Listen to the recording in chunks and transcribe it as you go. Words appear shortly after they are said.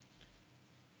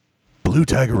Blue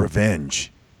Tiger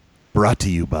Revenge, brought to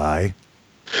you by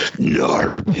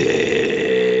Narpig.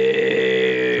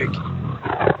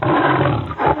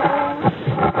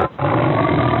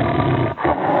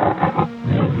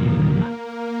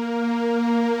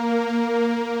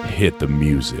 Hit the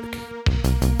Music.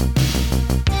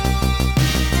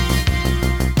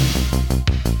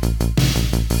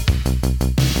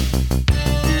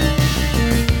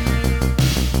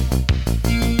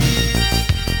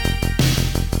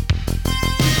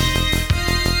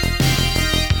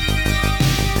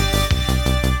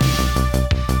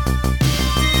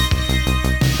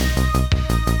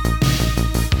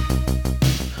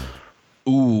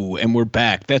 And we're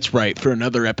back. That's right, for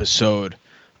another episode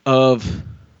of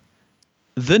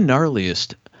the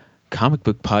gnarliest comic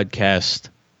book podcast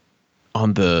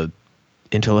on the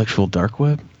intellectual dark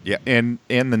web. Yeah, and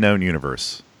the known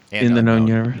universe. And in the unknown. known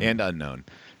universe. And unknown.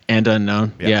 And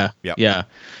unknown. Yep. Yeah.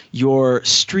 Your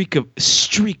streak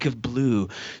of blue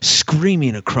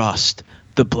screaming across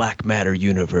the black matter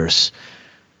universe.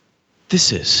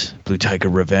 This is Blue Tiger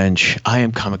Revenge. I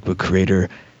am comic book creator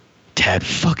Tad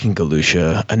fucking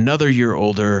Galusha, another year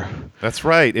older. That's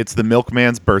right. It's the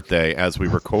milkman's birthday as we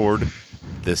record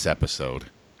this episode.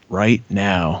 Right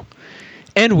now.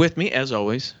 And with me, as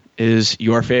always, is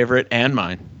your favorite and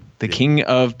mine, the king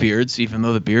of beards, even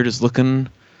though the beard is looking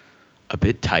a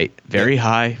bit tight. Very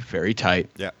high, very tight.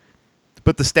 Yeah.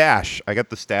 But the stash, I got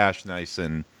the stash nice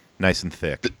and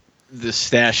thick. The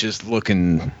stash is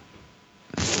looking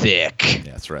thick.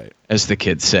 Yeah, that's right. As the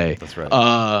kids say. That's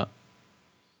right.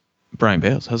 Brian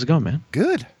Bales, how's it going, man?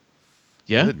 Good.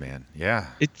 Yeah? Good, man. Yeah.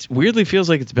 It weirdly feels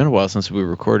like it's been a while since we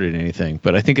recorded anything,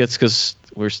 but I think it's because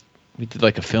we did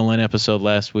like a fill-in episode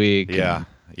last week. Yeah.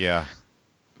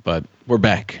 But we're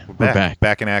back. We're back.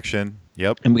 Back in action.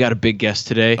 Yep. And we got a big guest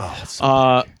today. Oh,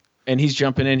 so big. And he's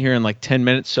jumping in here in like 10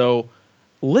 minutes, so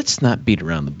let's not beat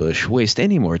around the bush, waste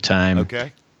any more time.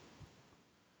 Okay.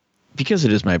 Because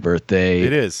it is my birthday.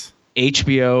 It is.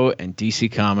 HBO and DC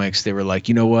Comics, they were like,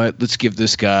 you know what? Let's give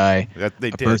this guy a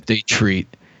birthday treat.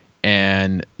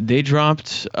 And they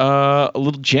dropped a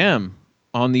little gem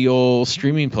on the old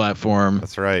streaming platform.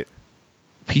 That's right.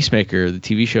 Peacemaker, the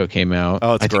TV show, came out.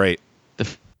 Oh, it's great. The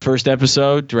first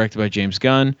episode, directed by James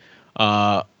Gunn.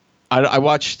 I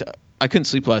watched. I couldn't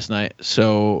sleep last night,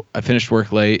 so I finished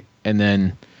work late, and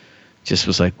then just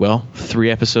was like, well, 3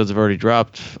 episodes have already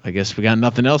dropped. I guess we got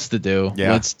nothing else to do.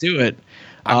 Yeah. Let's do it.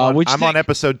 I'm on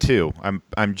episode 2.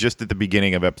 I'm just at the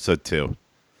beginning of episode 2.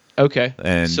 Okay.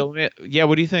 And so, yeah,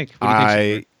 what do you think?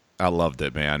 I loved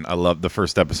it, man. I loved the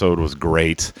first episode. Was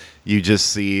great. You just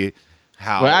see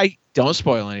how. Well, I don't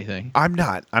spoil anything. I'm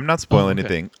not spoiling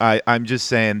anything. I'm just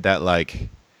saying that, like,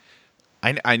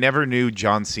 I never knew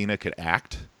John Cena could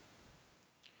act.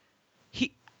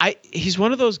 He's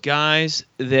one of those guys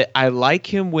that I like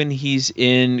him when he's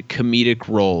in comedic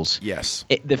roles. Yes.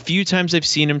 The few times I've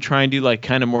seen him try and do like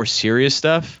kind of more serious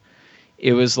stuff,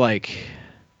 it was like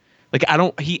I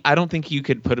don't think you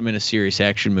could put him in a serious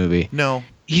action movie. No.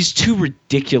 He's too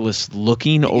ridiculous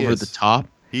looking over the top.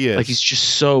 He is. Like he's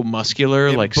just so muscular.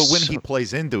 Yeah, like, but when he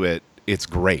plays into it, it's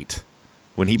great.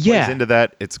 When he plays into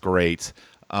that, it's great.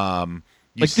 You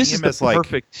like see this him is the as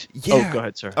perfect. Like, yeah. Oh, go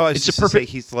ahead, sir. Oh, it's a perfect.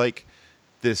 He's like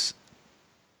this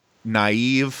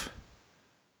naive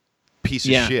piece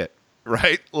of shit,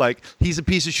 right? Like he's a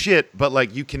piece of shit, but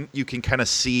like you can kind of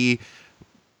see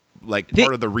like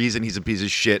part of the reason he's a piece of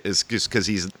shit is just because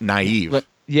he's naive.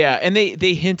 Yeah, and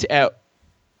they hint at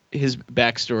his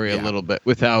backstory a little bit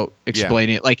without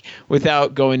explaining it, like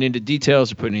without going into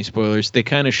details or putting any spoilers. They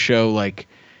kind of show like,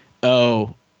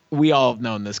 oh, we all have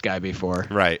known this guy before.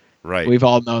 Right. We've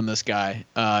all known this guy.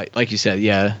 Like you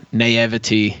said,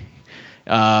 naivety.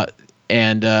 But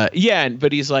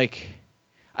he's like,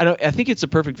 I think it's a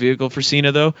perfect vehicle for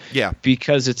Cena though. Yeah.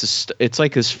 Because it's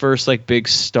like his first like big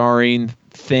starring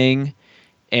thing,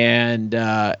 and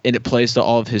it plays to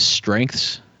all of his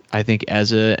strengths. I think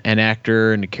as an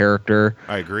actor and a character.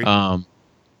 I agree. And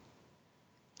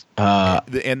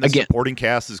the supporting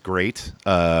cast is great.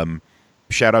 Shout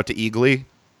out to Eagly,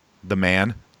 the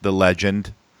man, the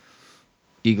legend.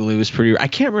 Eagly was pretty. I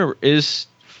can't remember. Is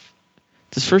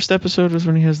this first episode was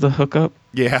when he has the hookup?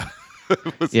 Yeah.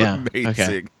 It was amazing.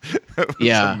 Okay. It was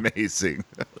amazing.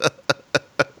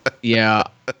 Yeah.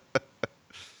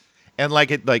 And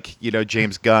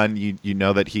James Gunn, you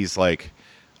know that he's like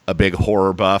a big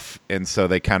horror buff, and so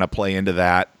they kind of play into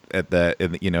that in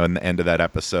the end of that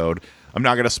episode. I'm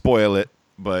not going to spoil it,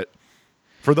 but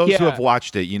for those who have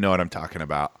watched it, you know what I'm talking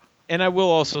about. And I will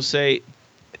also say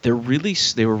they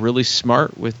were really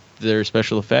smart with their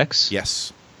special effects.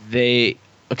 Yes. They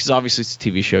because obviously it's a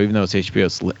TV show, even though it's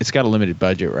HBO, it's got a limited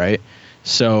budget, right?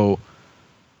 So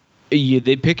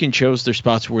they pick and chose their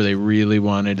spots where they really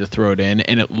wanted to throw it in,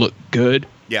 and it looked good.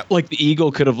 Yeah. Like the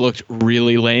eagle could have looked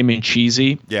really lame and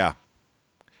cheesy. Yeah.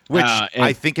 Which and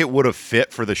I think it would have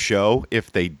fit for the show if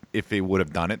they would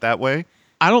have done it that way.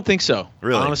 I don't think so.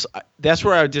 Really? Honestly, that's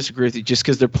where I would disagree with you, just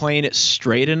because they're playing it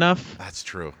straight enough. That's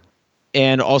true.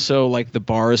 And also, like, the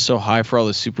bar is so high for all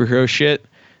the superhero shit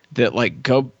that, like,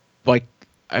 look at like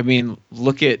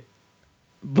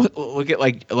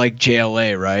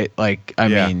JLA, right? Like, I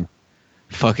mean,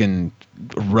 fucking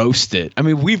roast it. I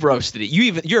mean, we've roasted it.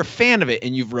 You're a fan of it,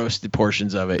 and you've roasted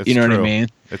portions of it. It's you know true. what I mean?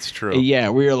 It's true. Yeah,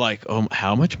 we were like, oh,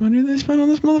 how much money did they spend on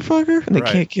this motherfucker? And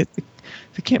they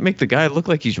can't make the guy look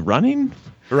like he's running.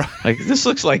 Right. Like this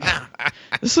looks like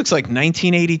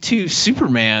 1982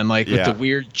 Superman, like with the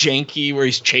weird janky where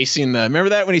he's chasing the. Remember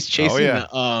that when he's chasing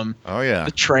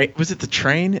the train? Was it the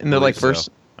train in the like first?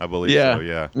 So. I believe so.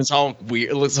 Yeah. And it's all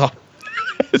weird. It looks all.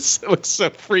 It looks so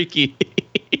freaky.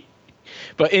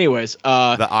 But anyways,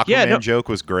 the Aquaman joke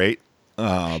was great.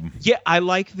 Yeah, I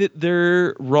like that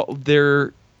they're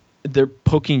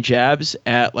poking jabs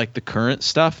at like the current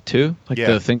stuff too, like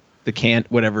the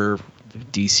whatever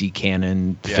DC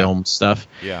canon film stuff.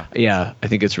 Yeah, I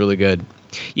think it's really good.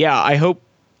 Yeah, I hope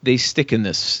they stick in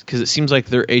this because it seems like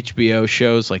their HBO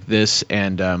shows like this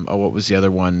and what was the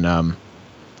other one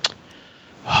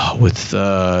with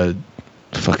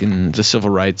fucking the civil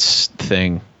rights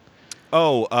thing.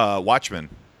 Watchmen.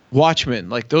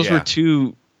 Like those were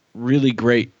two really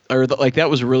great, like that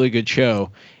was a really good show,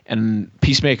 and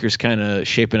Peacemaker's kind of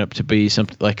shaping up to be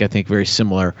something like I think very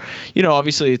similar. You know,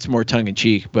 obviously it's more tongue in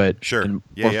cheek, but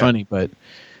more funny, but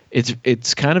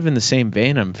it's kind of in the same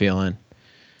vein. I'm feeling.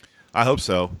 I hope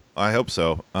so.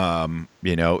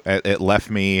 You know, it left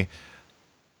me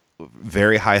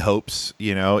very high hopes.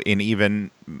 You know, and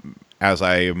even as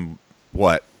I am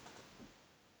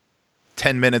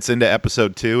 10 minutes into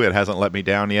episode 2, it hasn't let me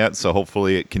down yet. So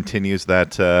hopefully it continues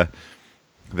that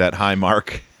high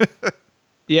mark.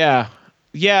 Yeah.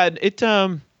 I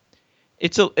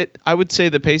would say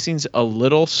the pacing's a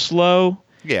little slow.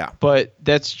 Yeah. But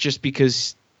that's just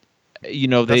because, you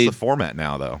know, that's the format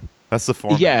now though. That's the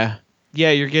format. Yeah.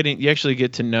 Yeah. You actually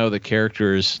get to know the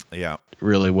characters. Yeah.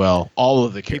 Really well. All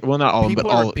of the well, not all of them,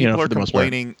 but all. You know, people for are the most part.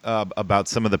 complaining about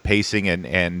some of the pacing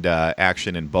and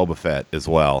action in Boba Fett as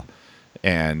well.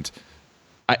 And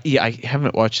I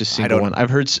haven't watched a single one.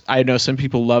 I know some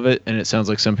people love it, and it sounds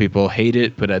like some people hate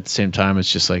it, but at the same time,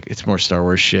 it's just like it's more Star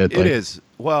Wars shit. It is.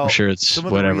 Well, I'm sure it's some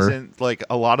of whatever. The reason, like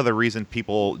a lot of the reason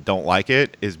people don't like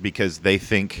it is because they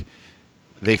think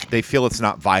they feel it's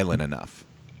not violent enough.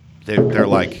 They're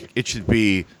like it should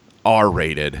be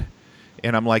R-rated,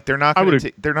 and I'm like they're not going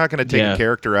to take a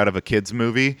character out of a kids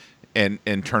movie and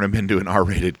turn him into an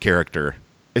R-rated character.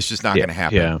 It's just not going to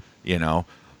happen. Yeah. You know.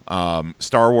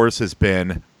 Star Wars has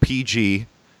been PG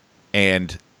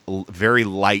and very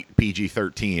light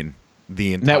PG-13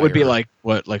 the entire. That would be like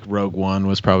what, like Rogue One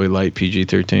was probably light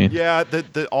PG-13. Yeah,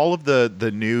 all of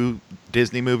the new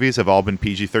Disney movies have all been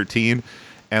PG-13,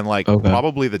 and like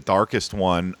probably the darkest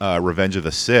one, Revenge of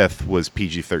the Sith, was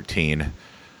PG-13.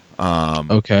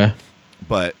 Okay,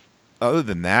 but other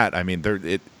than that, I mean,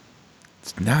 it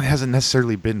hasn't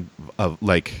necessarily been a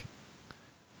like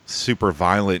super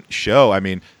violent show. I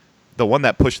mean, the one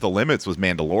that pushed the limits was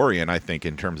Mandalorian, I think,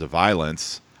 in terms of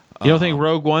violence. You don't think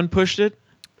Rogue One pushed it?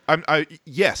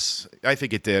 Yes, I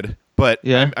think it did. But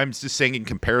I'm just saying in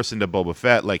comparison to Boba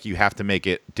Fett, like you have to make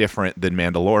it different than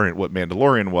Mandalorian, what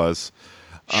Mandalorian was.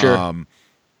 Sure.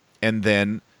 And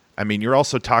then, I mean, you're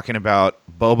also talking about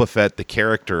Boba Fett, the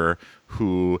character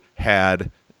who had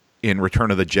in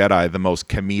Return of the Jedi the most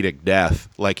comedic death.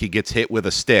 Like he gets hit with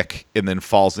a stick and then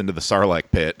falls into the Sarlacc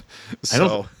pit.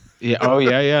 So yeah. Oh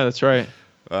yeah, that's right.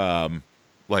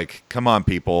 Like, come on,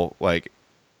 people. Like,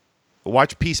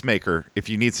 watch Peacemaker if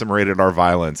you need some rated R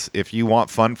violence. If you want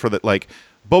fun for the like,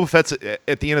 Boba Fett's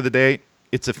at the end of the day,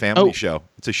 it's a family show.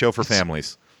 It's a show for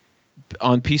families.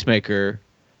 On Peacemaker,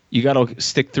 you got to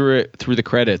stick through the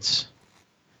credits.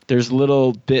 There's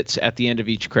little bits at the end of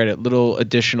each credit, little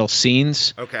additional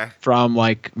scenes. Okay. From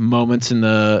like moments in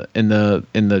the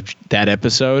that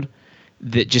episode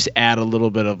that just add a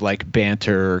little bit of like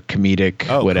banter,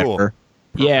 comedic, whatever.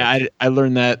 Cool. Yeah, I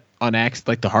learned that on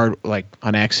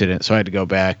accident, so I had to go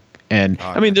back and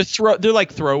I mean they're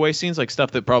like throwaway scenes, like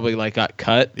stuff that probably like got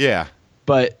cut. Yeah.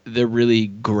 But they're really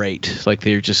great. Like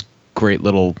they're just great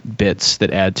little bits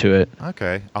that add to it.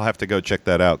 Okay, I'll have to go check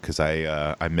that out because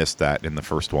I missed that in the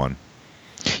first one.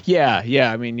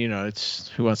 Yeah. I mean, you know, it's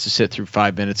who wants to sit through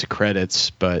 5 minutes of credits,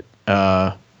 but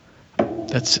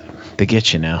they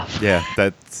get you now. Yeah,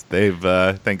 they've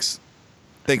thanks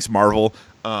Marvel.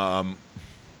 Yeah,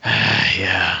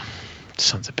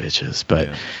 sons of bitches. But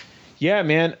Yeah. yeah,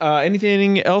 man.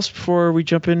 Anything else before we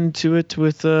jump into it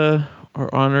with our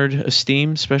honored,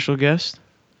 esteemed special guest?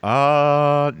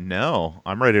 No,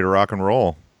 I'm ready to rock and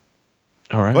roll.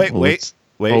 All right. Wait, well, wait,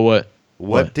 wait. Oh, what?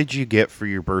 What did you get for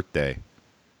your birthday?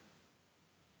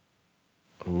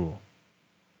 Ooh.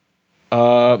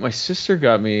 My sister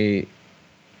got me.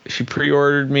 She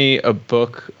pre-ordered me a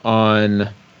book on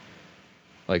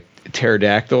like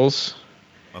pterodactyls,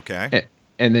 Okay.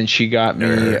 and then she got me.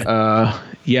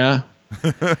 Yeah.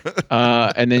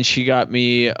 And then she got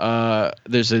me.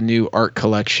 There's a new art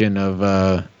collection of.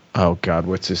 Oh God,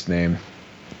 what's his name?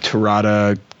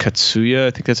 Terada Katsuya,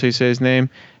 I think that's how you say his name.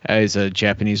 He's a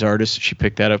Japanese artist. She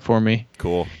picked that up for me.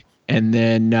 Cool. And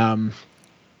then,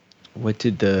 what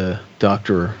did the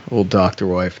old doctor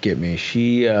wife get me?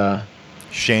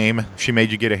 Shame. She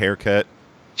made you get a haircut.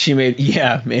 She made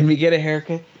me get a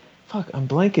haircut. Fuck, I'm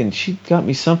blanking. She got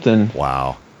me something.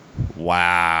 Wow.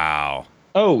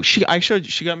 Oh, she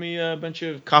got me a bunch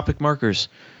of Copic markers.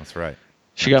 That's right.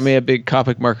 She got me a big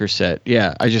Copic marker set.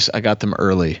 Yeah, I got them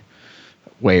early,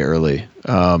 way early.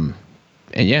 And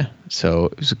yeah, so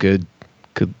it was a good,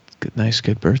 nice,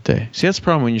 good birthday. See, that's the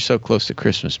problem when you're so close to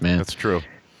Christmas, man. That's true.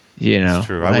 You know, That's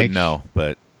true. I wouldn't know,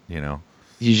 but you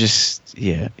just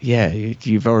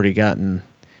you've already gotten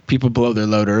people blow their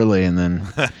load early, and then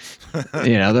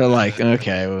they're like,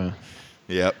 okay, well,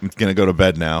 yep, I'm gonna go to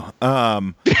bed now.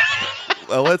 Well,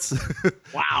 let's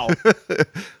wow.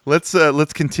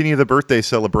 let's continue the birthday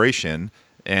celebration,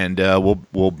 and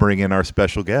we'll bring in our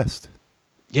special guest.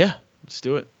 Yeah, let's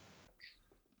do it.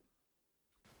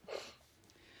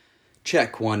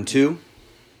 Check 1 2.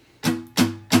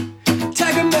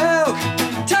 Tiger milk,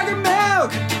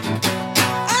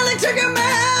 I like tiger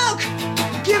milk.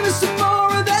 Give me some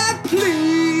more of that,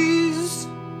 please.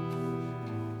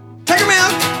 Tiger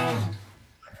milk.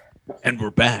 And we're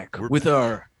back with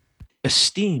our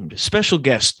esteemed special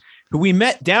guest who we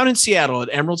met down in Seattle at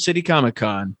Emerald City Comic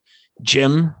Con,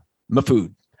 Jim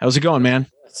Mahfood. How's it going, man?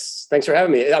 Thanks for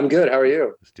having me. I'm good. How are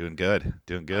you? Doing good.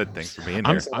 Thanks for being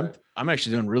here. I'm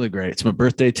actually doing really great. It's my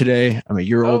birthday today. I'm a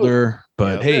year older,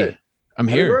 but hey, good. I'm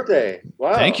Happy here. birthday.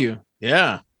 Wow. Thank you.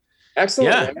 Yeah. Excellent,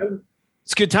 Yeah. man.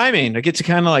 It's good timing. I get to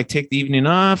kind of like take the evening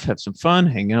off, have some fun,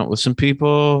 hang out with some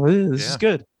people. This is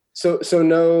good. So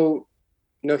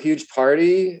no huge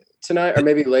party tonight, or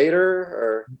maybe later,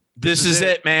 or This is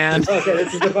it, man. okay,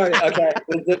 this is the party. Okay.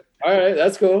 All right,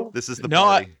 that's cool. This is the No,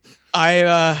 party.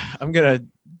 I'm gonna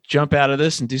jump out of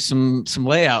this and do some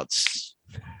layouts.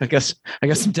 I got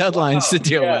some deadlines to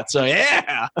deal with. So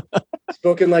yeah.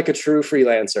 Spoken like a true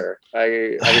freelancer.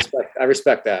 I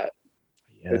respect that.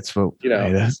 Yeah, that's what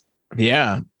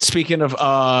Yeah. Speaking of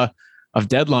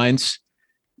deadlines,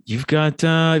 you've got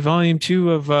volume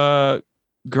 2 of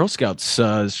Girl Scouts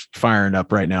is firing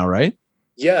up right now, right?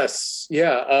 Yes.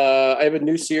 Yeah. I have a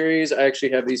new series. I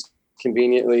actually have these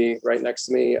conveniently right next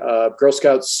to me. Girl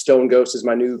Scouts Stone Ghost is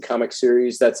my new comic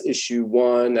series. That's issue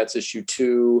 1. That's issue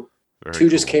 2. Very 2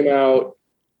 just cool. came out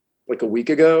like a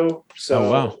week ago.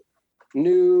 So wow.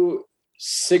 New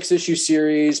 6-issue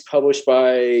series published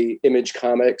by Image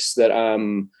Comics that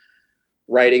I'm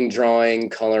writing, drawing,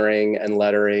 coloring, and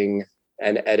lettering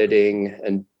and editing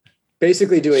and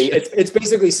basically doing it's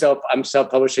basically I'm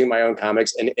self-publishing my own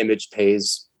comics and Image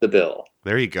pays the bill.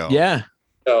 There you go. Yeah.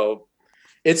 So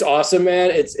it's awesome, man.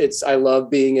 It's I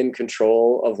love being in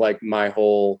control of like my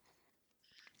whole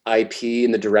IP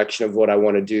and the direction of what I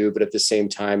want to do, but at the same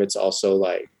time it's also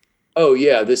like, oh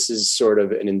yeah, this is sort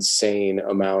of an insane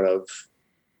amount of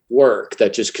work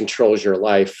that just controls your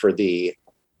life for the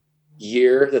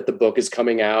year that the book is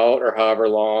coming out or however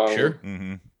long. Sure.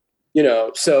 Mm-hmm.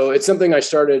 So it's something I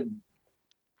started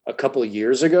a couple of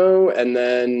years ago. And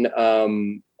then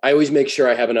I always make sure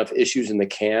I have enough issues in the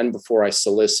can before I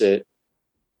solicit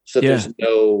so that there's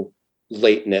no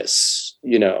lateness,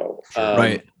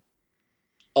 Right.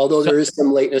 Although there is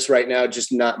some lateness right now,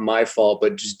 just not my fault,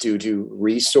 but just due to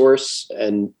resource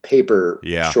and paper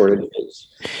shortages.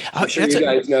 I'm sure you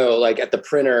guys know, like at the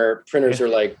printers are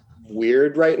like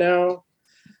weird right now.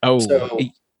 Oh, so,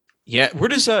 yeah. Where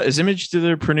does is Image do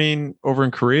their printing over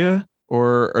in Korea,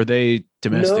 or are they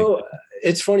domestic? No,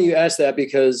 it's funny you asked that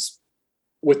because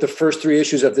with the first 3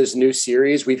 issues of this new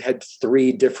series, we've had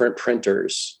 3 different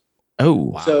printers. Oh,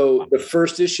 wow. So the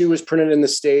first issue was printed in the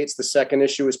States. The second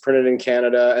issue was printed in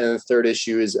Canada. And the third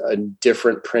issue is a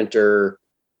different printer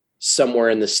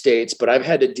somewhere in the States. But I've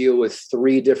had to deal with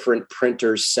 3 different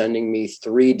printers sending me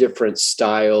 3 different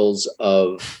styles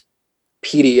of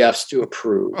PDFs to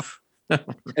approve.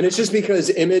 And it's just because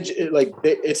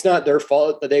it's not their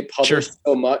fault that they publish Sure.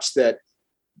 so much that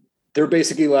they're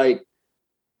basically like,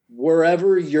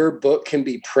 wherever your book can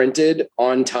be printed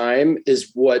on time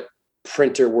is what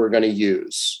printer we're going to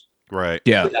use Right.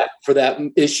 Yeah. for that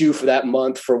issue, for that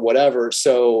month, for whatever.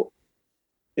 So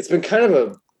it's been kind of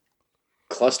a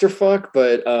clusterfuck,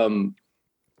 but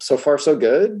so far so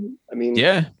good. I mean,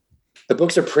 Yeah. the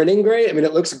books are printing great. I mean,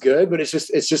 it looks good, but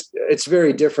it's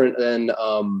very different than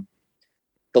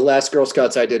the last Girl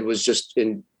Scouts I did was just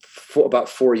about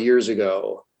 4 years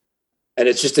ago. And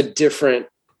it's just a different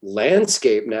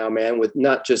landscape now, man, with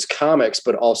not just comics,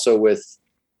 but also with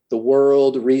the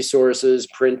world, resources,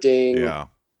 printing. Yeah.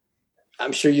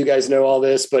 I'm sure you guys know all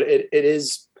this, but it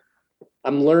is,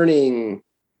 I'm learning.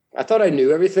 I thought I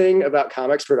knew everything about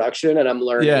comics production, and I'm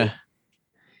learning. Yeah.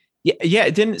 Yeah. Yeah.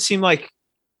 It didn't seem like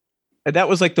that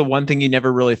was like the one thing you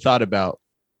never really thought about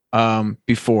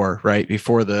before, right?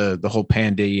 Before the whole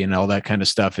pandy and all that kind of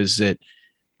stuff, is that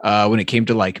when it came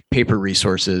to like paper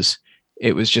resources,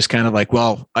 it was just kind of like,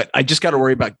 well, I just got to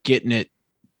worry about getting it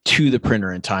to the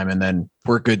printer in time, and then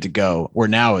we're good to go. Where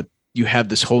now you have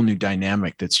this whole new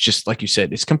dynamic that's just like you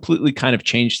said, it's completely kind of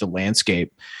changed the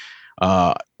landscape.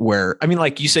 Where, I mean,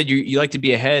 like you said, you like to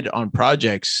be ahead on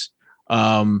projects.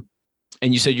 And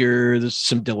you said there's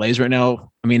some delays right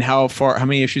now. I mean, how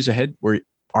many issues ahead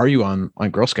are you on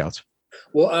Girl Scouts?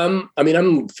 Well,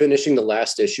 I'm finishing the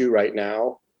last issue right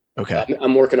now. Okay.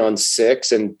 I'm working on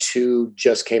 6 and 2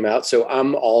 just came out. So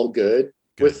I'm all good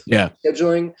with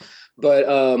scheduling, but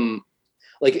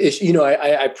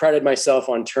I prided myself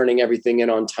on turning everything in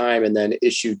on time. And then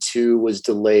issue 2 was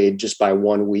delayed just by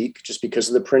 1 week, just because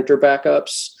of the printer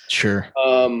backups. Sure.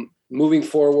 Moving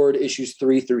forward, issues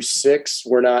 3 through 6,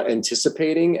 we're not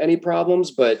anticipating any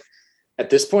problems, but at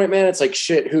this point, man, it's like,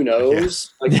 shit, who knows?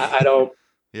 Yeah. Like, I don't.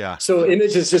 Yeah. So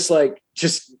Image is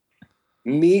just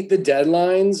meet the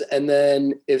deadlines. And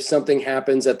then if something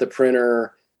happens at the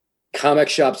printer, comic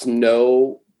shops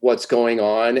know what's going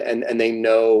on, and they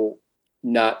know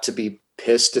not to be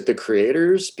pissed at the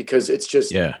creators, because it's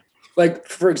just like,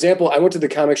 for example, I went to the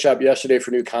comic shop yesterday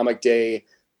for New Comic Day,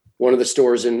 one of the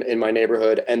stores in my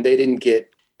neighborhood, and they didn't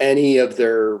get any of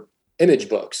their Image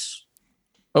books.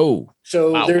 Oh,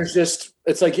 so wow. There's just,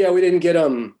 it's like, yeah, we didn't get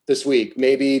them this week,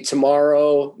 maybe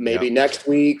tomorrow, maybe next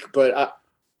week, but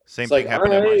same thing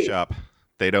happened at my shop.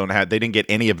 They didn't get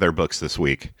any of their books this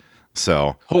week.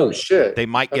 So oh shit, they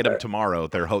might get them tomorrow.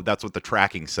 That's what the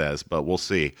tracking says, but we'll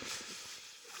see.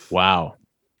 Wow.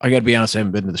 I gotta be honest, I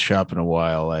haven't been to the shop in a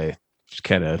while. I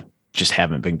just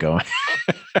haven't been going.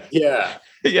 Yeah.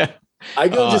 Yeah. I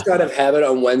go just out of habit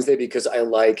on Wednesday because I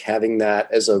like having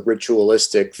that as a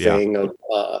ritualistic thing.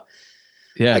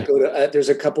 I go to, there's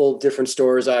a couple different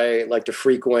stores I like to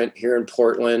frequent here in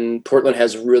Portland. Portland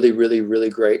has really, really, really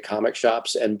great comic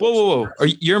shops and Whoa.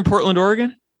 You're in Portland,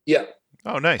 Oregon? Yeah.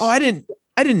 Oh, nice. Oh, I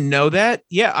didn't know that.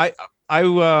 Yeah. I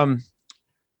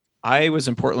was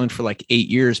in Portland for like 8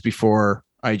 years before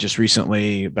I just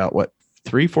recently, about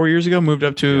 3-4 years ago, moved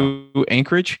up to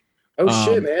Anchorage. Oh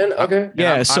shit, man. Okay.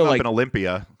 Yeah. I'm so up like in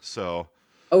Olympia. So.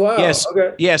 Oh wow. Yes.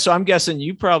 Okay. Yeah. So I'm guessing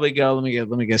you probably go. Let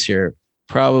me guess here.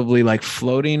 Probably like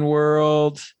Floating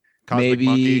World,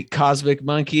 Cosmic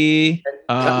Monkey.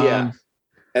 And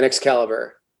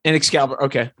Excalibur.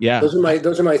 Okay. Yeah. Those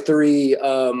are my 3.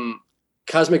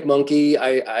 Cosmic Monkey.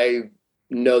 I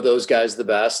know those guys the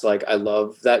best. Like, I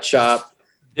love that shop.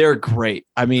 They're great.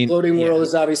 I mean, Floating World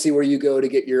is obviously where you go to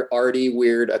get your arty,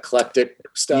 weird, eclectic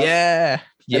stuff. Yeah.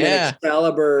 And then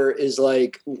Excalibur is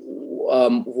like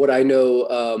what I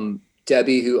know.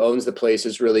 Debbie, who owns the place,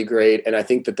 is really great, and I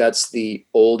think that's the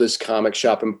oldest comic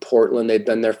shop in Portland. They've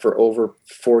been there for over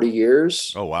 40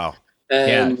 years. Oh wow!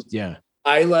 And yeah.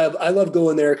 I love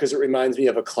going there because it reminds me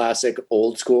of a classic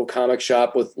old school comic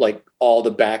shop with like all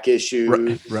the back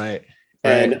issues. Right.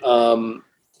 And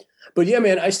but yeah,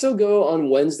 man, I still go on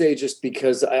Wednesday just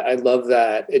because I love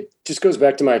that. It just goes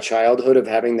back to my childhood of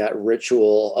having that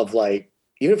ritual of like,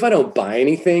 even if I don't buy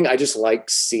anything, I just like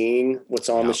seeing what's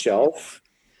on the shelf.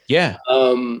 Yeah.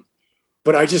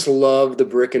 But I just love the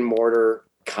brick and mortar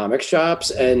comic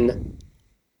shops, and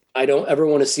I don't ever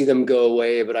want to see them go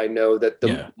away. But I know that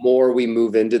the more we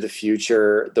move into the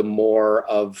future, the more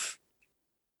of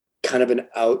kind of an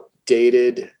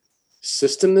outdated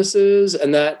system this is,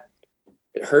 and that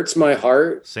it hurts my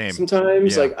heart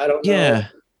sometimes. Like, I don't know. Yeah.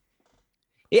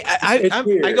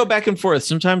 I go back and forth.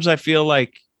 Sometimes I feel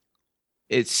like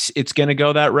it's going to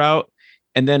go that route.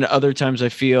 And then other times I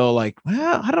feel like,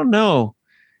 well, I don't know,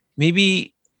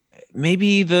 maybe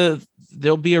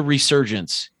there'll be a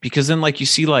resurgence, because then like you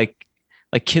see like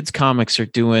kids comics are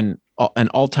doing an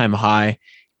all-time high,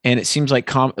 and it seems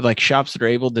like like shops that are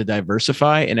able to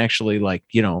diversify and actually like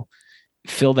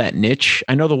fill that niche.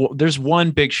 I know there's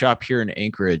one big shop here in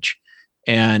Anchorage,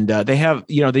 and they have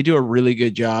they do a really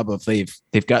good job of they've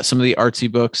got some of the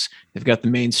artsy books, they've got the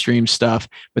mainstream stuff,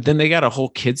 but then they got a whole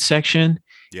kids section.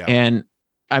 Yeah. And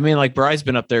I mean, like Bry's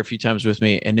been up there a few times with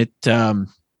me, and it man,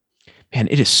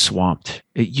 it is swamped.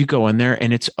 You go in there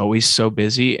and it's always so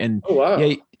busy. And Oh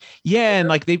wow. yeah, and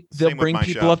like they'll Same with bring my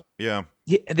people shop. up. Yeah.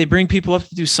 Yeah, they bring people up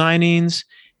to do signings,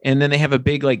 and then they have a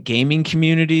big like gaming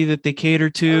community that they cater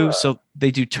to. So they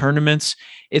do tournaments.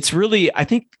 It's really, I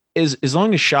think, as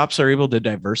long as shops are able to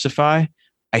diversify,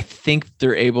 I think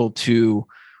they're able to.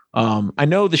 I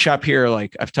know the shop here,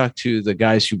 like I've talked to the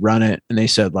guys who run it, and they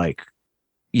said like,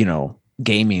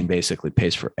 gaming basically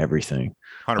pays for everything.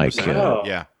 100%. Wow.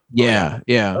 Yeah.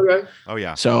 Yeah. Okay. Oh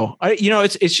yeah. So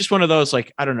it's just one of those,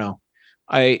 like, I don't know.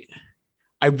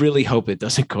 I really hope it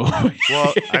doesn't go away.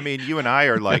 Well, I mean, you and I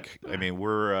are like, I mean,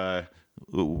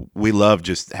 we love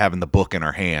just having the book in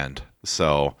our hand.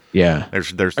 So Yeah.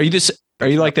 there's Are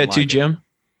you like that too, nothing like it. Jim?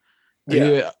 Are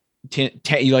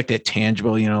Yeah. you like that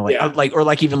tangible, like, Yeah. or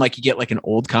like even like you get like an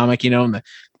old comic, and the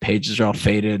pages are all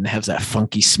faded and has that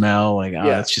funky smell. Like,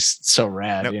 Yeah. it's just so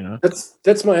rad, Yep.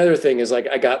 That's my other thing is like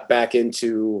I got back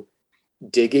into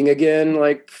digging again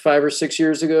like 5 or 6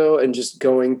 years ago and just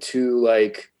going to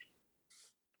like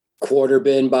quarter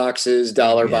bin boxes,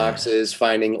 dollar Yeah. boxes,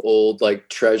 finding old like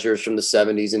treasures from the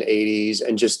 70s and 80s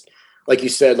and just like you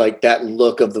said, like that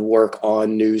look of the work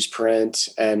on newsprint.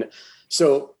 And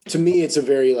so to me it's a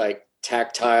very like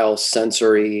tactile,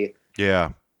 sensory Yeah.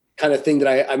 kind of thing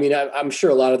that I'm sure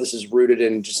a lot of this is rooted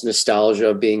in just nostalgia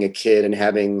of being a kid and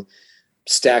having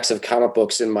stacks of comic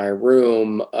books in my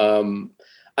room.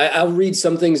 I'll read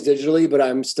some things digitally, but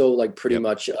I'm still like pretty Yep.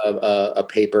 much a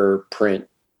paper print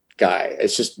guy.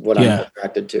 It's just what Yeah. I'm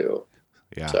attracted to.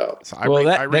 Yeah. So I Well, read,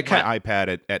 that- I read that my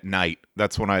iPad at night.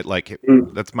 That's when I like it.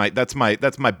 Mm.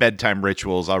 That's my bedtime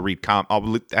rituals. I'll read I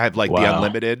have like the Wow.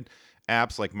 unlimited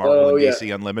apps like Marvel Oh, and yeah. DC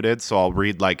Unlimited. So I'll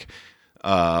read like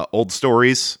old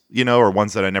stories, or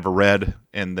ones that I never read.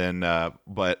 And then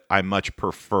but I much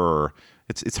prefer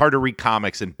it's hard to read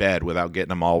comics in bed without getting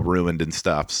them all ruined and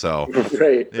stuff. So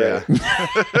right. yeah.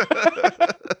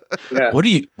 Yeah. What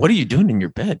are you doing in your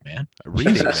bed, man?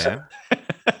 Reading, man.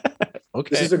 Okay.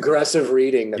 This is aggressive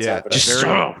reading that's Yeah.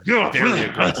 happening. Very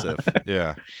aggressive.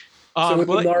 Yeah. So with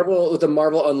well, the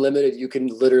Marvel Unlimited, you can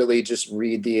literally just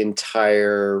read the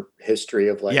entire history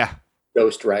of like Yeah.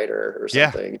 Ghost Rider or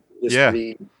Yeah. something. Just Yeah.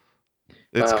 read.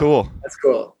 It's Wow. cool. That's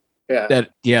cool. Yeah.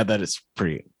 that's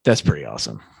pretty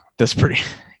awesome. That's pretty.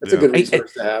 That's a Yeah. good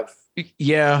resource to have.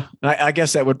 Yeah, I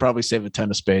guess that would probably save a ton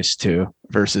of space too,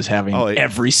 versus having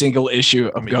every single issue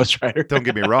of Ghost Rider. Don't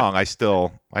get me wrong. I've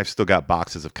still got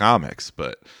boxes of comics,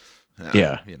 but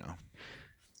Yeah.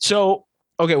 So,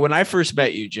 okay, when I first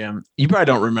met you, Jim, you probably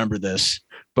don't remember this,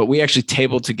 but we actually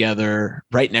tabled together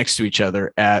right next to each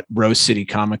other at Rose City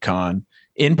Comic Con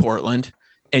in Portland.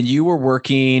 And you were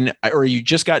working, or you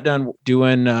just got done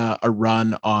doing a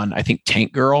run on, I think,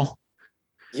 Tank Girl.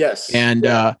 Yes. And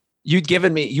you'd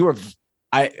given me,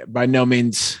 I by no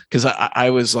means, because I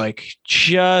was like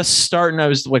just starting. I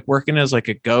was like working as like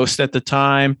a ghost at the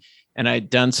time, and I'd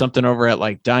done something over at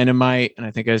like Dynamite, and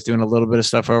I think I was doing a little bit of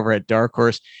stuff over at Dark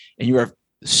Horse. And you were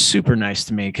super nice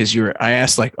to me because I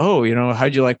asked like, oh,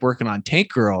 how'd you like working on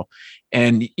Tank Girl?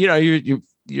 And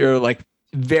you're like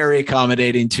very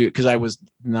accommodating to it because I was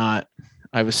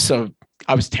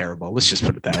terrible. Let's just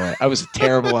put it that way. I was a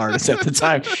terrible artist at the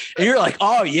time. And you're like,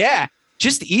 oh yeah,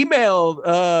 just email,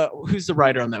 who's the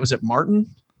writer on that? Was it Martin?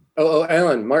 Oh,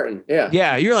 Alan Martin. Yeah.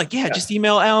 Yeah. You're like, yeah, just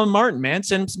email Alan Martin, man.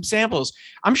 Send him some samples.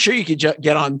 I'm sure you could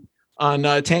get on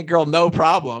Tank Girl. No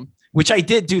problem. Which I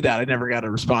did do that. I never got a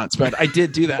response, but I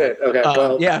did do that. Okay.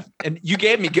 Well, yeah. And you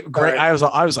gave me great. Right.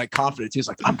 I was like confident. He was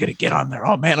like, I'm going to get on there.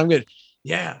 Oh man, I'm going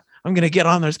to get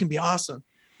on there. It's going to be awesome.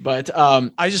 But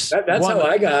I just, that's how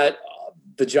I got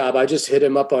the job. I just hit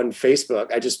him up on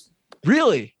Facebook. I just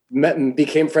really met and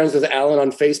became friends with Alan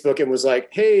on Facebook and was like,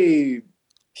 hey,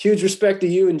 huge respect to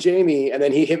you and Jamie. And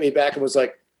then he hit me back and was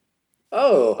like,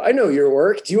 oh, I know your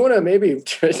work. Do you want to maybe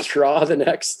draw the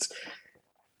next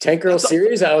Tank Girl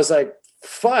series? I was like,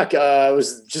 fuck, it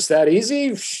was just that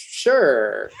easy?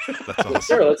 Sure. That's awesome.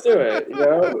 Sure, let's do it.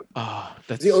 that's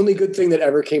It's the only good thing that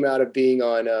ever came out of being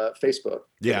on Facebook.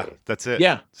 Yeah, that's it.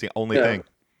 Yeah. It's the only Yeah. thing.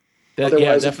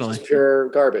 Otherwise, definitely. it's just pure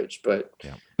garbage. But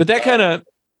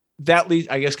That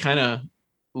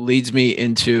leads me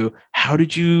into how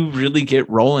did you really get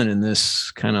rolling in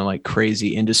this kind of like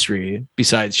crazy industry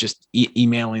besides just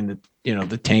emailing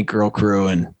the Tank Girl crew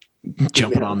and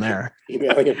jumping on there?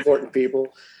 Emailing important people.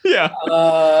 Yeah.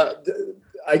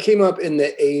 I came up in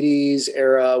the 80s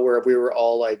era where we were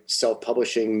all like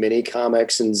self-publishing mini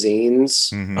comics and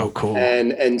zines. Mhm. Oh, cool.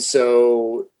 And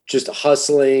so just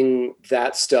hustling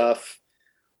that stuff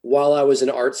while I was in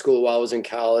art school, while I was in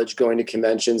college, going to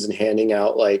conventions and handing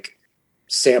out like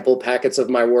sample packets of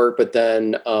my work. But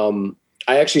then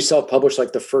I actually self-published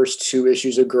like the first 2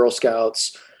 issues of Girl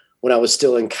Scouts when I was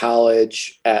still in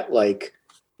college at like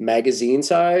magazine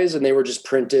size, and they were just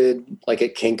printed like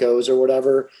at Kinko's or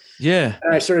whatever. Yeah.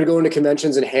 And I started going to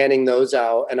conventions and handing those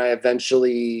out. And I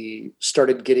eventually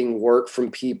started getting work from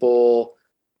people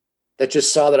that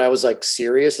just saw that I was like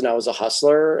serious and I was a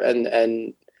hustler.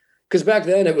 And because back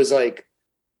then it was like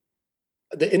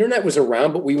the internet was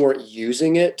around, but we weren't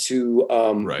using it to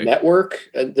Right. network.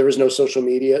 And there was no social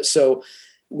media. So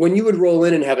when you would roll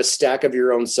in and have a stack of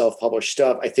your own self-published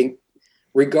stuff, I think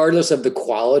regardless of the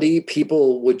quality,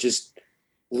 people would just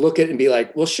look at it and be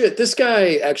like, well, shit, this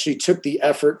guy actually took the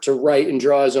effort to write and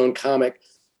draw his own comic,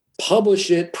 publish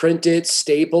it, print it,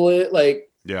 staple it. Like,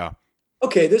 Yeah.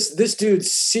 okay, this dude's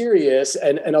serious.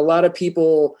 And a lot of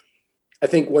people, I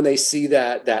think when they see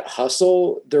that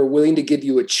hustle, they're willing to give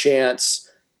you a chance,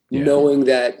 Yeah. knowing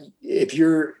that if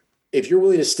you're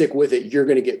willing to stick with it, you're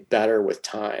going to get better with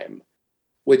time,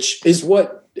 which is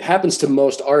what happens to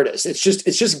most artists. It's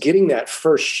just getting that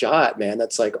first shot, man.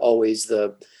 That's like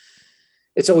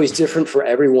it's always different for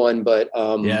everyone, but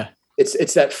Yeah.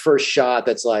 it's that first shot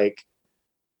that's like,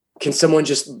 can someone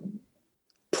just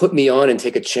put me on and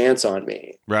take a chance on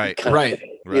me? Right. Kind of Right.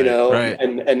 thing, Right. you know? Right.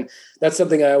 And that's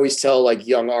something I always tell like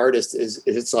young artists is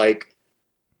it's like,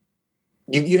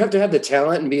 you have to have the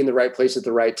talent and be in the right place at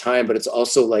the right time, but it's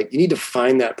also like, you need to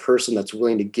find that person that's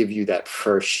willing to give you that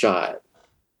first shot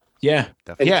Yeah.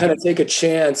 and Yeah. kind of take a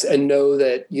chance and know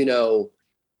that, you know,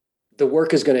 the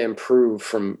work is going to improve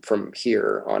from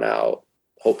here on out,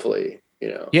 hopefully, you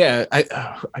know? Yeah, I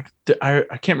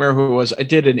can't remember who it was. I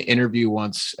did an interview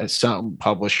once at some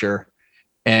publisher,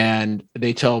 and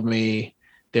they told me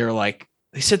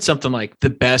they said something like the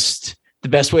best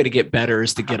way to get better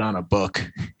is to get on a book.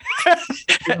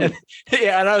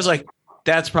 Yeah, and I was like,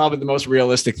 that's probably the most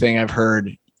realistic thing I've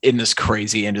heard in this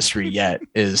crazy industry yet.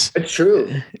 Is It's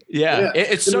true. yeah,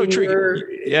 it's so true.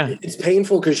 Yeah, It's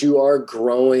painful because you are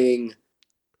growing.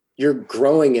 You're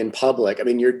growing in public. I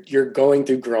mean, you're going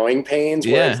through growing pains.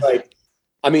 Where Yeah. it's like,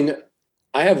 I mean,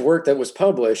 I have work that was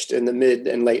published in the mid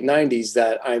and late 90s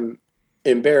that I'm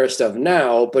embarrassed of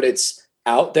now, but it's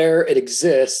out there. It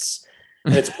exists.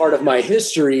 And it's part of my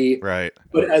history. Right.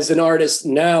 But as an artist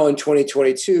now in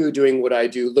 2022, doing what I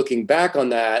do, looking back on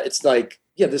that, it's like,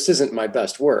 yeah, this isn't my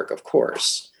best work, of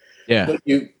course. yeah, But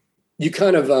you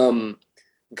kind of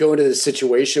go into this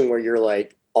situation where you're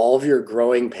like, all of your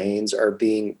growing pains are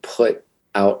being put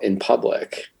out in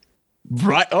public.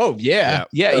 right. Oh yeah,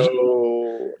 yeah.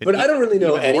 So, but I don't really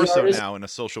know Even any more so artist. now in a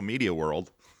social media world.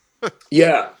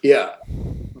 Yeah.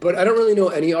 But I don't really know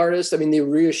any artist. I mean, the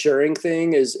reassuring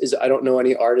thing is I don't know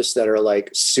any artists that are like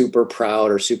super proud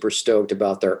or super stoked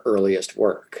about their earliest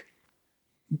work.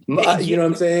 You know what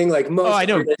I'm saying? Like most. Oh, I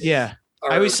know. artists Yeah.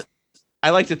 are- I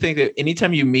like to think that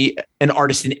anytime you meet an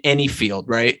artist in any field,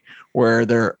 right, where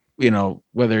they're,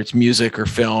 whether it's music or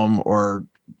film or,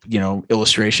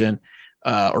 illustration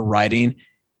or writing,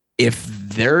 if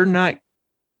they're not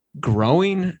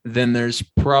growing, then there's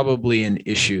probably an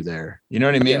issue there. You know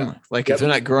what I mean? Yeah. Like Yep. if they're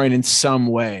not growing in some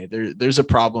way, there's a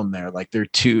problem there. Like they're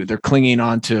clinging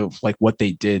on to like what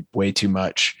they did way too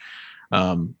much.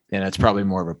 And it's probably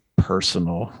more of a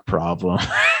personal problem.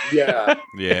 Yeah.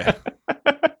 Yeah.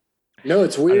 No,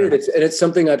 it's weird. It's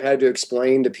something I've had to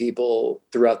explain to people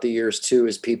throughout the years too,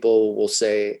 is people will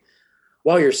say,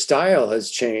 wow, your style has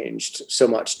changed so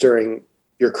much during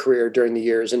your career, during the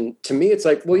years. And to me, it's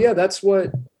like, well, yeah, that's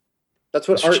what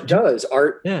art does.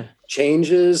 Art Yeah.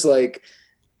 changes. Like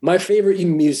my favorite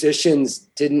musicians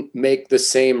didn't make the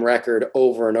same record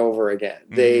over and over again.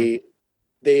 Mhm.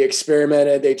 They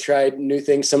experimented, they tried new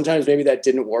things. Sometimes maybe that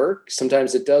didn't work.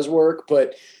 Sometimes it does work.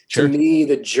 But Sure. to me,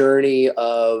 the journey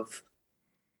of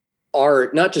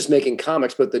art, not just making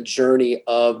comics, but the journey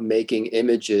of making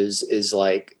images is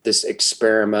like this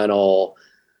experimental,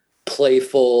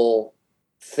 playful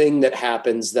thing that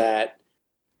happens that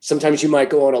sometimes you might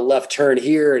go on a left turn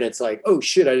here and it's like, oh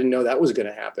shit, I didn't know that was going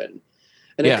to happen.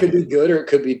 And Yeah. it could be good or it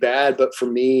could be bad. But for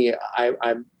me,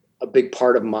 I'm a big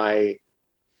part of my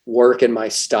work and my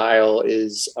style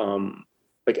is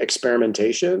like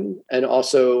experimentation, and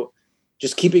also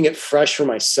just keeping it fresh for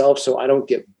myself so I don't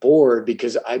get bored,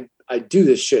 because I do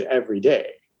this shit every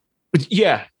day.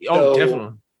 Yeah. Oh, So-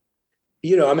 definitely.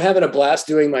 I'm having a blast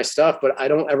doing my stuff, but I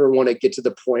don't ever want to get to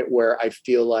the point where I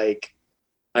feel like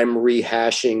I'm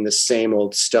rehashing the same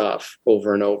old stuff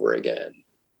over and over again.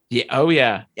 Yeah. Oh,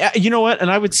 yeah. Yeah. You know what? And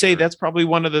I would say that's probably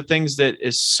one of the things that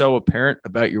is so apparent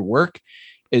about your work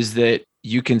is that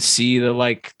you can see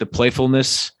the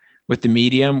playfulness with the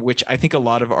medium, which I think a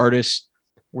lot of artists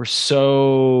were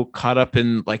so caught up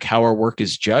in like how our work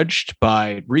is judged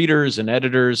by readers and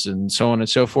editors and so on and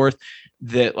so forth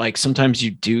that like sometimes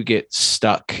you do get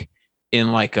stuck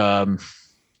in like a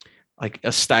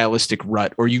stylistic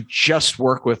rut, or you just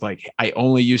work with like, I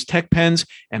only use tech pens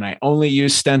and I only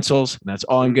use stencils and that's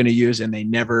all I'm going to use. And they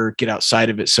never get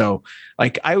outside of it. So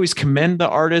like, I always commend the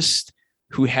artists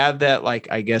who have that, like,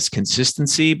 I guess,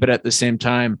 consistency, but at the same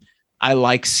time, I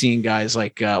like seeing guys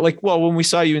well, when we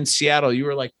saw you in Seattle, you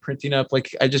were like printing up,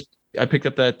 like, I picked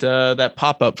up that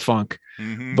pop-up funk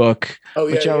book,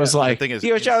 which I was like, that thing is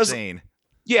insane.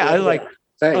 Yeah, like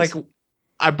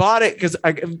I bought it because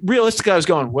realistically I was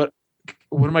going, what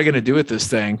am I going to do with this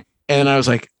thing? And I was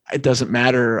like, it doesn't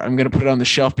matter. I'm going to put it on the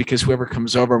shelf because whoever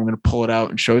comes over, I'm going to pull it out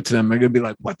and show it to them. I'm going to be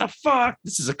like, what the fuck?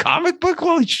 This is a comic book?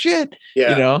 Holy shit.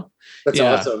 Yeah. You know? That's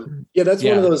awesome. Yeah. That's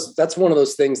one of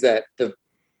those things that the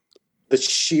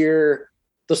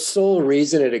sole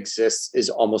reason it exists is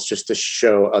almost just to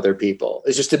show other people.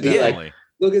 It's just to be like,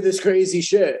 look at this crazy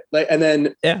shit. Like, and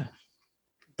then,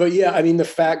 but yeah, I mean, the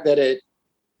fact that it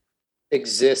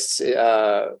exists,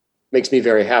 makes me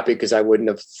very happy because I wouldn't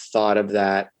have thought of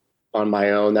that on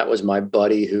my own. That was my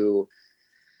buddy who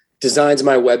designs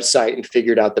my website and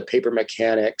figured out the paper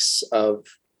mechanics of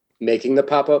making the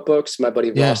pop-up books. My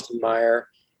buddy Roston Meyer,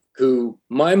 who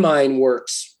my mind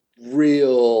works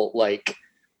real like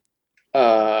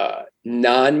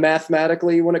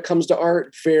non-mathematically when it comes to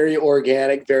art, very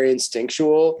organic, very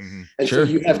instinctual. And so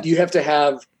you have to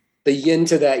have the yin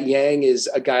to that yang is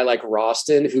a guy like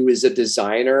Roston, who is a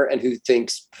designer and who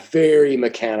thinks very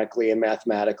mechanically and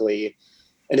mathematically,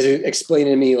 and is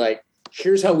explaining to me like,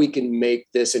 here's how we can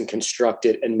make this and construct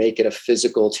it and make it a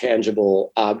physical,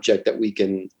 tangible object that we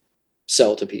can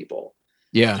sell to people.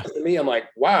 Yeah. So to me, I'm like,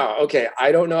 wow, okay,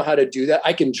 I don't know how to do that.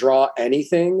 I can draw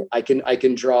anything. I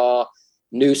can draw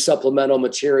new supplemental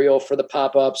material for the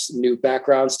pop-ups, new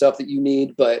background stuff that you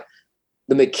need, but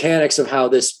the mechanics of how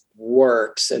this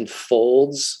works and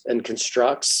folds and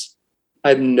constructs, I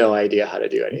have no idea how to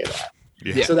do any of that.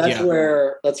 Yeah. So that's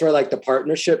where like the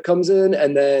partnership comes in.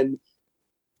 And then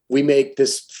we make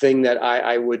this thing that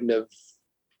I wouldn't have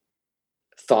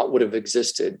thought would have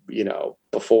existed,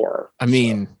 before. I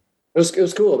mean, it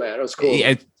was cool, man. It was cool.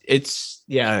 It's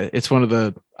one of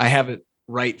the, I have it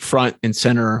right front and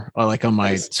center, like on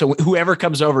my, so whoever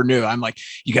comes over new, I'm like,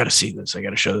 you got to see this. I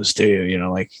got to show this to you.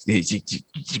 Like you're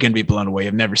going to be blown away.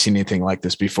 I've never seen anything like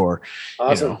this before.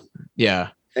 Awesome.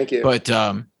 Yeah. Thank you. But,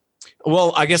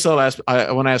 well, I guess I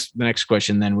want to ask the next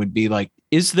question then would be like,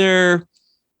 is there,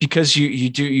 because you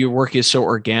do, your work is so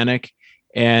organic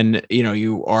and,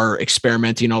 you are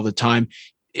experimenting all the time.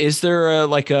 Is there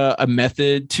a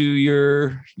method to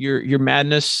your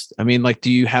madness? I mean, like,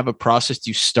 do you have a process? Do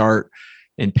you start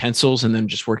in pencils and then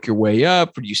just work your way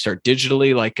up, or do you start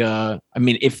digitally? Like, I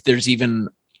mean, if there's even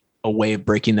a way of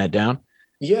breaking that down.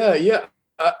 Yeah.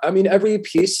 I mean, every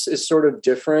piece is sort of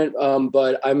different,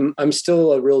 but I'm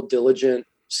still a real diligent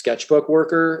sketchbook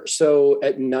worker. So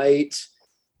at night,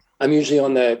 I'm usually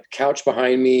on the couch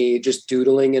behind me, just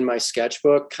doodling in my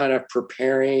sketchbook, kind of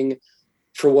preparing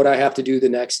for what I have to do the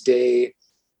next day,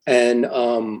 and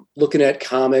looking at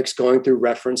comics, going through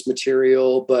reference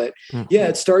material. But yeah,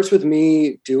 it starts with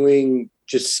me doing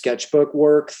just sketchbook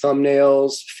work,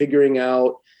 thumbnails, figuring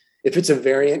out if it's a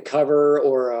variant cover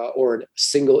or a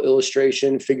single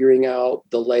illustration, figuring out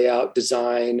the layout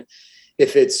design.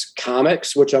 If it's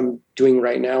comics, which I'm doing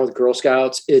right now with Girl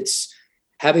Scouts, it's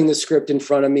having the script in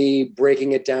front of me,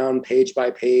 breaking it down page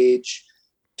by page,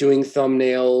 doing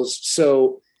thumbnails.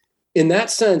 So in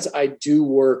that sense, I do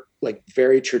work like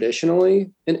very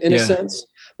traditionally in a sense.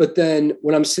 But then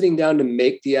when I'm sitting down to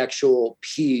make the actual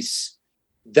piece,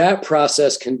 that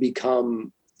process can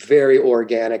become very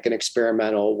organic and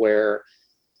experimental, where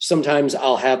sometimes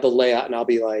I'll have the layout and I'll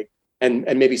be like, and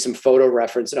maybe some photo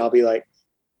reference, and I'll be like,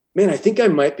 man, I think I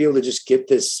might be able to just get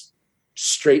this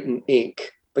straight in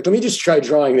ink. Like, let me just try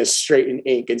drawing this straight in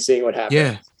ink and seeing what happens.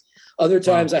 Yeah. Other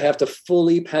times I have to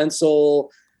fully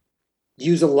pencil,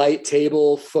 use a light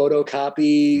table,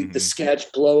 photocopy the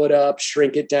sketch, blow it up,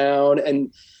 shrink it down.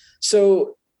 And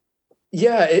so,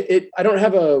 yeah, I don't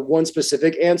have a one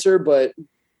specific answer, but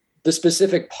the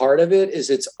specific part of it is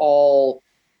it's all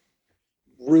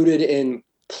rooted in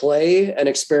play and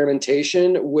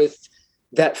experimentation with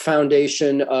that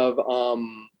foundation of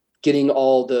getting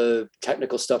all the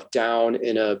technical stuff down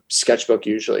in a sketchbook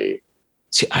usually.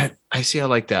 See, I see. I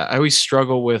like that. I always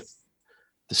struggle with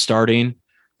the starting,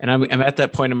 and I'm at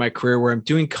that point in my career where I'm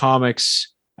doing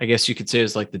comics. I guess you could say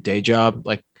is like the day job,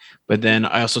 like, but then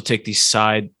I also take these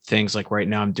side things. Like right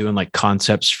now, I'm doing like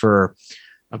concepts for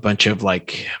a bunch of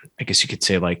like, I guess you could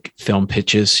say like film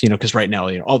pitches. You know, because right now,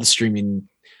 you know, all the streaming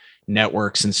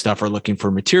networks and stuff are looking for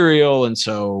material, and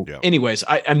so, Yeah. anyways,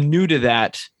 I'm new to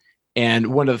that,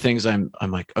 and one of the things I'm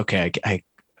like, okay, I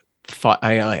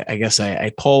guess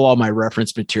I pull all my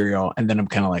reference material, and then I'm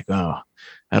kind of like, oh,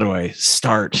 how do I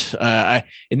start? And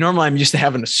normally I'm used to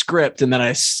having a script, and then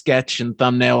I sketch and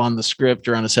thumbnail on the script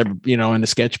or on a separate, you know, in the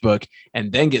sketchbook,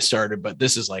 and then get started. But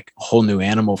this is like a whole new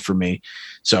animal for me.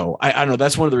 So I don't know.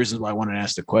 That's one of the reasons why I wanted to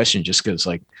ask the question, just because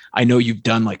like I know you've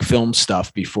done like film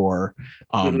stuff before,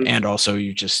 and also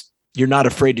you're not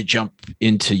afraid to jump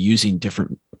into using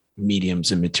different mediums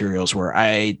and materials. Where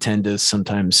I tend to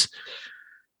sometimes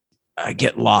I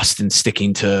get lost in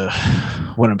sticking to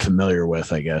what I'm familiar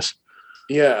with, I guess.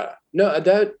 Yeah, no,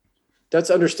 that's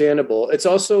understandable. It's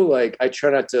also like I try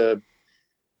not to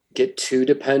get too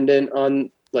dependent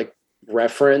on like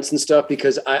reference and stuff,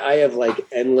 because I have like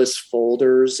endless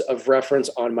folders of reference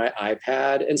on my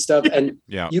iPad and stuff. And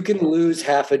Yeah. you can lose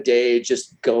half a day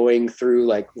just going through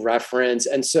like reference.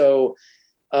 And so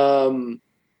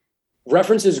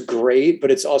reference is great,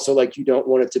 but it's also like you don't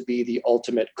want it to be the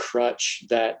ultimate crutch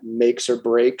that makes or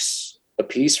breaks a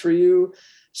piece for you.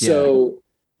 So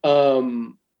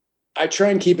I try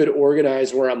and keep it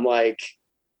organized where I'm like,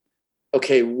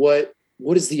 okay, what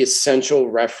is the essential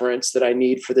reference that I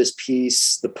need for this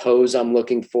piece, the pose I'm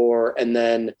looking for, and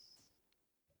then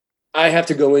I have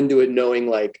to go into it knowing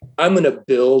like I'm going to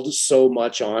build so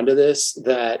much onto this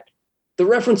that the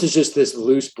reference is just this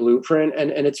loose blueprint,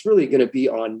 and it's really going to be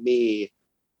on me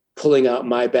pulling out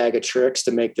my bag of tricks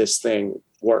to make this thing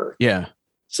work. Yeah.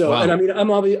 So, Wow. and I mean,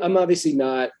 I'm obviously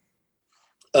not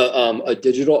a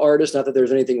digital artist. Not that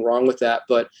there's anything wrong with that,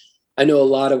 but I know a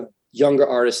lot of younger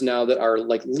artists now that are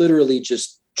like literally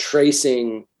just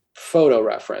tracing photo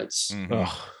reference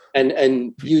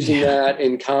and using that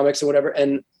in comics and whatever.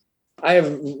 And I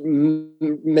have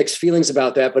mixed feelings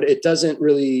about that, but it doesn't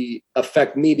really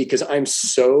affect me because I'm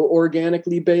so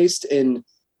organically based in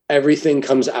everything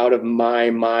comes out of my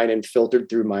mind and filtered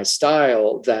through my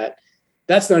style that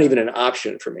that's not even an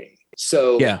option for me.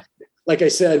 So Yeah. like I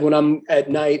said, when I'm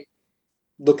at night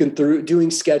looking through,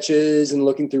 doing sketches and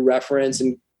looking through reference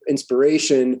and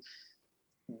inspiration,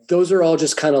 those are all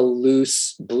just kind of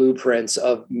loose blueprints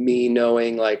of me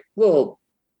knowing like, well,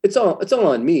 it's all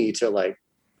on me to like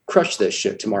crush this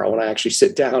shit tomorrow when I actually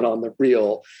sit down on the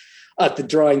reel at the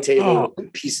drawing table, with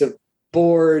a piece of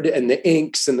board and the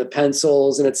inks and the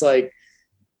pencils. And it's like,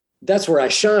 that's where I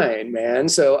shine, man.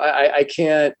 So I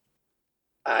can't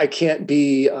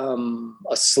be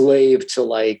a slave to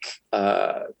like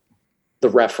the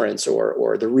reference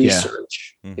or the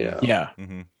research. You know? Yeah.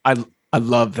 I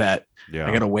love that. Yeah.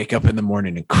 I got to wake up in the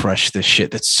morning and crush this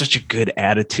shit. That's such a good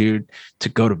attitude to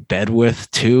go to bed with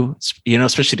too, you know,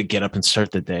 especially to get up and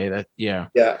start the day. Yeah.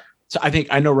 So I think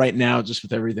I know right now, just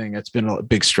with everything, it's been a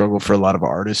big struggle for a lot of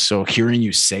artists. So hearing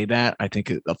you say that, I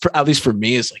think at least for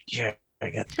me, is like, yeah,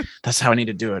 that's how I need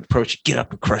to do it. Approach, get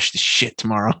up and crush the shit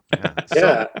tomorrow.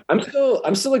 Yeah. I'm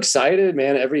still excited,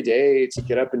 man, every day to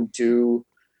get up and do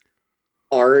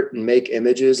art and make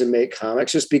images and make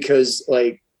comics, just because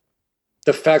like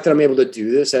the fact that I'm able to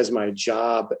do this as my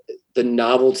job, the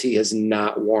novelty has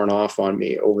not worn off on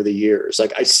me over the years.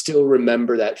 Like I still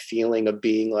remember that feeling of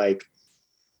being like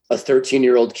a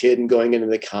 13-year-old kid and going into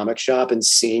the comic shop and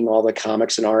seeing all the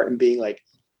comics and art and being like,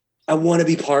 I want to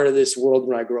be part of this world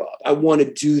when I grow up. I want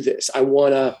to do this. I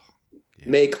want to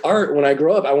make art when I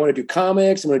grow up. I want to do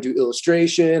comics. I want to do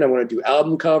illustration. I want to do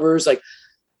album covers. Like,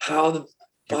 how the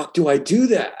fuck do I do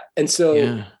that? And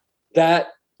so that,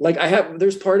 like,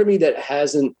 there's part of me that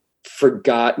hasn't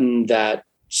forgotten that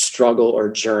struggle or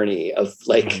journey of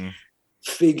like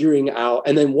figuring out.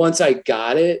 And then once I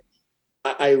got it,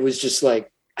 I was just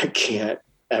like, I can't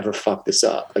ever fuck this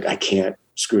up. Like, I can't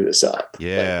screw this up.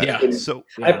 Yeah. Like, So,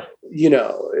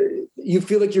 you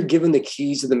feel like you're given the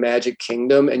keys to the Magic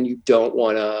Kingdom and you don't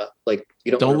want to, like,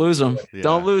 you don't lose them. Yeah.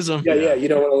 Don't lose them. Yeah. You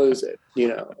don't want to lose it, you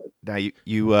know? Now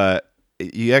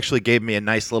you actually gave me a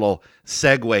nice little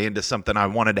segue into something I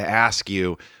wanted to ask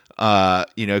you.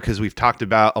 Because we've talked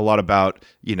about a lot about,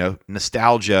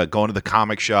 nostalgia, going to the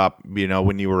comic shop,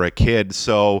 when you were a kid.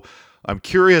 So I'm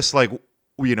curious, like,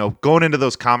 going into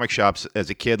those comic shops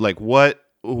as a kid, like what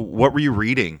were you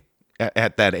reading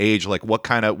at that age? Like what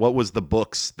was the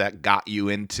books that got you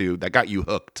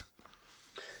hooked?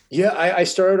 Yeah, I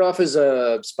started off as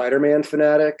a Spider-Man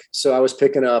fanatic. So I was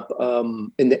picking up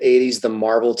in the 80s the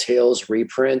Marvel Tales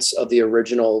reprints of the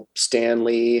original Stan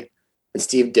Lee and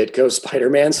Steve Ditko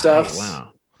Spider-Man stuff. Oh,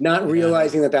 wow. Not Yeah.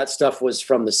 realizing that stuff was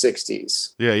from the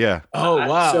 60s. Yeah, yeah. Oh,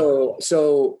 wow.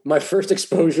 So my first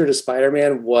exposure to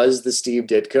Spider-Man was the Steve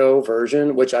Ditko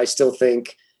version, which I still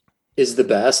think is the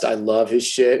best. I love his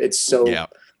shit. It's so Yeah.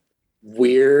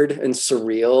 weird and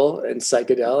surreal and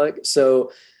psychedelic.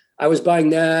 So I was buying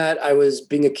that. I was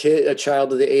being a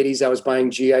child of the 80s. I was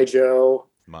buying G.I. Joe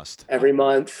Must. every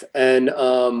month. And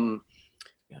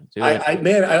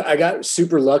I got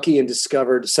super lucky and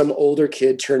discovered some older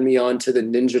kid turned me on to the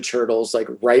Ninja Turtles like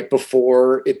right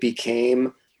before it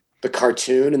became the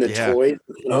cartoon and the Yeah. toys.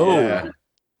 Oh. Yeah.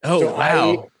 Oh, So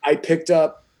wow. I picked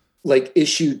up like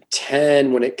issue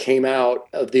 10 when it came out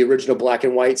of the original black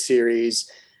and white series.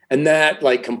 And that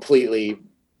like completely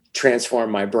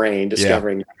transformed my brain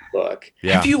discovering that book.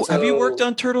 Yeah. Have you So- worked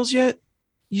on Turtles yet?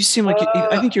 You seem like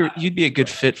I think you'd be a good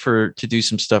fit to do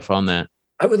some stuff on that.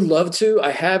 I would love to.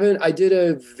 I haven't. I did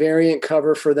a variant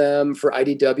cover for them for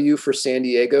IDW for San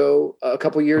Diego a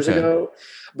couple years Okay. ago.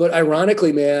 But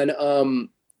ironically, man,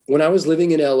 when I was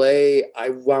living in LA, I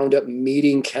wound up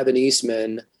meeting Kevin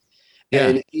Eastman. Yeah.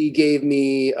 And he gave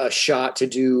me a shot to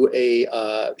do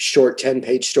a short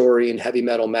 10-page story in Heavy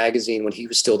Metal magazine when he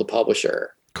was still the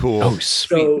publisher. Cool. Oh,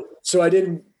 sweet. So I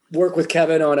didn't work with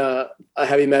Kevin on a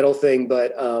heavy metal thing,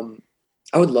 but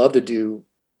I would love to do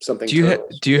something. Do you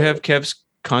Turtles. do you have Kev's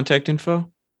contact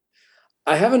info?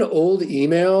 I have an old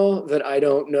email that I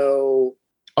don't know.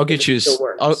 I'll get you. Still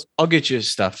works. I'll get you his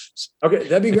stuff. Okay,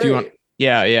 that'd be If great. you want-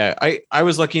 Yeah. I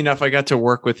was lucky enough. I got to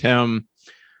work with him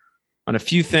on a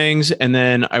few things, and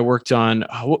then I worked on.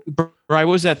 Brian,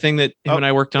 what was that thing that him and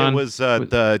I worked on? It was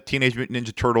the Teenage Mutant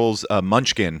Ninja Turtles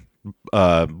Munchkin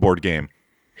board game.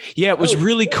 Yeah, it was Oh,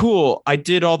 really shit. cool. I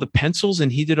did all the pencils,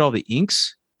 and he did all the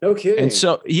inks. No kidding. And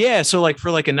so like for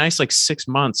like a nice like 6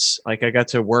 months, like I got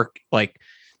to work like,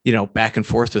 back and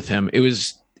forth with him. It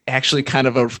was actually kind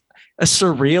of a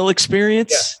surreal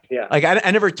experience. yeah. Like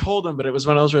I never told him, but it was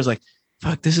one of those where I was like,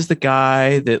 fuck, this is the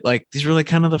guy that like, these were like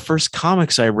kind of the first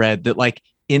comics I read that like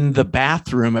in the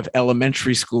bathroom of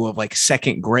elementary school of like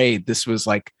second grade, this was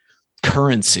like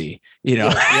currency,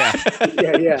 Yeah.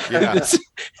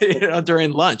 Yeah.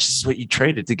 during lunch, this is what you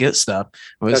traded to get stuff.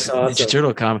 It was That's awesome. Ninja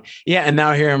Turtle comic. Yeah. And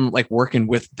now here I'm like working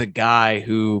with the guy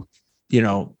who,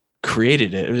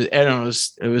 created it.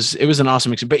 It was an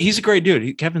awesome experience, but he's a great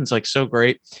dude. Kevin's like so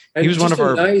great. And He was one just of a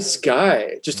our- nice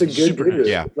guy, just a good Super nice. dude.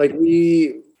 Yeah. Like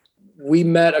we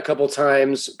met a couple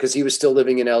times because he was still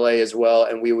living in LA as well,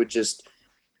 and we would just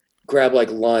grab like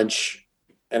lunch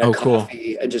and a Cool.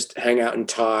 coffee and just hang out and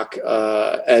talk.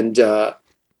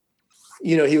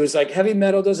 He was like, heavy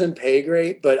metal doesn't pay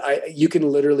great, but you can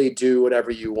literally do whatever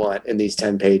you want in these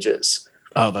 10 pages.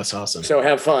 Oh, that's awesome. So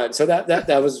have fun. So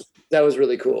that was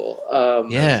really cool.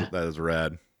 Yeah. That is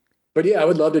rad. But yeah, I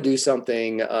would love to do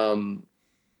something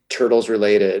Turtles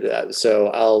related. So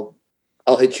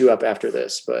I'll hit you up after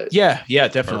this. But Yeah,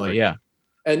 definitely. Perfect. Yeah.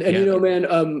 and Yeah.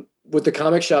 man, with the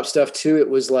comic shop stuff too, it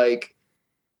was like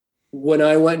when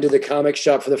I went into the comic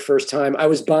shop for the first time, I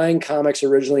was buying comics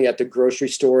originally at the grocery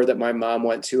store that my mom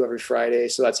went to every Friday.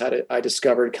 So that's how I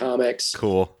discovered comics,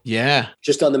 Cool. Yeah.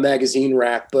 just on the magazine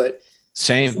rack. But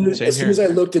Same as soon as I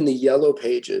looked in the yellow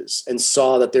pages and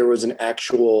saw that there was an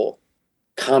actual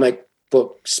comic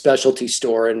book specialty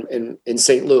store in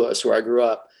St. Louis, where I grew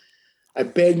up, I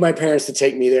begged my parents to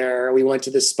take me there. We went to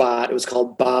this spot. It was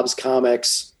called Bob's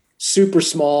Comics. Super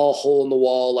small, hole in the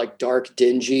wall, like dark,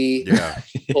 dingy, Yeah.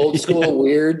 old school,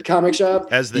 weird comic shop.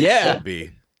 As they Yeah. should be.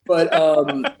 But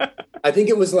I think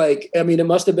it was like, it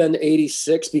must have been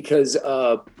 86 because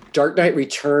Dark Knight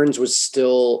Returns was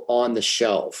still on the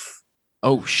shelf.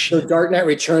 Oh So shit. Dark Knight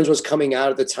Returns was coming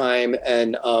out at the time,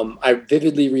 and I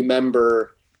vividly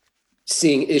remember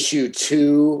seeing issue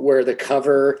 2 where the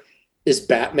cover is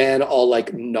Batman all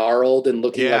like gnarled and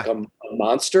looking Yeah. like a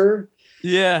monster.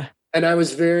 Yeah. And I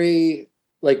was very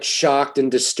like shocked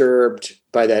and disturbed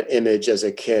by that image as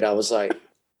a kid. I was like,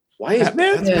 why is That's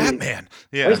Batman, Batman.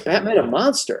 why Yeah. is Batman a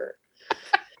monster?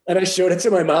 And I showed it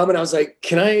to my mom and I was like,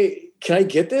 can I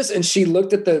get this? And she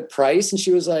looked at the price and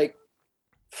she was like,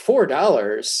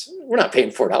 $4. We're not paying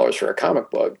 $4 for a comic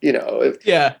book,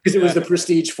 Yeah. because it was the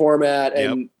prestige format.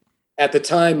 And at the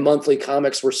time, monthly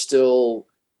comics were still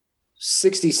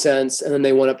 60 cents and then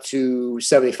they went up to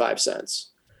 75 cents.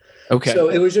 Okay. So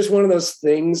it was just one of those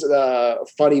things,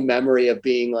 funny memory of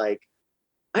being like,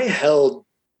 I held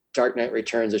Dark Knight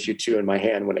Returns issue 2 in my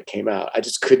hand when it came out. I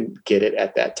just couldn't get it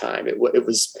at that time. It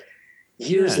was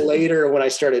years Yeah. later when I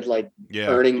started like Yeah.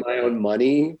 earning my own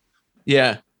money.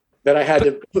 Yeah. that I had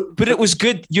to put, But it was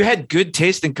good. You had good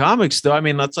taste in comics, though. I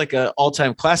mean, that's like an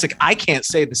all-time classic. I can't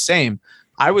say the same.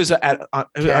 I was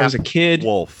a kid.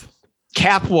 Wolf.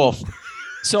 Cap Wolf.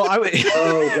 So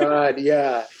oh God,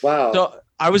 yeah. Wow. So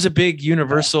I was a big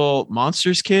Universal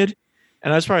Monsters kid,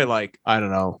 and I was probably like, I don't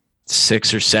know,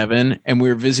 6 or 7, and we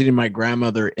were visiting my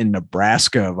grandmother in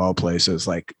Nebraska, of all places,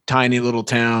 like tiny little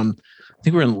town. I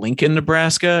think we were in Lincoln,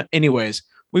 Nebraska. Anyways,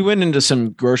 we went into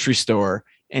some grocery store,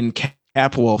 and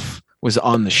Cap Wolf was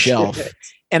on the shelf,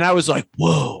 and I was like,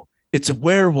 "Whoa, it's a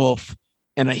werewolf!"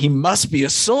 And he must be a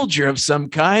soldier of some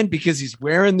kind because he's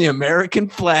wearing the American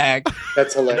flag.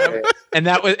 That's hilarious.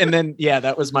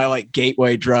 That was my like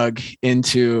gateway drug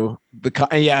into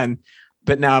the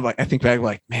but now I'm like, I think back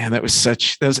like, man, that was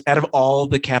out of all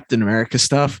the Captain America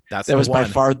stuff, that was by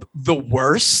far the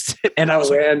worst. And I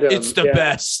was random. Like, it's the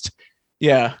best.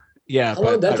 Yeah. Yeah.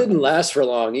 But that didn't last for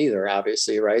long either,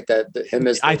 obviously, right? That him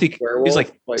as I think werewolf, it was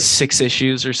like 6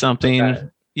 issues or something. Okay.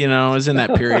 You know, it was in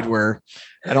that period where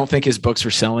I don't think his books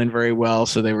were selling very well.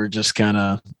 So they were just kind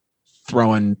of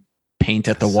throwing paint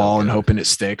at the wall and hoping it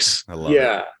sticks. I love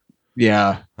it.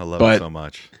 Yeah. I love it so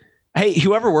much. Hey,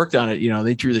 whoever worked on it, you know,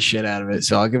 they drew the shit out of it.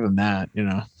 So I'll give them that, you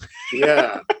know.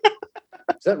 Yeah.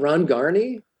 Is that Ron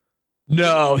Garney?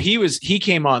 No, he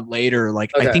came on later.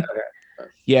 Like, okay,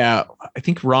 I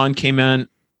think Ron came in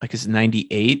like it's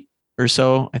 98 or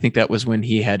so. I think that was when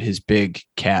he had his big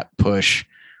Cap push.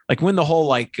 Like when the whole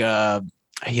like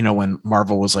when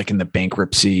Marvel was like in the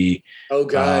bankruptcy. Oh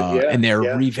God, and they're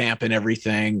revamping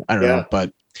everything. I don't know,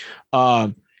 but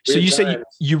so you said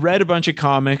you read a bunch of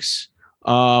comics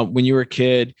when you were a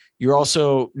kid. You're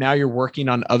also now you're working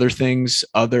on other things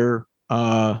other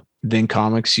than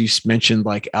comics. You mentioned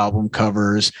like album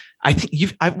covers. I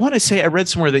think I want to say I read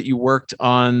somewhere that you worked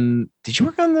on. Did you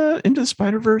work on the Into the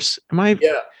Spider-Verse? Am I?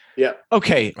 Yeah.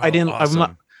 Okay, I didn't.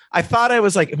 Awesome. I thought I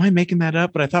was like, am I making that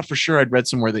up? But I thought for sure I'd read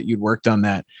somewhere that you'd worked on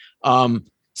that.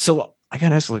 So I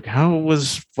gotta ask, like,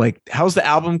 how's the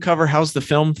album cover? How's the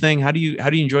film thing? How do you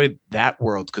enjoy that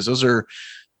world? Because those are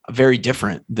very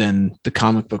different than the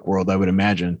comic book world, I would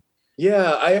imagine.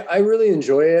 Yeah, I really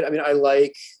enjoy it. I mean, I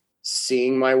like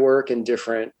seeing my work in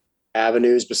different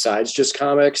avenues besides just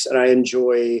comics, and I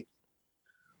enjoy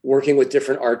working with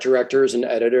different art directors and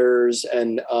editors,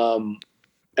 and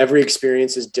every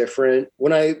experience is different.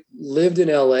 When I lived in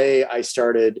LA, I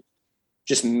started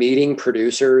just meeting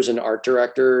producers and art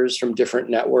directors from different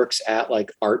networks at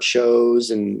like art shows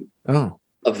and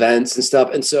events and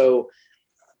stuff. And so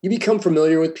you become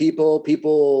familiar with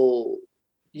people,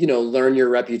 you know, learn your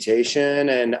reputation.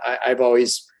 And I've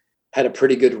always had a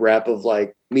pretty good rep of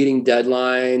like meeting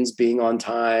deadlines, being on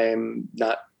time,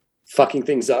 not fucking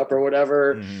things up or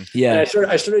whatever. Mm-hmm. Yeah. And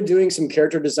I started doing some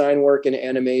character design work in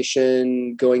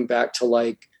animation going back to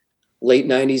like late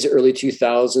 90s, early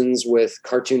 2000s with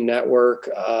Cartoon Network,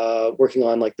 working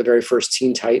on like the very first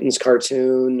Teen Titans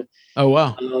cartoon. Oh,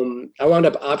 wow. I wound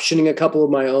up optioning a couple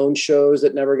of my own shows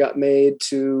that never got made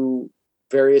to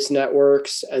various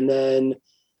networks. And then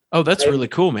that's really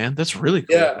cool, man. That's really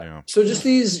cool. Yeah. So just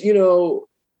these, you know,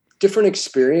 different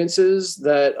experiences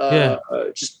that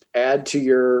just add to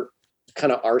your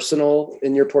kind of arsenal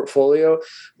in your portfolio.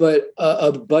 But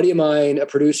a buddy of mine, a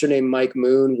producer named Mike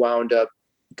Moon, wound up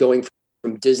going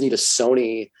from Disney to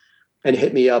Sony and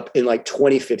hit me up in like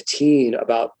 2015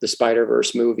 about the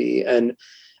Spider-Verse movie. And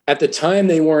at the time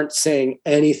they weren't saying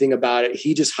anything about it.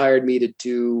 He just hired me to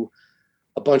do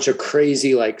a bunch of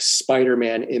crazy like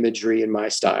Spider-Man imagery in my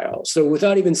style. So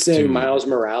without even saying Miles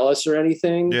Morales or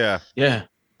anything. Yeah.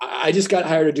 I just got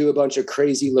hired to do a bunch of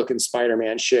crazy looking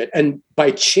Spider-Man shit. And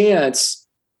by chance,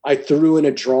 I threw in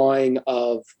a drawing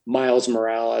of Miles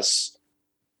Morales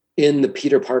in the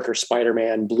Peter Parker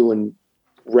Spider-Man blue and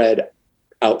red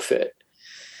outfit.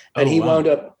 And he wound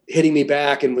up hitting me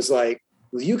back and was like,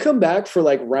 will you come back for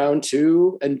like round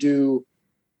 2 and do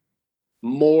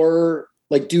more,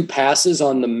 like do passes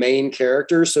on the main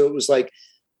character? So it was like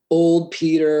old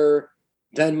Peter,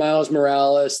 then Miles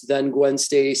Morales, then Gwen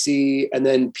Stacy, and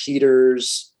then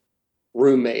Peter's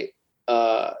roommate.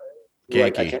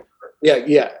 Genki.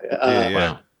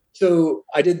 Wow. So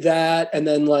I did that, and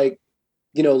then like,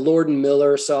 you know, Lord and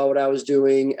Miller saw what I was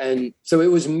doing, and so it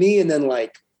was me and then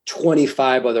like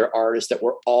 25 other artists that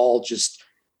were all just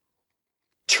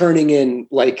turning in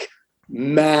like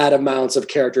mad amounts of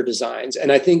character designs.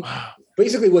 And I think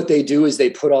basically what they do is they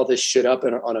put all this shit up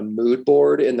on a mood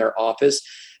board in their office,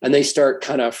 and they start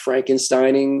kind of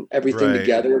Frankensteining everything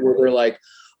together, where they're like,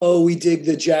 oh, we dig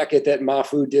the jacket that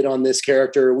Mafu did on this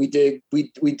character. We dig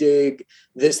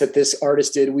this, that this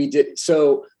artist did. We did.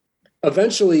 So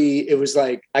eventually it was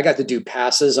like, I got to do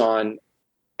passes on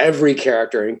every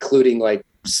character, including like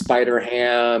Spider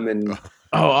Ham and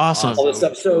Oh, awesome. all this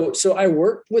stuff. So I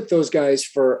worked with those guys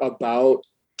for about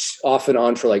off and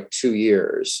on for like 2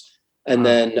 years. And Wow.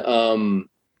 then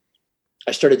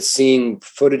I started seeing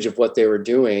footage of what they were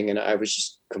doing, and I was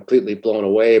just completely blown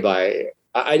away by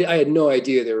I had no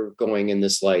idea they were going in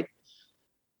this like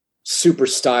super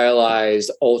stylized,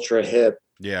 ultra hip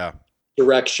Yeah.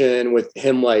 direction with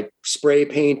him like spray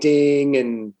painting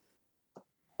and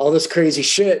all this crazy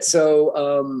shit.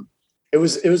 So it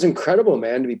was incredible,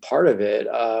 man, to be part of it.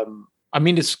 I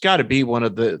mean, it's got to be one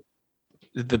of the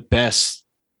best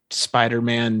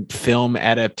Spider-Man film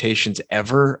adaptations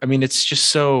ever. I mean, it's just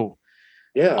so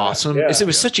Yeah, awesome. yeah. It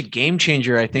was such a game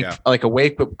changer. I think Yeah. like a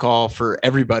wake up call for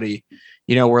everybody.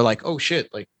 You know, we're like, oh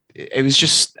shit, like it was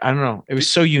just I don't know. It was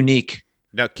so unique.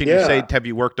 Now, can you say, have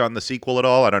you worked on the sequel at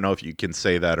all? I don't know if you can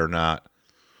say that or not.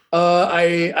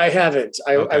 I haven't.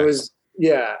 I Okay. was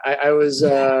I was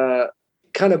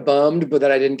kind of bummed, but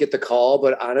that I didn't get the call.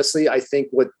 But honestly, I think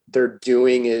what they're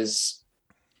doing is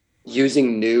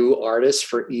using new artists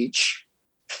for each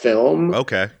film.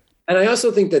 Okay. And I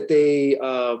also think that they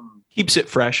Keeps it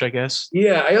fresh, I guess.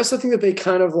 yeah, I also think that they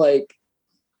kind of like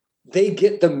they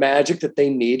get the magic that they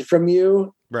need from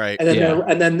you. Right. And then Yeah.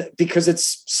 and then because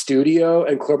it's studio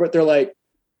and corporate, they're like,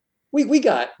 we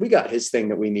got his thing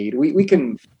that we need. We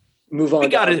can move on. We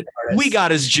got to it. other artists. We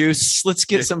got his juice. Let's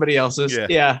get Yeah. somebody else's. Yeah.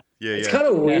 Yeah. Yeah. It's Yeah. kind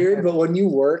of weird, but when you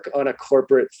work on a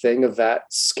corporate thing of that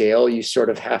scale, you sort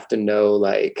of have to know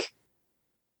like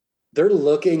they're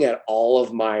looking at all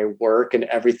of my work and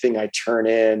everything I turn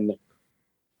in.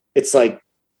 It's like,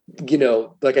 you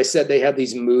know, like I said, they have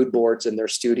these mood boards in their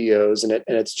studios, and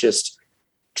it's just,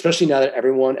 especially now that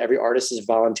every artist is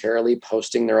voluntarily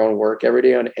posting their own work every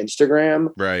day on Instagram.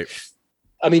 Right.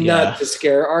 I mean, Yeah. not to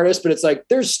scare artists, but it's like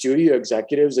there's studio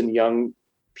executives and young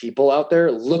people out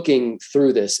there looking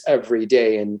through this every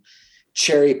day and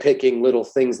cherry picking little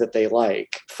things that they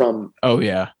like from Oh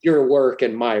yeah. your work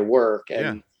and my work.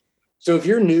 And so if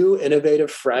you're new, innovative,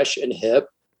 fresh, and hip,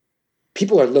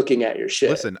 people are looking at your shit.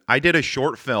 Listen, I did a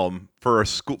short film for a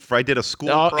school. I did a school.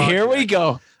 Oh, here we project.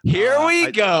 go. Here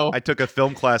we go. I took a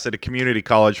film class at a community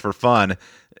college for fun,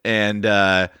 and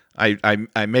I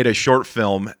made a short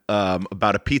film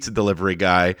about a pizza delivery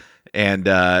guy, and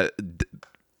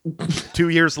 2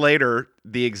 years later,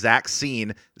 the exact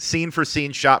scene for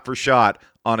scene, shot for shot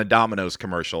on a Domino's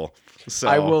commercial. So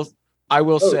I will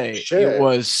Oh, say shit. it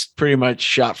was pretty much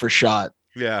shot for shot.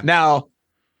 yeah, Now,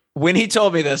 when he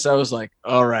told me this, I was like,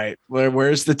 all right,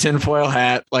 where's the tinfoil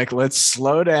hat? Like, let's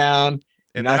slow down. You're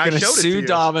and not then I going to showed it to sue you.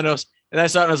 Domino's. And I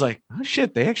saw it and I was like, oh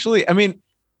shit, they actually, I mean,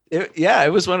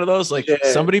 it was one of those, like Yeah.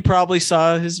 somebody probably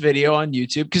saw his video on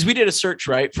YouTube. Cause we did a search,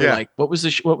 right? For Yeah. like, what was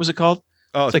it called?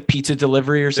 Oh, It's like pizza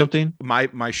delivery or something.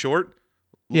 my short.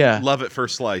 Yeah. Love it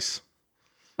first slice.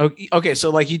 Okay. So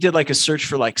like you did like a search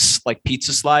for like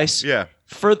pizza slice. Yeah,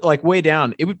 For like way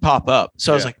down, it would pop up.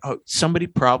 So I was Yeah. like, oh, someone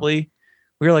probably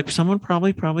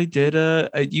did a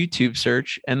YouTube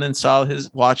search and then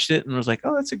watched it and was like,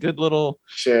 oh, that's a good little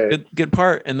Shit. good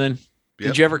part. And then Yep.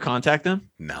 did you ever contact them?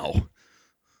 no,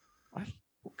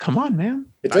 Come on, man.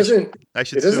 It doesn't. I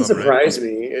should. It doesn't sue him, right? surprise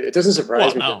me. It doesn't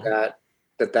surprise Well, me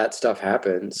that stuff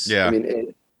happens. Yeah. I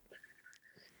mean,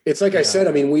 it's like I Yeah. said.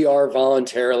 I mean, we are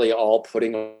voluntarily all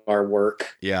putting our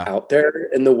work Yeah, out there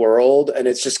in the world, and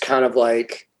it's just kind of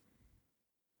like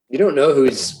you don't know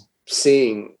who's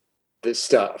seeing this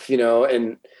stuff, you know.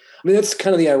 And I mean, that's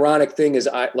kind of the ironic thing is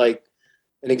I like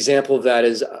an example of that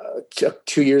is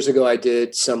 2 years ago I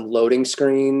did some loading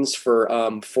screens for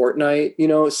Fortnite, you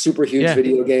know, super huge Yeah.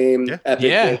 video game, Yeah. Epic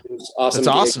Yeah. Games, awesome.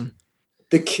 That's game. awesome.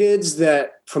 The kids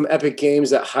that from Epic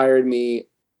Games that hired me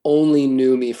only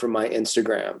knew me from my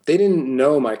Instagram. They didn't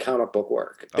know my comic book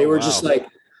work. They Oh, were wow. just like,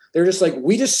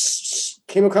 we just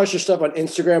came across your stuff on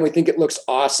Instagram. We think it looks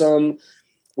awesome.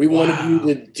 We wanted you Wow.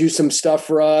 to do some stuff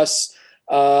for us.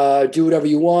 Do whatever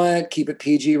you want. Keep it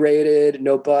PG rated.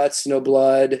 No butts, no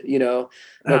blood. You know,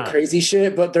 no Ah. crazy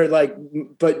shit. But they're like,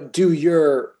 but do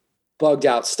your bugged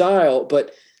out style.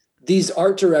 But these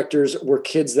art directors were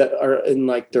kids that are in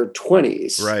like their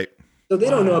 20s. right. So they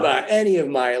don't know Wow. about any of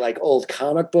my like old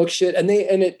comic book shit. And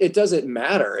it doesn't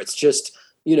matter. It's just,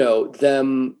 you know,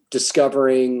 them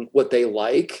discovering what they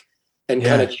like and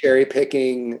kind Yeah. of cherry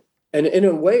picking. And in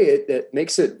a way it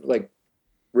makes it like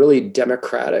really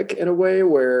democratic in a way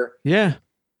where Yeah.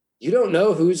 you don't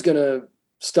know who's going to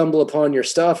stumble upon your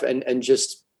stuff and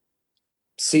just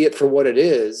see it for what it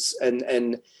is.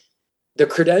 And the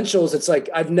credentials, it's like,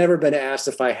 I've never been asked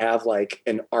if I have like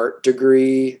an art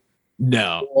degree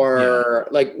No. or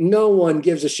like no one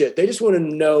gives a shit. They just want to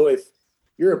know if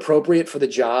you're appropriate for the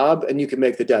job and you can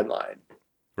make the deadline.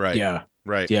 Right. Yeah.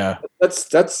 Right. Yeah.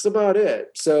 That's about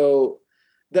it. So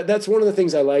that's one of the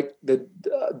things I like that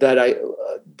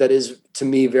is to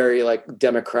me very like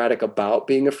democratic about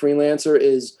being a freelancer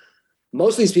is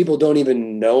most of these people don't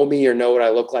even know me or know what I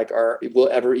look like or will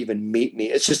ever even meet me.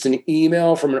 It's just an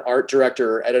email from an art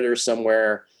director or editor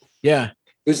somewhere Yeah.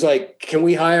 who's like, can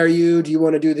we hire you? Do you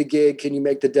want to do the gig? Can you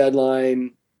make the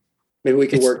deadline? Maybe we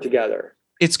can work together.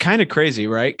 It's kind of crazy,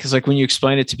 right? Because like when you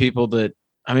explain it to people that,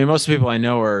 I mean, most people I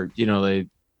know are,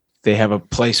 they have a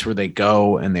place where they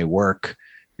go and they work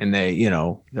and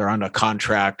they're on a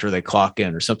contract or they clock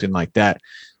in or something like that.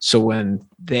 So when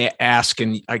they ask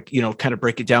and I, kind of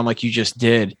break it down like you just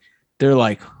did, they're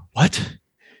like, what?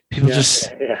 People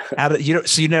just out of,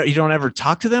 so you don't ever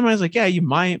talk to them. I was like, yeah, you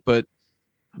might, but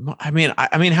I mean,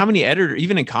 how many editors,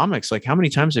 even in comics, like how many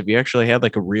times have you actually had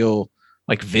like a real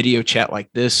like video chat like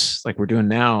this, like we're doing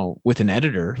now with an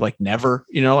editor? Like never,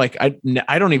 like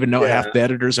I don't even know half the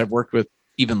editors I've worked with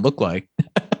even look like.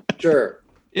 Sure.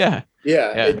 Yeah.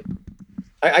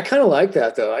 I kind of like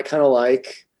that though. I kind of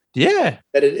like that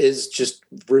it is just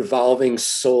revolving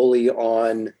solely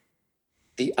on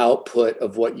the output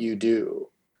of what you do,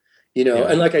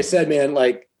 and like I said, man,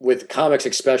 like with comics,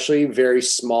 especially very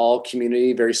small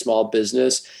community, very small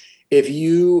business. If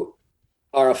you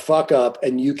are a fuck up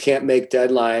and you can't make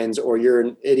deadlines or you're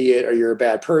an idiot or you're a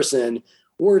bad person,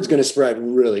 word's going to spread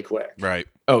really quick. Right.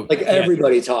 Oh, like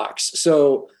everybody talks.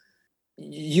 So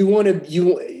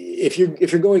if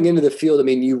you're going into the field, I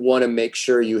mean, you want to make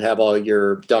sure you have all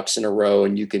your ducks in a row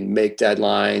and you can make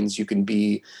deadlines, you can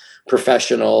be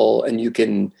professional and you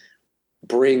can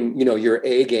bring, your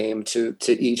A game to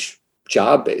each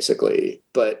job basically.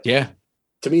 But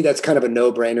to me, that's kind of a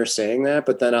no brainer saying that,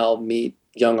 but then I'll meet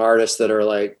young artists that are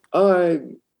like, oh,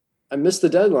 I missed the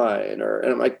deadline and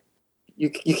I'm like, you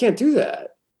can't do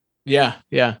that. Yeah.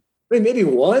 Yeah. I mean, maybe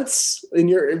once in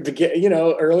your,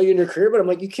 early in your career, but I'm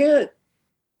like, you can't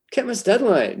miss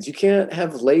deadlines. You can't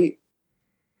have late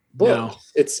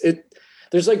books. No.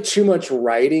 There's like too much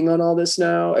writing on all this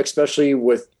now, especially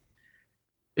with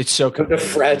it's so the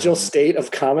fragile state of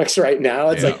comics right now.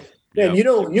 It's like, man, you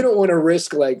don't want to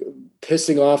risk like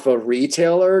pissing off a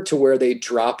retailer to where they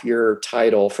drop your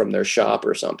title from their shop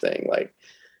or something like.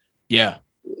 Yeah.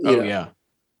 Yeah,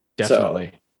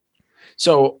 definitely.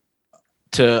 So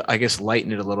to, I guess,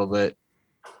 lighten it a little bit,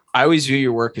 I always view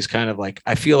your work as kind of like,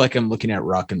 I feel like I'm looking at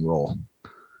rock and roll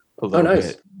a little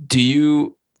bit.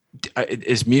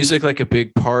 Is music like a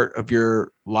big part of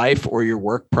your life or your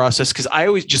work process? Because I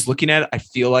always just looking at it, I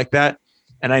feel like that.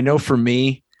 And I know for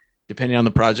me, depending on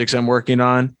the projects I'm working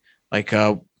on, like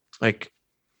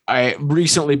I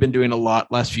recently been doing a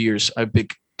lot last few years.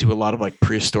 Do a lot of like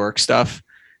prehistoric stuff.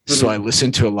 So I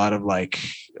listen to a lot of like,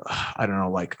 I don't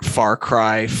know, like Far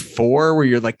Cry 4, where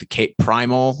you're like the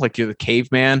primal, like you're the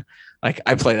caveman. Like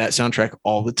I play that soundtrack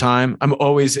all the time. I'm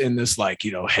always in this like,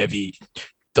 heavy,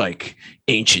 like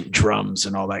ancient drums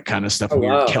and all that kind of stuff.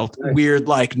 Weird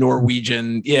like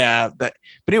Norwegian. Yeah. But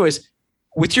anyways,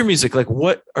 with your music, like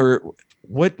what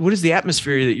is the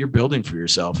atmosphere that you're building for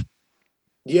yourself?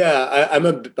 Yeah, I'm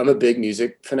a big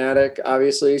music fanatic,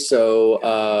 obviously.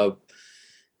 So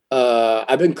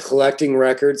I've been collecting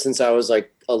records since I was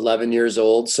like 11 years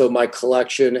old. So my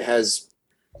collection has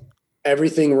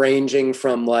everything ranging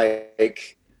from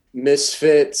like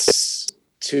Misfits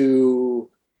to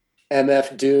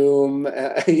MF Doom,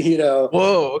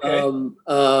 Whoa,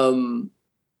 okay.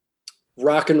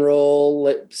 Rock and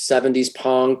roll, 70s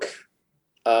punk,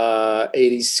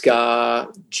 80s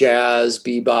ska, jazz,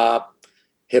 bebop,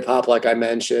 hip hop, like I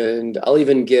mentioned. I'll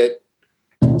even get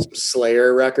some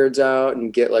Slayer records out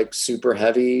and get like super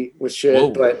heavy with shit.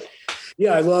 Whoa. But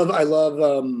yeah, I love.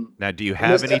 Now, do you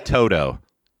have any Toto?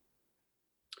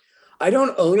 I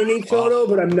don't own any Toto,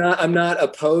 but I'm not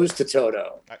opposed to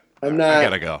Toto. I'm not. I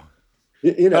gotta go.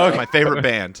 My favorite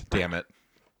band. Damn it.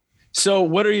 So,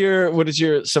 what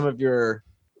is some of your,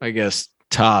 I guess,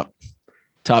 top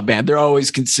band? They're always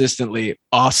consistently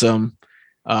awesome.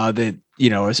 That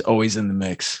is always in the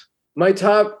mix. My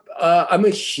top. I'm a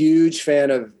huge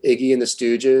fan of Iggy and the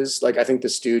Stooges. Like, I think the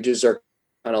Stooges are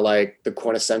kind of like the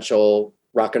quintessential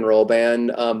rock and roll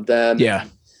band.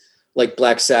 Like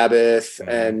Black Sabbath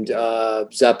and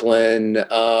Zeppelin.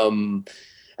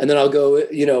 And then I'll go,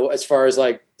 as far as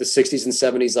like the 60s and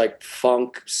 70s, like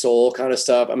funk, soul kind of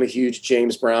stuff. I'm a huge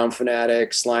James Brown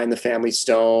fanatic, Sly and the Family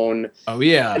Stone. Oh,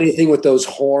 yeah. Anything with those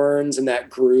horns and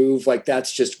that groove, like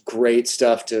that's just great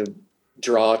stuff to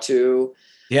draw to.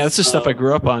 Yeah, that's the stuff I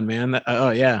grew up on, man.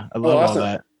 I love all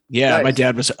that. Yeah, nice. My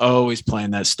dad was always playing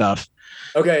that stuff.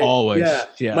 Okay. Always. Yeah.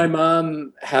 Yeah. My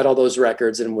mom had all those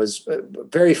records and was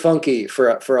very funky for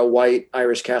a white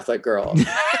Irish Catholic girl.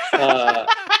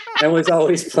 And was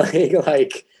always playing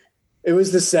like, it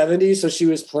was the 70s. So she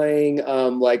was playing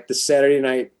like the Saturday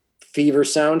Night Fever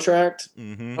soundtrack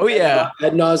Mm-hmm. Oh yeah.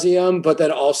 ad nauseum, but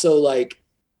then also like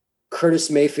Curtis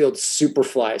Mayfield's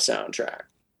Superfly soundtrack.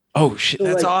 Oh shit. So,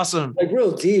 That's like- awesome. Like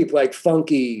real deep, like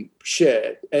funky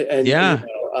shit. And Yeah. you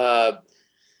know,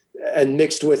 and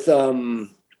mixed with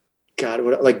God,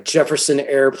 what, like Jefferson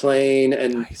Airplane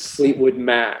and Nice. Fleetwood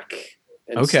Mac.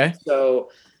 And Okay. So,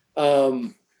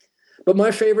 but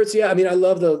my favorites, yeah, I mean, I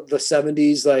love the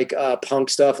 70s, like punk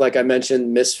stuff. Like I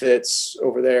mentioned, Misfits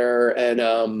over there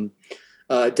and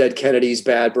Dead Kennedys,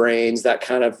 Bad Brains, that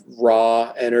kind of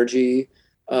raw energy.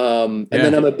 And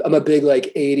then I'm a big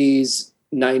like 80s,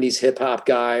 90s hip hop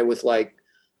guy with like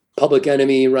Public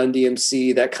Enemy, Run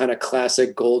DMC, that kind of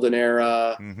classic golden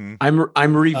era. Mm-hmm.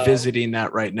 I'm revisiting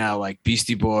that right now, like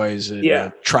Beastie Boys and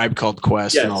Yeah. Tribe Called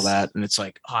Quest and all Yes. that. And it's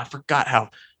like, oh, I forgot how,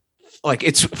 like,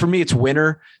 it's for me, it's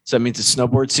winter. So that means it's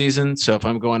snowboard season. So if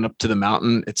I'm going up to the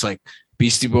mountain, it's like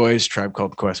Beastie Boys, Tribe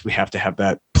Called Quest. We have to have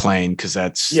that playing because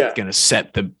that's Yeah. going to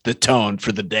set the tone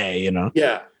for the day, you know?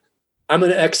 Yeah. I'm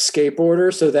an ex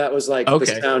skateboarder, so that was like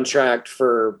Okay. the soundtrack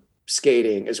for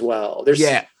skating as well. There's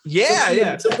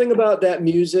something about that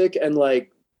music and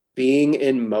like being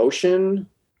in motion,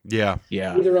 Yeah.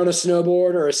 Yeah. either on a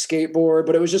snowboard or a skateboard,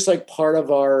 but it was just like part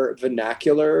of our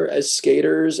vernacular as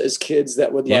skaters, as kids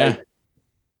that would Yeah. like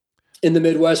in the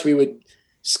Midwest, we would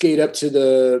skate up to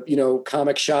the, you know,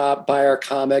 comic shop, buy our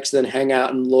comics, then hang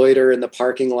out and loiter in the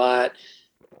parking lot,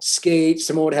 skate.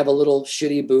 Someone would have a little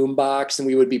shitty boom box and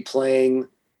we would be playing,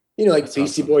 you know, like That's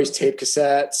Beastie awesome. Boys tape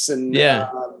cassettes. And Yeah.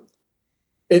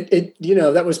 it, you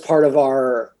know, that was part of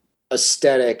our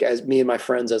aesthetic as me and my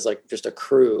friends as like just a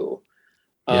crew.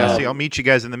 Yeah. See, I'll meet you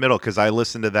guys in the middle because I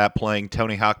listened to that playing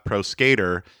Tony Hawk Pro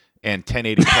Skater and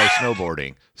 1080 Pro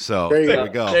Snowboarding. So There you there go. we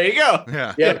go. There you go.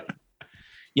 Yeah. Yeah.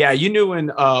 Yeah. You knew when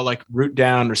like Root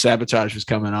Down or Sabotage was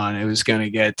coming on, it was going to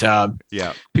get,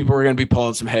 Yeah. people were going to be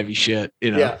pulling some heavy shit,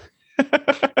 you know? Yeah.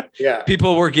 Yeah.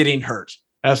 People were getting hurt.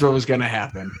 That's what was going to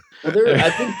happen. Well, I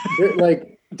think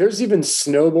like there's even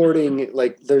snowboarding,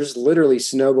 like there's literally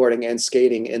snowboarding and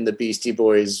skating in the Beastie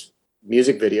Boys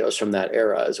music videos from that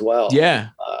era as well. Yeah.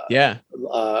 Yeah.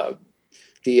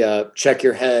 The Check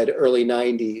Your Head early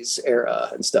 90s era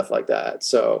and stuff like that.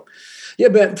 So yeah,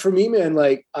 but for me, man,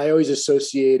 like I always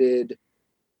associated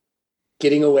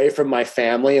getting away from my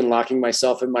family and locking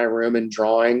myself in my room and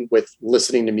drawing with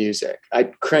listening to music.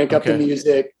 I'd crank up the Okay.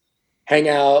 music, hang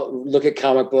out, look at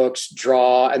comic books,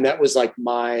 draw, and that was like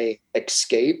my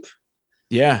escape.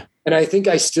 Yeah. And I think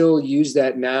I still use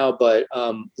that now, but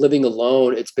living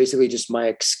alone, it's basically just my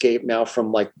escape now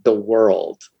from like the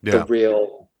world, Yeah. the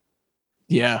real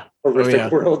Yeah. horrific yeah.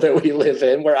 world that we live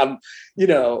in, where I'm, you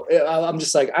know, I'm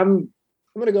just like, I'm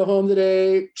going to go home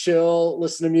today, chill,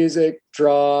 listen to music,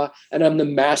 draw, and I'm the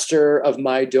master of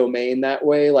my domain that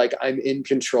way. Like I'm in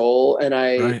control and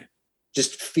I Right.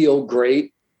 just feel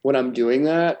great when I'm doing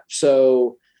that.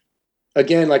 So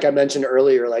again, like I mentioned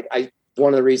earlier, like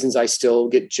one of the reasons I still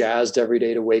get jazzed every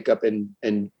day to wake up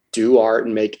and do art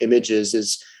and make images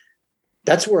is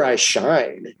that's where I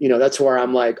shine. You know, that's where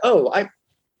I'm like, oh, I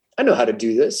know how to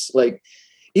do this. Like,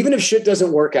 even if shit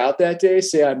doesn't work out that day,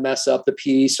 say I mess up the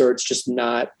piece or it's just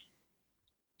not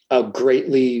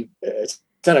it's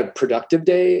not a productive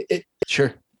day.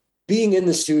 Sure. Being in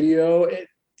the studio,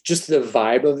 just the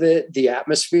vibe of it, the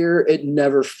atmosphere, it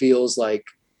never feels like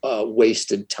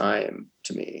wasted time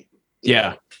to me.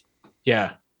 Yeah.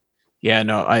 Yeah. Yeah.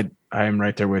 No, I am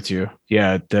right there with you.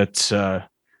 Yeah. That's,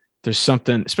 there's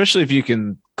something, especially if you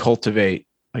can cultivate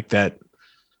like that,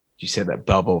 you said that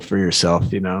bubble for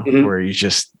yourself, you know, Mhm. where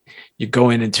you're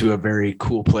going into a very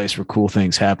cool place where cool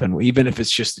things happen, even if it's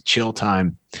just a chill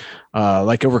time.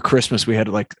 Like over Christmas, we had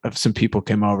like some people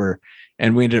came over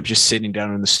and we ended up just sitting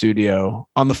down in the studio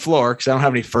on the floor. Cause I don't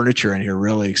have any furniture in here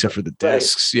really, except for the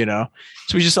desks, you know?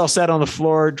 So we just all sat on the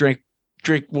floor, drink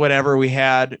whatever we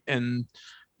had and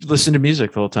listened to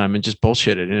music the whole time and just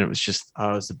bullshitted. And it was just, it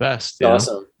was the best. you know?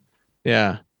 Awesome.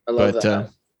 Yeah. I love But, that.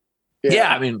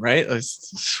 yeah, I mean, right.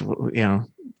 It's, you know,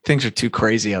 things are too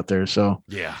crazy out there. So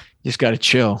Yeah. you just got to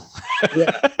chill.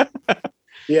 Yeah.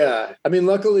 Yeah. I mean,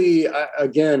 luckily,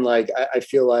 I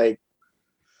feel like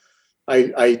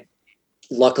I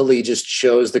luckily just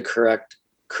chose the correct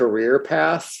career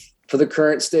path for the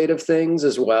current state of things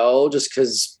as well, just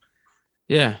because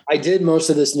Yeah. I did most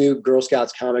of this new Girl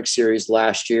Scouts comic series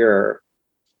last year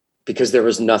because there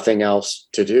was nothing else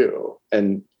to do.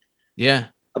 And Yeah.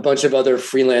 a bunch of other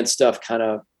freelance stuff kind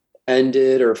of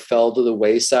ended or fell to the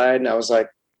wayside. And I was like,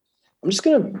 I'm just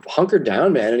going to hunker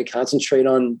down, man, and concentrate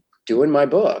on doing my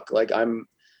book. Like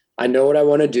I know what I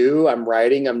want to do. I'm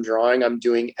writing, I'm drawing, I'm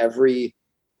doing every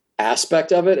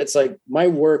aspect of it. It's like my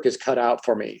work is cut out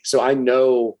for me. So I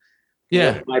know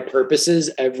what my purpose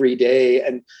is every day.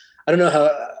 And I don't know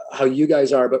how you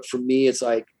guys are, but for me, it's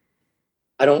like,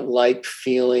 I don't like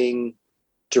feeling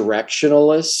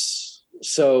directionless.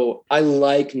 So I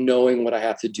like knowing what I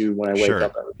have to do when I wake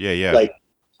up. Yeah. Like,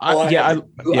 I have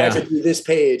yeah. to do this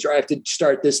page, or I have to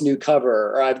start this new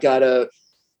cover, or I've got to,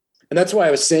 and that's why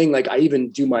I was saying, like, I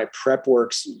even do my prep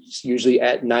works usually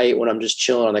at night when I'm just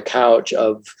chilling on the couch,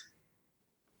 of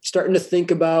starting to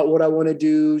think about what I want to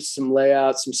do, some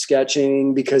layouts, some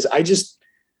sketching, because I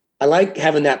like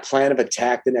having that plan of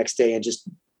attack the next day and just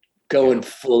going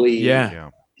fully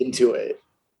into it.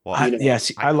 Well,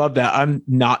 I love that. I'm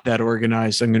not that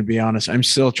organized. I'm going to be honest. I'm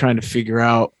still trying to figure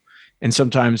out. And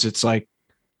sometimes it's like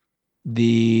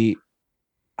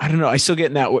I don't know. I still get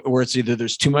in that where it's either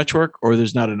there's too much work or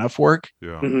there's not enough work.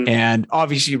 Yeah. Mm-hmm. And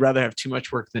obviously you'd rather have too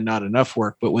much work than not enough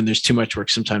work. But when there's too much work,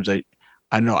 sometimes I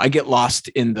don't know. I get lost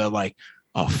in the like,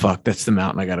 oh fuck, that's the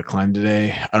mountain I got to climb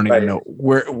today. I don't even know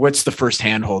what's the first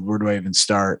handhold. Where do I even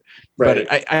start? Right.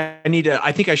 But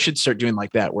I think I should start doing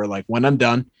like that, where like when I'm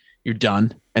done, you're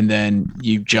done. And then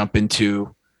you jump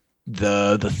into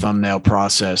the thumbnail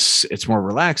process. It's more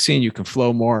relaxing. You can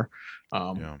flow more.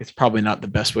 It's probably not the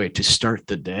best way to start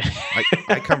the day.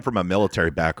 I come from a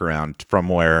military background, from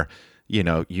where, you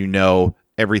know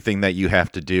everything that you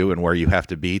have to do and where you have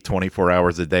to be 24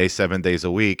 hours a day, 7 days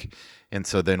a week. And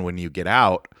so then when you get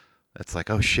out, it's like,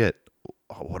 oh shit,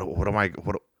 what am I,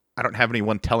 I don't have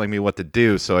anyone telling me what to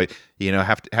do. So I,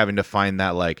 having to find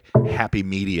that like happy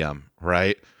medium,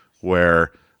 right?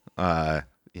 Where, I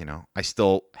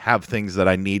still have things that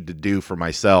I need to do for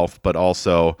myself, but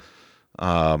also,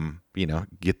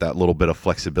 get that little bit of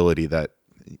flexibility that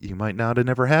you might not have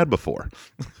never had before.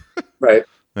 Right.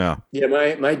 Yeah. Yeah.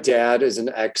 My dad is an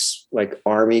ex like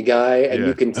army guy, and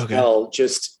you can tell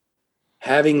just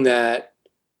having that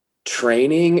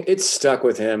training, it stuck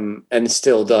with him and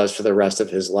still does for the rest of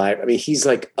his life. I mean, he's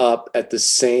like up at the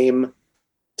same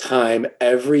time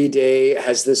every day,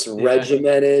 has this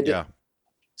regimented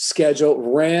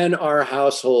schedule, ran our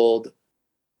household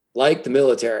like the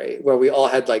military, where we all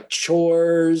had like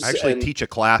chores. I actually teach a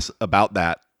class about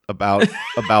that, about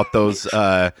those,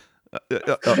 about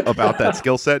that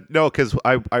skill set. No, because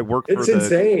I work for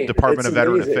the Department of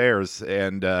Veteran Affairs,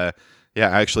 and I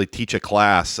actually teach a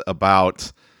class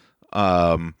about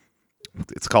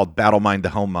it's called Battle Mind to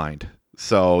Home Mind.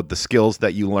 So the skills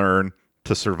that you learn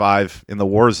to survive in the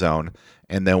war zone,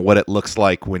 and then what it looks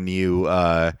like when you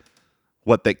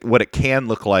what it can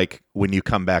look like when you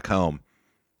come back home,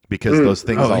 because those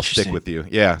things all stick with you.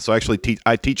 Yeah. So actually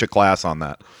I teach a class on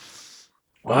that.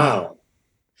 Wow.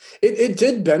 It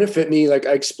did benefit me. Like,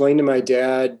 I explained to my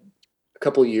dad a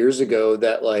couple of years ago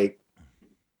that like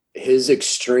his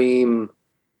extreme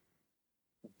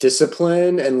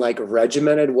discipline and like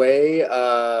regimented way.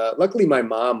 Luckily my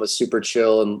mom was super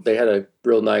chill, and they had a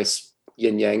real nice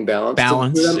yin yang balance.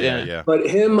 Yeah. But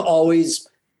him always,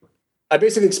 I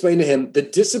basically explained to him the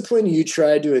discipline you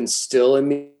tried to instill in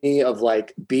me of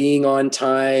like being on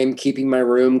time, keeping my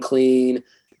room clean,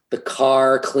 the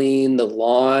car clean, the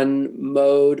lawn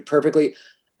mowed perfectly.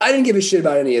 I didn't give a shit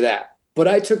about any of that, but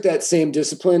I took that same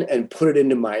discipline and put it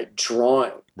into my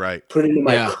drawing, put it into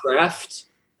my craft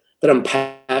that I'm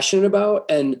passionate about.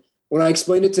 And when I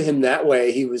explained it to him that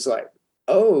way, he was like,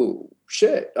 oh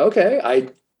shit. Okay.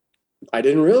 I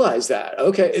didn't realize that.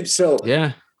 Okay. So,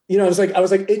 I was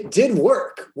like, it did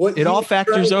work. It all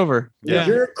factors over. Yeah.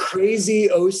 Your crazy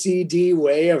OCD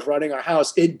way of running our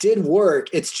house, it did work.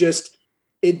 It's just,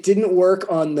 it didn't work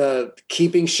on the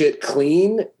keeping shit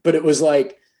clean, but it was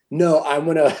like, no, I'm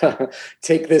going to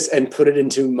take this and put it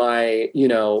into my,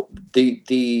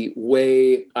 the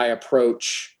way I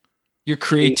approach your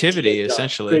creativity,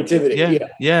 essentially. Creativity.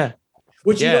 Yeah.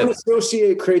 Which you don't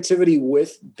associate creativity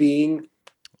with being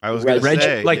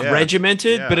regimented,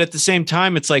 but at the same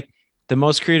time, it's like the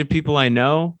most creative people I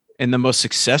know and the most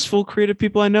successful creative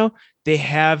people I know, they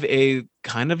have a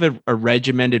kind of a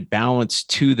regimented balance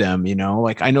to them.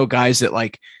 Like I know guys that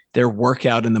like their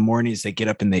workout in the mornings, they get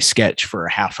up and they sketch for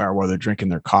a half hour while they're drinking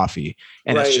their coffee.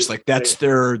 And it's just like, that's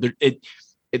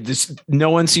no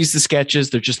one sees the sketches.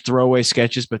 They're just throwaway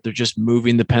sketches, but they're just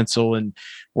moving the pencil and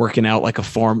working out like a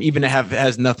form, even if it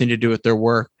has nothing to do with their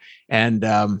work. And,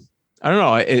 I don't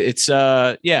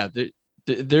know.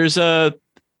 There's a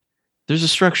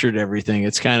structure to everything.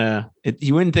 It's kind of,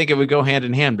 you wouldn't think it would go hand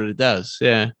in hand, but it does.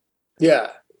 Yeah. Yeah.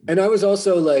 And I was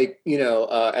also like,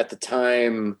 at the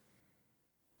time,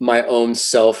 my own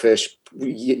selfish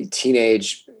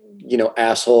teenage,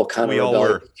 asshole kind We of all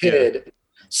rebellious were, kid.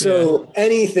 So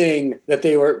anything that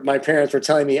my parents were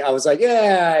telling me, I was like,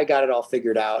 yeah, I got it all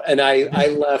figured out. And I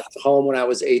left home when I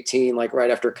was 18, like right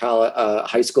after college,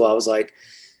 high school. I was like,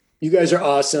 you guys are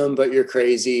awesome, but you're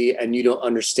crazy and you don't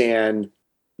understand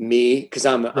me because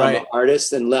I'm an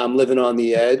artist and I'm living on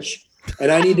the edge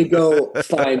and I need to go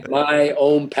find my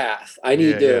own path. I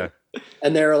need to. Yeah.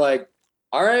 And they were like,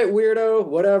 all right, weirdo,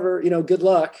 whatever, good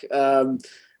luck.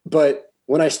 But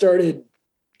when I started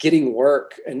getting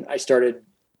work and I started,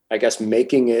 I guess,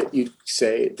 making it, you'd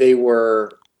say, they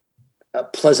were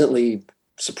pleasantly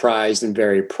surprised and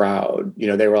very proud.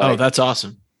 They were like, oh, that's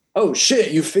awesome. Oh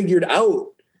shit, you figured out.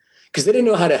 Because they didn't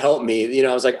know how to help me.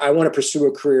 I was like, I want to pursue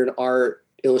a career in art,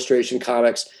 illustration,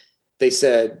 comics. They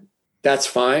said, that's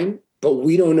fine, but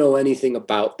we don't know anything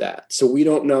about that. So we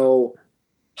don't know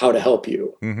how to help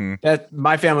you. Mm-hmm. That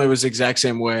my family was the exact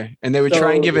same way. And they would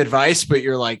try and give advice, but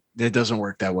you're like, it doesn't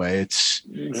work that way. It's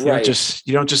you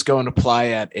don't just go and apply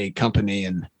at a company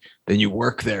and then you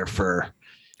work there for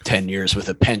 10 years with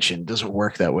a pension. It doesn't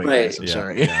work that way, guys. I'm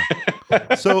sorry.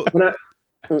 Yeah. So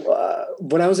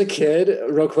when I was a kid,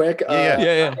 real quick,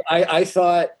 I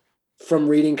thought from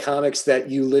reading comics that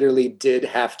you literally did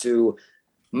have to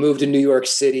move to New York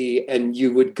City and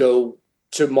you would go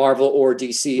to Marvel or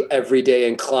DC every day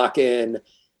and clock in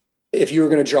if you were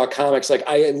going to draw comics. Like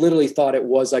I literally thought it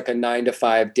was like a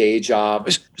 9-to-5 day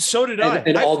job. So did I.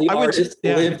 And all the artists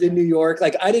lived in New York.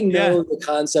 Like I didn't know the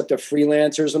concept of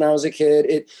freelancers when I was a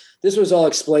kid. This was all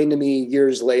explained to me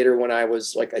years later when I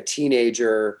was like a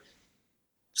teenager.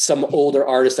 Some older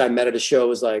artist I met at a show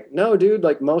was like, no, dude,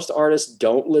 like most artists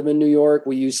don't live in New York.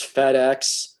 We use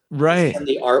FedEx. Right. And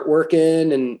the artwork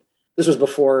in. And this was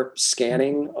before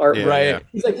scanning art. Yeah, right. Yeah.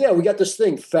 He's like, yeah, we got this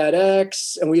thing,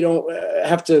 FedEx, and we don't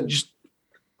have to just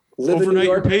live overnight in New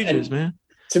York. Your pages, and man.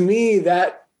 To me,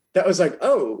 that was like,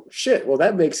 oh shit. Well,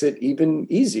 that makes it even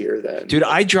easier then. Dude,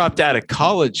 I dropped out of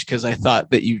college because I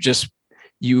thought that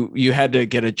you had to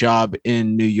get a job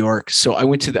in New York. So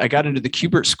I got into the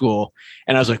Kubert School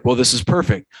and I was like, well, this is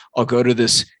perfect. I'll go to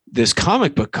this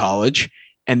comic book college.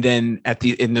 And then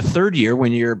in the third year,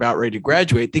 when you're about ready to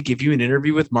graduate, they give you an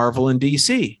interview with Marvel and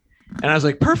DC. And I was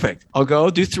like, perfect. I'll go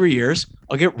do 3 years.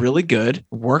 I'll get really good,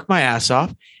 work my ass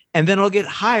off. And then I'll get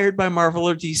hired by Marvel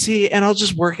or DC and I'll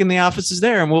just work in the offices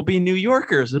there and we'll be New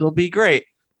Yorkers. It'll be great.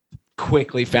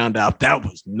 Quickly found out that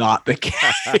was not the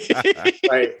case.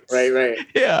 Right.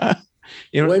 Yeah.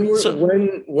 When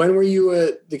were you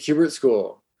at the Kubert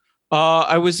School?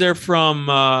 I was there from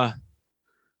I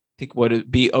think what it'd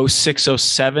be 06,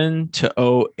 07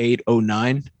 to 08,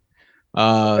 09.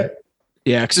 Yeah,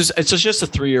 because it's just a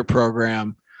 3-year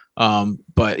program.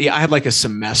 But yeah, I had like a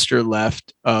semester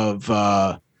left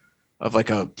for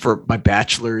my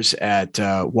bachelor's at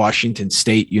Washington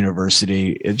State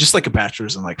University, just like a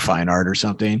bachelor's in like fine art or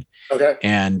something. Okay.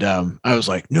 And I was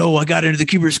like, no, I got into the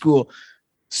Kubert School.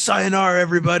 Sayonara,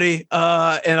 everybody.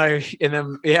 And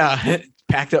then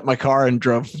packed up my car and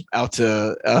drove out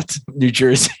to New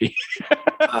Jersey.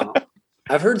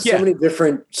 I've heard so many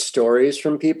different stories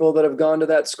from people that have gone to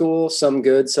that school, some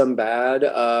good, some bad.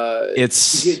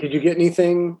 Did you get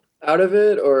anything out of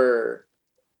it or?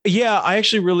 Yeah, I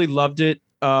actually really loved it.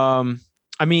 I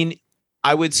mean,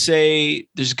 I would say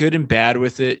there's good and bad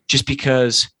with it just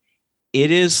because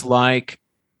it is like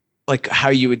how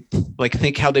you would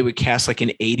think how they would cast like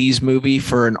an 80s movie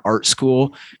for an art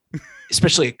school,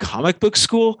 especially a comic book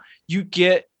school. You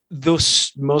get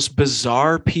those most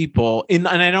bizarre people and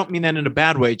I don't mean that in a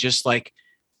bad way, just like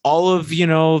all of,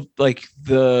 like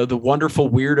the wonderful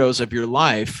weirdos of your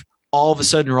life all of a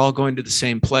sudden are all going to the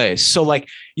same place. So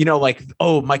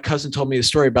oh, my cousin told me a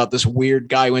story about this weird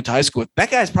guy who went to high school with.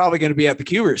 That guy's probably going to be at the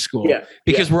Kubert School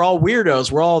because we're all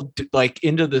weirdos. We're all like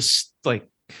into this like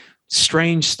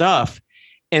strange stuff.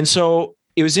 And so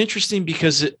it was interesting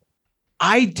because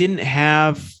I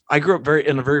grew up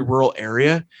in a very rural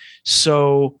area.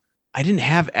 So I didn't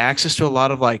have access to a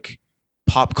lot of like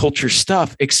pop culture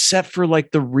stuff, except for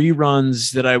like the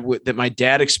reruns that my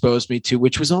dad exposed me to,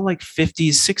 which was all like 50s,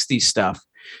 60s stuff.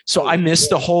 So I missed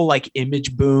the whole like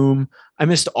Image Boom. I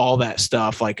missed all that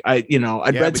stuff. Like I'd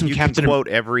read some Captain. Quote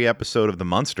every episode of the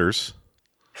Munsters.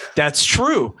 That's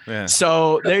true. Yeah.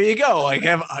 So there you go. Like,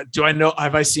 have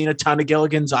I seen a ton of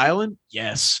Gilligan's Island?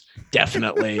 Yes,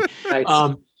 definitely.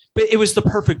 Nice. But it was the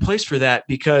perfect place for that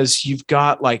because you've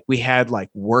got we had like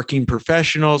working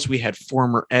professionals, we had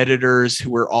former editors who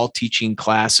were all teaching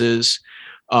classes.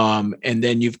 And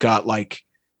then you've got like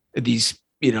these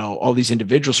all these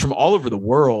individuals from all over the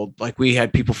world. Like we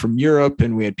had people from Europe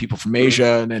and we had people from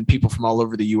Asia and then people from all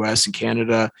over the US and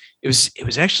Canada. It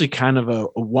was actually kind of a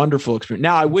wonderful experience.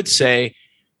 Now I would say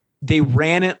they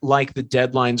ran it like the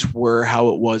deadlines were how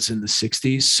it was in the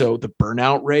 60s. So the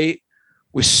burnout rate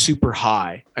was super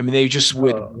high. I mean, they just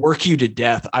would work you to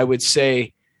death. I would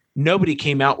say nobody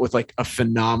came out with like a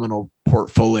phenomenal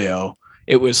portfolio.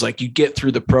 It was like you get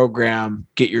through the program,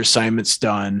 get your assignments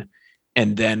done,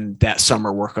 and then that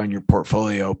summer work on your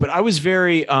portfolio. But I was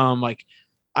very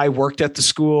I worked at the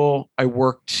school. I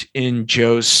worked in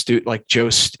Joe's Joe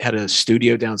had a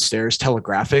studio downstairs,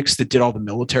 Telegraphics, that did all the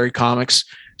military comics.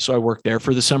 So I worked there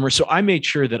for the summer. So I made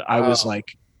sure that I was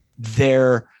like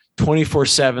there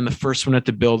 24/7, the first one at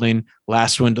the building,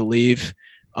 last one to leave,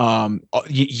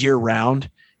 year round.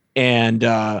 And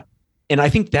I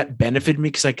think that benefited me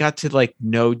because I got to like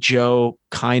know Joe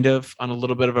kind of on a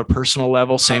little bit of a personal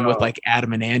level. Same with like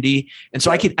Adam and Andy. And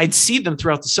so I'd see them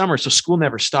throughout the summer. So school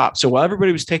never stopped. So while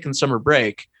everybody was taking summer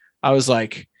break, I was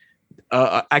like,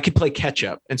 I could play catch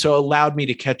up. And so it allowed me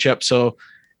to catch up. So,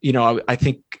 I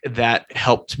think that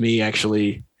helped me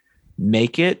actually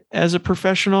make it as a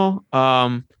professional,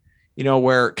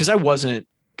 because I wasn't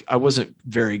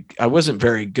very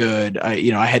good.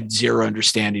 I had zero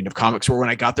understanding of comics, where when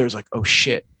I got there, I was like, oh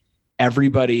shit,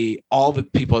 everybody, all the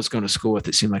people I was going to school with,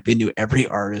 it seemed like they knew every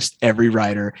artist, every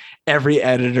writer, every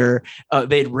editor.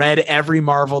 They'd read every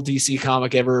Marvel DC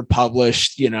comic ever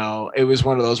published. It was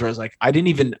one of those where I was like, I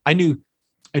knew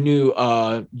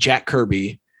Jack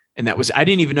Kirby. And I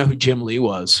didn't even know who Jim Lee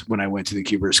was when I went to the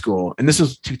Kubert School. And this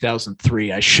was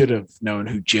 2003. I should have known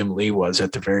who Jim Lee was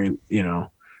at the very,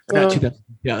 not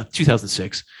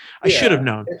 2006. I should have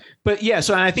known. But yeah,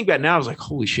 so I think that now I was like,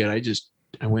 holy shit,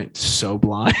 I went so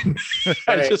blind.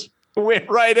 I just went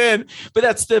right in. But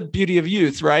that's the beauty of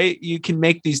youth, right? You can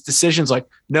make these decisions like,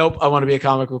 nope, I want to be a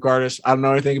comic book artist. I don't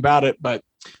know anything about it, but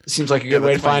it seems like a good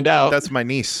way to find out. That's my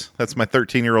niece. That's my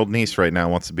 13-year-old niece right now,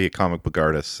 wants to be a comic book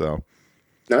artist. So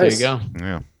nice. There you go.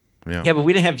 Yeah. Yeah, but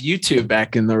we didn't have YouTube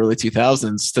back in the early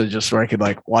 2000s to just where I could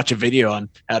like watch a video on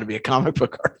how to be a comic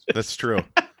book artist. That's true.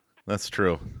 That's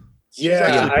true. Yeah, it's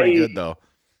actually pretty good though.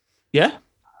 Yeah.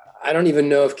 I don't even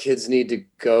know if kids need to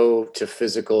go to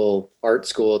physical art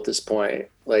school at this point.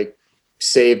 Like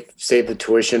save the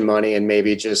tuition money and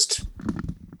maybe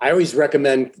I always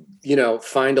recommend,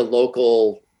 find a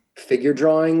local figure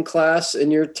drawing class in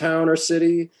your town or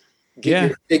city. Get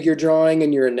your figure drawing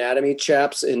and your anatomy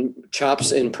chops in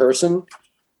person,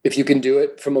 if you can do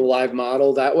it from a live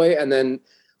model that way, and then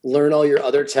learn all your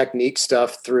other technique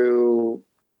stuff through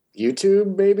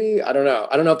YouTube. Maybe I don't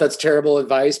know if that's terrible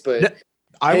advice, but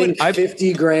I would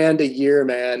 $50,000 a year,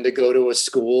 man, to go to a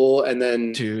school and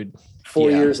then 4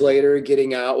 years later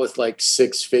getting out with like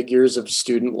 6 figures of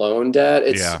student loan debt.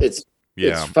 It's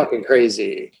fucking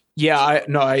crazy. Yeah,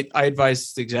 I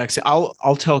advise the exact same.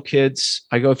 I'll tell kids,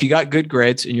 I go, if you got good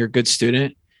grades and you're a good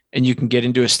student and you can get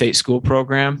into a state school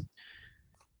program,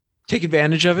 take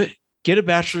advantage of it, get a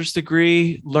bachelor's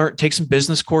degree, take some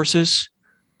business courses,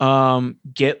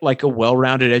 get like a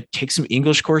well-rounded, take some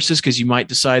English courses. Cause you might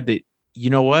decide that, you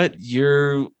know what,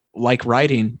 you're like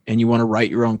writing and you want to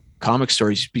write your own comic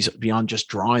stories beyond just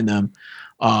drawing them.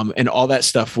 And all that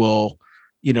stuff will,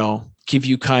 give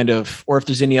you kind of, or if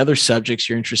there's any other subjects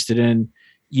you're interested in,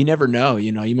 you never know,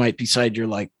 you might decide you're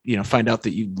like, find out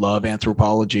that you love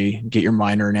anthropology, get your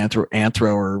minor in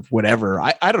anthro or whatever.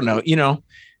 I don't know,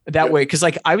 that way. Cause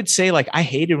like, I would say like, I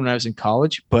hated when I was in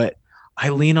college, but I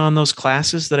lean on those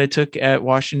classes that I took at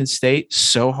Washington State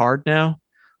so hard now.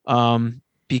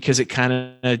 Because it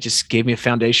kind of just gave me a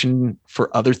foundation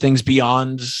for other things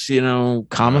beyond,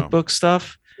 comic book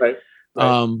stuff. Right.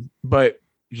 But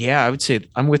yeah, I would say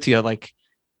I'm with you. Like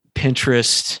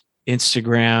Pinterest,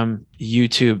 Instagram,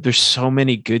 YouTube. There's so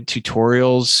many good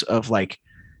tutorials of like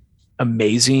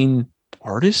amazing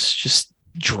artists just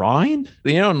drawing,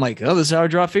 and like, oh, this is how I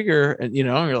draw a figure. And,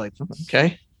 you're like,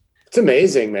 okay. It's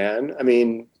amazing, man. I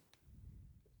mean,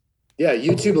 yeah,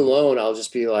 YouTube alone, I'll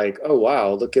just be like, oh,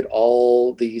 wow, look at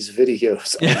all these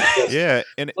videos. Yeah.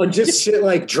 And on just shit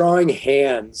like drawing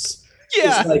hands.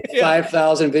 Yeah. Like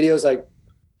 5,000 videos. Like,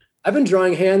 I've been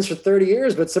drawing hands for 30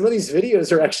 years, but some of these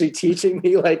videos are actually teaching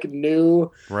me like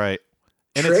new. Right.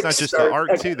 And it's not just the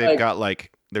art too. They've got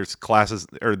like, there's classes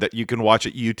or that you can watch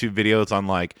YouTube videos on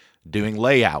like doing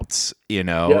layouts, and,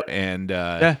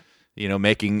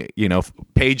 making,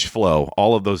 page flow,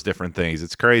 all of those different things.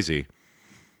 It's crazy.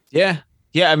 Yeah.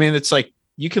 Yeah. I mean, it's like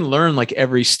you can learn like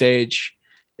every stage,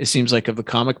 it seems like, of the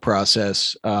comic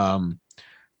process, like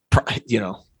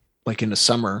in the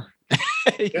summer.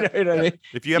 You know what I mean?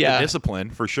 If you have the discipline,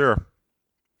 for sure.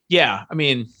 Yeah. I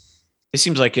mean, it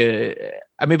seems like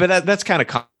I mean, but that's kind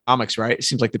of comics, right? It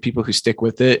seems like the people who stick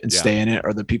with it and Yeah. stay in it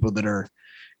are the people that are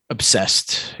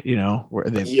obsessed, where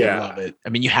they love it. I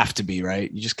mean, you have to be,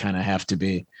 right? You just kind of have to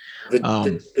be.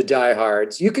 The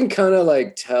diehards. You can kind of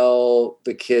like tell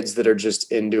the kids that are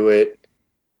just into it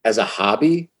as a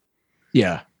hobby.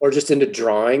 Yeah. Or just into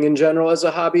drawing in general as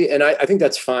a hobby. And I think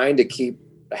that's fine to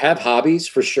have hobbies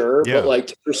for sure, Yeah. but like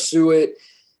to pursue it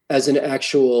as an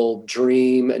actual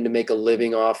dream and to make a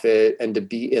living off it and to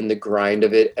be in the grind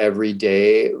of it every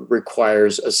day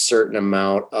requires a certain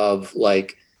amount of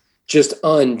like just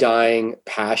undying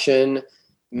passion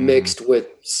mixed with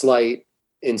slight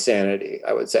insanity,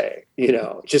 I would say,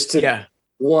 just to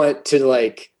want to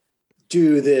like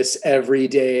do this every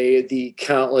day, the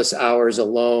countless hours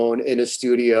alone in a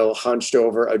studio, hunched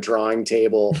over a drawing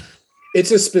table.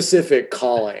 It's a specific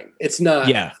calling. It's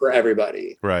not for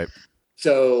everybody. Right.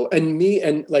 So,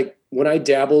 and like when I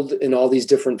dabbled in all these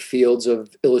different fields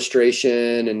of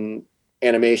illustration and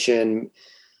animation,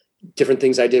 different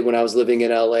things I did when I was living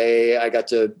in LA, I got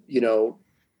to,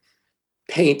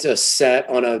 paint a set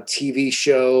on a TV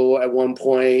show at one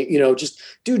point, just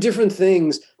do different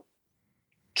things.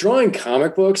 Drawing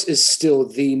comic books is still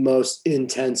the most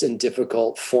intense and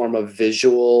difficult form of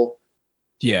visual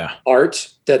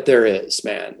art that there is,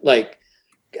 man. Like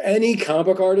any comic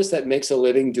book artist that makes a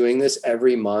living doing this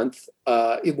every month,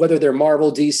 whether they're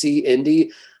Marvel, DC,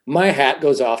 indie, my hat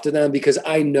goes off to them because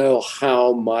I know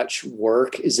how much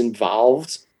work is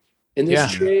involved in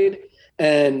this trade.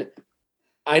 And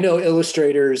I know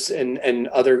illustrators and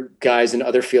other guys in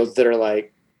other fields that are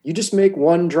like, you just make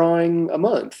one drawing a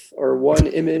month or one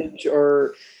image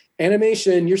or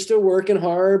animation. You're still working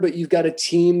hard, but you've got a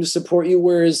team to support you.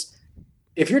 Whereas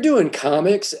if you're doing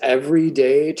comics every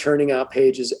day, turning out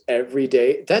pages every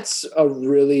day, that's a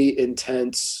really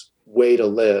intense way to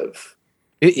live.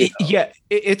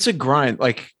 It's a grind.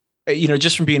 Like,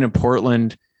 just from being in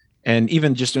Portland and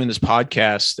even just doing this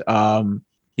podcast,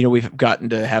 we've gotten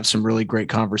to have some really great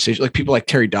conversations, like people like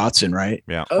Terry Dotson, right?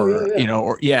 Yeah.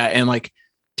 And like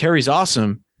Terry's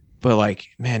awesome, but like,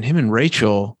 man, him and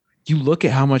Rachel, you look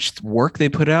at how much work they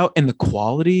put out and the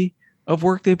quality of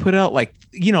work they put out, like,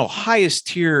 highest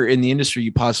tier in the industry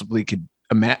you possibly could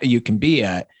imagine you can be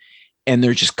at. And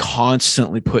they're just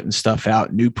constantly putting stuff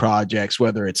out, new projects,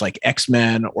 whether it's like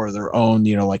X-Men or their own,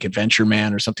 like Adventure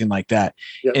Man or something like that.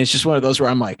 Yep. And it's just one of those where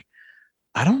I'm like,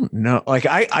 I don't know. Like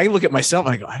I look at myself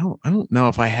and I go, I don't know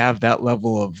if I have that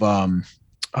level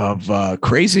of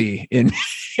crazy in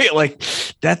like,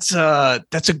 that's a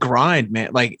grind, man.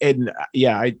 Like, and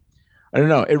I don't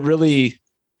know. It really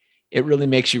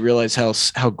makes you realize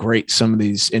how great some of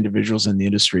these individuals in the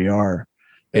industry are,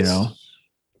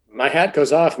 My hat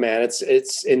goes off, man.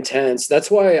 It's intense.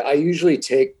 That's why I usually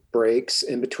take breaks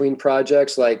in between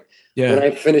projects. Like when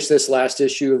I finish this last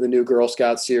issue of the new Girl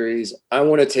Scout series, I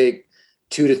want to take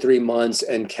 2 to 3 months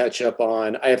and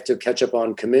I have to catch up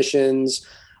on commissions.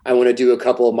 I want to do a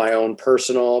couple of my own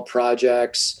personal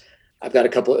projects. I've got a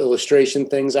couple of illustration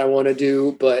things I want to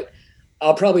do, but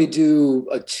I'll probably do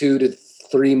a 2 to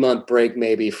 3 month break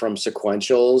maybe from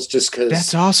sequentials just because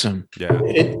that's awesome. Yeah.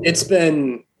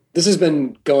 This has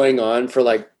been going on for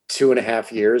like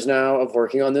 2.5 years now of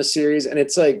working on this series. And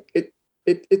it's like,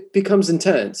 it becomes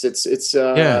intense. It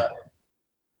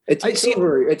takes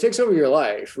over your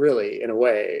life really in a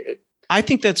way. I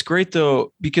think that's great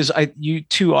though, because you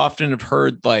too often have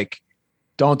heard like,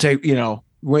 don't take,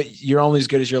 you're only as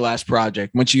good as your last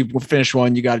project. Once you finish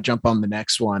one, you got to jump on the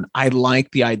next one. I like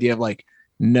the idea of like,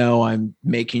 no, I'm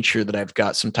making sure that I've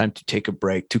got some time to take a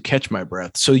break, to catch my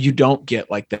breath. So you don't get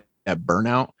like that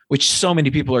burnout, which so many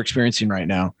people are experiencing right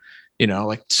now.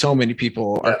 Like so many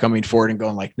people are coming forward and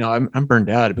going like, no, I'm burned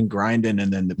out. I've been grinding.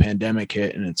 And then the pandemic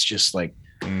hit and it's just like,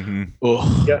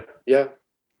 Yeah.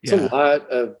 It's a lot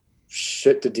of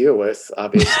shit to deal with,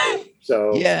 obviously.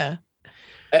 So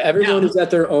everyone is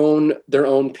at their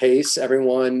own pace.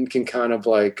 Everyone can kind of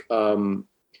like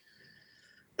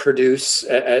produce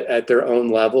at their own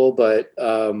level. But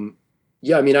I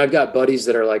mean, I've got buddies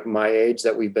that are like my age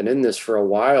that we've been in this for a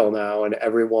while now, and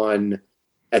everyone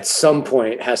at some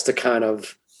point has to kind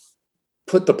of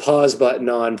put the pause button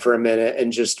on for a minute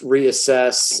and just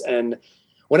reassess. And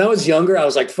when I was younger, I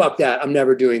was like, fuck that. I'm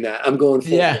never doing that. I'm going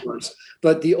full force.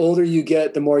 But the older you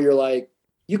get, the more you're like,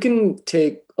 you can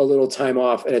take a little time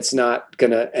off and it's not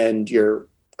going to end your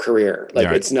career. Like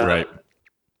it's not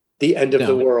the end of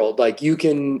the world. Like you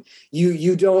don't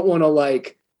want to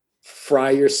like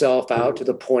fry yourself out to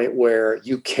the point where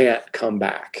you can't come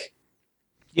back.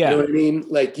 Yeah. You know what I mean?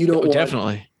 Like you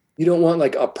don't want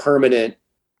like a permanent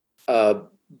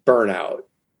burnout.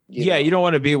 You don't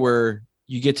want to be where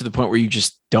you get to the point where you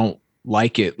just don't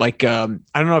like it. Like I don't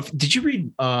know if did you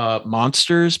read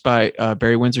Monsters by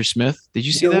Barry Windsor Smith? Did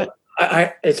you see You know, that?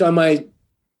 I it's on my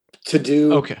to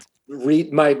do Okay.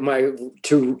 read my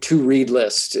to read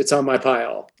list. It's on my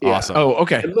pile. Yeah. Awesome. Oh,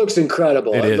 okay. It looks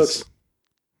incredible. It is. Looks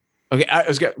Okay. I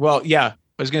was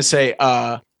gonna say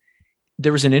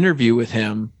there was an interview with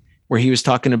him where he was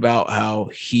talking about how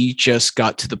he just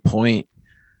got to the point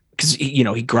because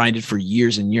he grinded for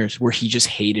years and years where he just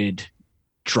hated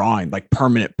drawing, like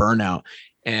permanent burnout.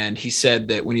 And he said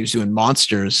that when he was doing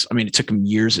Monsters, I mean, it took him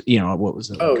years, what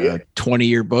was it, like a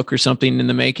 20-year book or something in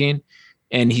the making.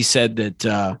 And he said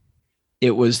that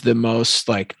it was the most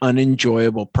like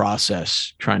unenjoyable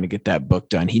process trying to get that book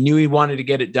done. He knew he wanted to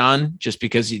get it done just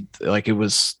because it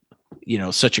was,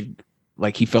 such a,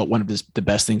 like he felt one of the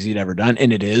best things he'd ever done.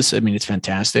 And it is, I mean, it's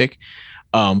fantastic.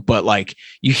 But like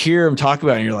you hear him talk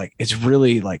about it and you're like, it's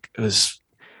really like,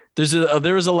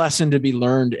 there was a lesson to be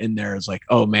learned in there. It's like,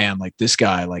 oh man, like this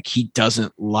guy, like he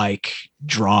doesn't like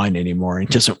drawing anymore. He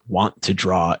doesn't want to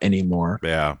draw anymore.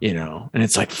 Yeah. And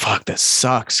it's like, fuck, that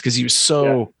sucks. Cause he was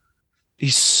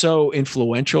he's so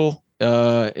influential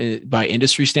by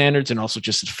industry standards and also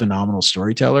just a phenomenal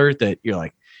storyteller that you're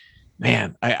like,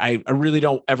 man, I really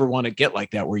don't ever want to get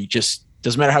like that where you just,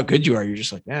 doesn't matter how good you are. You're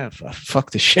just like, yeah, fuck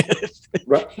this shit.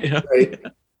 right. Right.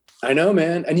 I know,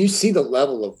 man. And you see the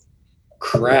level of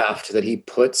craft that he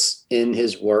puts in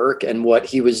his work and what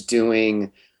he was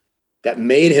doing that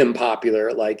made him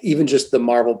popular. Like even just the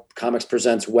Marvel Comics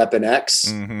Presents Weapon X.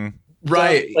 Mm-hmm.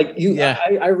 Right. Like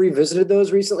I revisited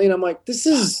those recently and I'm like, this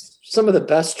is some of the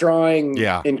best drawing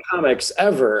in comics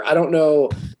ever. I don't know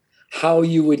how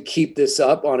you would keep this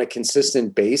up on a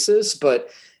consistent basis, but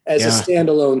as a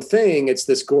standalone thing, it's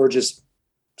this gorgeous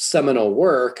seminal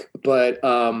work. But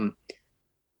I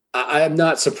am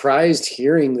not surprised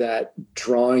hearing that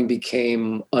drawing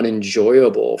became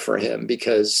unenjoyable for him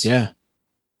because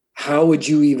how would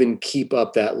you even keep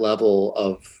up that level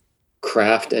of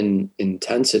craft and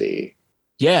intensity?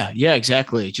 Yeah,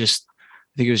 exactly. I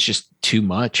think it was just too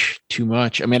much.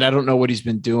 I mean, I don't know what he's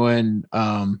been doing.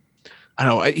 I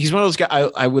don't know. He's one of those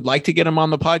guys. I would like to get him on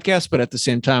the podcast, but at the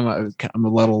same time, I'm a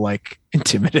little like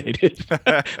intimidated.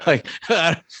 Like,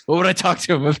 what would I talk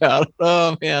to him about?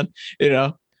 Oh man,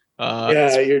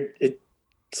 it's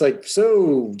like,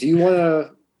 so do you want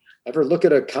to ever look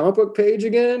at a comic book page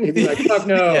again? He'd be like, fuck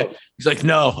no. Yeah. He's like,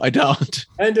 no, I don't.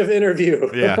 End of interview.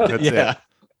 Yeah. That's it.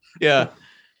 Yeah.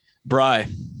 Bri.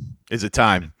 Is it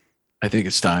time? I think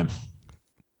it's time.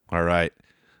 All right.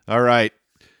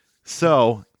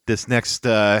 So this next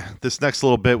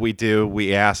little bit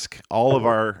we ask all of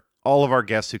our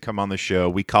guests who come on the show,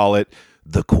 we call it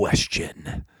the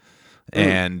question.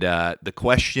 And the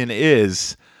question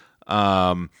is,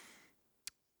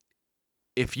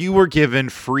 if you were given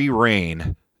free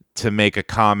reign to make a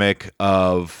comic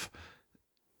of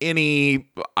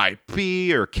any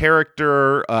IP or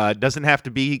character, doesn't have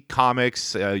to be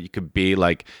comics. You could be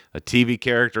like a TV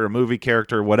character, a movie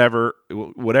character, whatever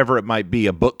it might be,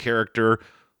 a book character.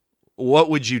 What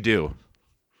would you do?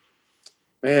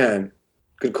 Man,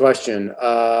 good question.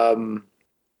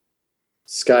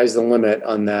 Sky's the limit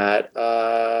on that.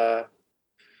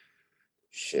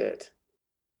 Shit.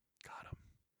 Got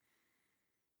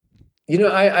him.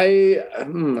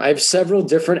 I have several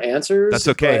different answers. That's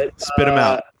okay. But, spit them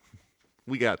out.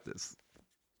 We got this.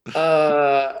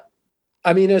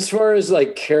 I mean, as far as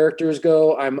like characters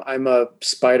go, I'm a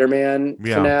Spider-Man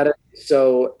fanatic.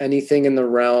 So anything in the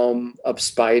realm of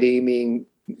Spidey, meaning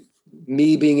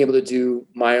me being able to do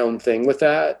my own thing with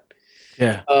that.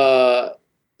 Yeah.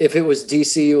 If it was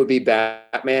DC, it would be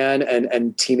Batman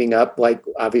and teaming up, like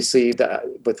obviously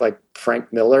with like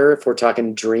Frank Miller. If we're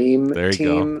talking dream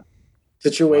team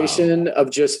situation of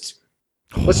just.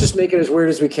 Let's just make it as weird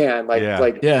as we can.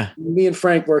 Like me and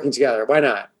Frank working together. Why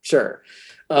not? Sure.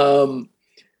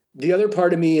 The other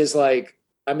part of me is like,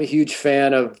 I'm a huge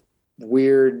fan of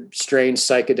weird, strange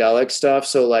psychedelic stuff.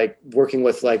 So like working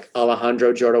with like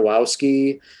Alejandro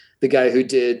Jodorowsky, the guy who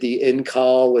did the In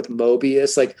Call with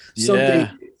Mobius, like something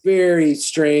very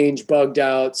strange, bugged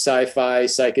out, sci-fi,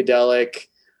 psychedelic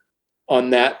on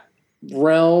that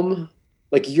realm,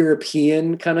 like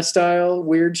European kind of style,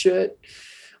 weird shit.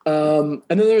 And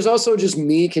then there's also just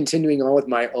me continuing on with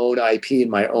my own IP and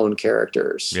my own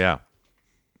characters. Yeah.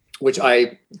 Which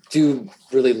I do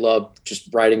really love,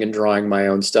 just writing and drawing my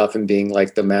own stuff and being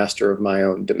like the master of my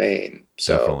own domain.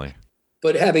 So, definitely.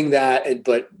 But having that,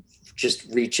 but just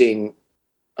reaching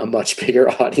a much bigger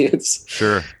audience.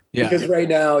 Sure. Yeah. Because right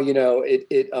now,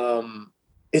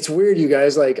 it's weird, you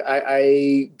guys. Like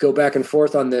I go back and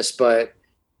forth on this, but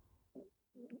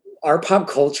our pop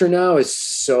culture now is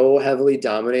so heavily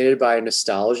dominated by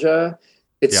nostalgia.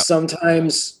 It Yep.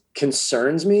 sometimes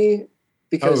concerns me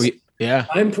because yeah.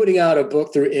 I'm putting out a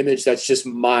book through Image that's just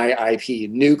my IP,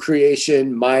 new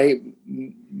creation,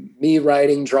 me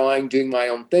writing, drawing, doing my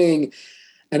own thing.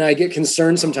 And I get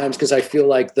concerned sometimes because I feel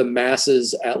like the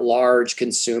masses at large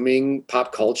consuming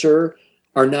pop culture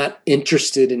are not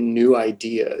interested in new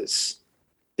ideas.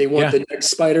 They want the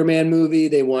next Spider-Man movie.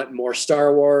 They want more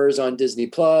Star Wars on Disney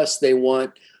Plus. They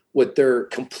want what they're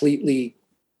completely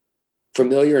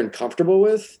familiar and comfortable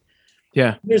with.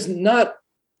 Yeah. There's not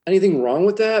anything wrong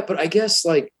with that, but I guess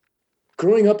like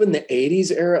growing up in the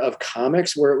 80s era of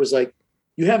comics where it was like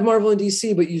you have Marvel and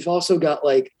DC, but you've also got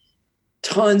like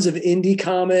tons of indie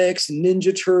comics,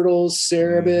 Ninja Turtles,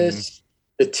 Cerebus,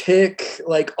 The Tick,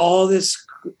 like all this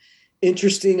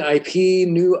interesting IP,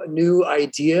 new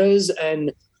ideas,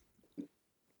 and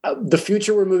the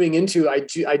future we're moving into.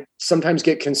 I sometimes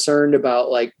get concerned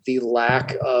about like the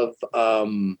lack of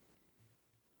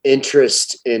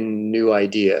interest in new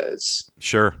ideas.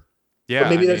 Sure. Yeah. But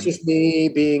maybe that's just me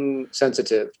being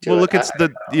sensitive to well, it. look, it's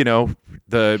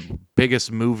the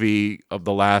biggest movie of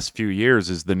the last few years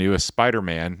is the newest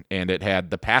Spider-Man, and it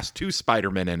had the past two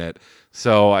Spider-Men in it.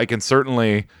 So I can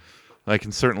certainly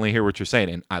hear what you're saying,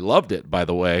 and I loved it, by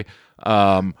the way.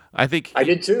 I think I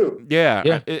did too.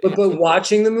 Yeah. But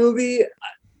watching the movie,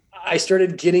 I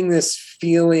started getting this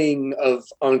feeling of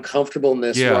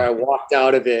uncomfortableness where I walked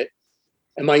out of it,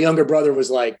 and my younger brother was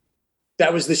like,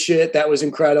 "That was the shit. That was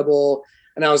incredible."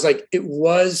 And I was like, "It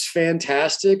was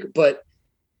fantastic," but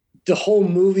the whole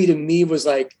movie to me was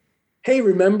like, "Hey,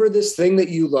 remember this thing that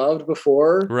you loved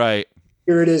before? Right.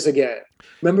 Here it is again.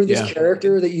 Remember this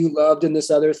character that you loved in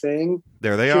this other thing?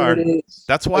 There they Here are. it is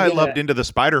That's why again." I loved Into the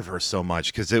Spider-Verse so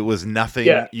much, because it was nothing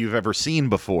you've ever seen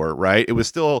before, right? It was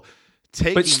still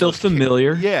taking, but still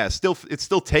familiar. It's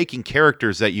still taking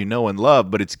characters that you know and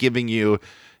love, but it's giving you,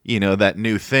 that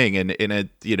new thing, and in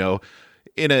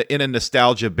a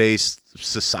nostalgia-based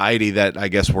society that I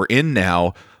guess we're in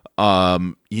now.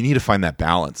 You need to find that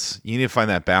balance. You need to find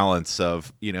that balance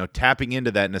of, tapping into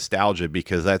that nostalgia,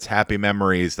 because that's happy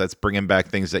memories. That's bringing back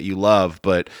things that you love.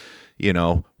 But,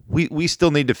 we still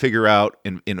need to figure out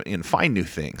and find new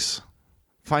things.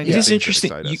 Find it new is things interesting.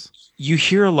 that excite us. You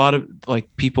hear a lot of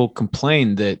like people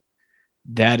complain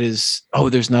that is,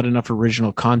 there's not enough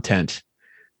original content,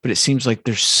 but it seems like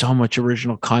there's so much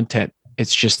original content.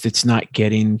 It's not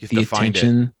getting the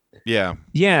attention. Yeah.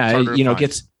 Yeah.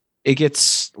 It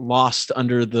gets lost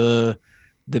under the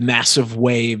massive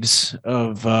waves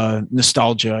of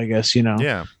nostalgia, I guess,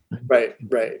 Yeah. Right.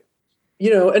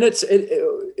 And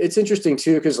it's interesting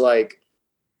too, because like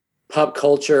pop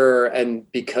culture and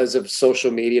because of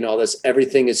social media and all this,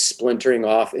 everything is splintering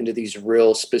off into these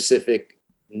real specific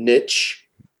niche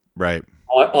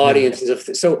audiences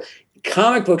of so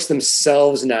comic books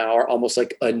themselves now are almost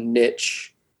like a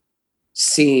niche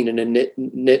scene and a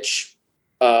niche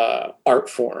art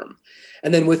form.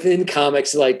 And then within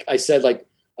comics, like I said, like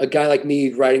a guy like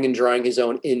me writing and drawing his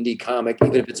own indie comic,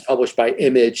 even if it's published by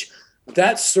Image,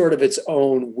 that's sort of its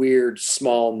own weird,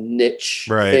 small niche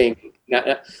thing.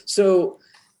 So,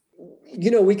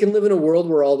 we can live in a world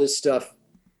where all this stuff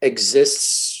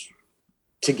exists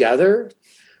together.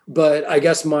 But I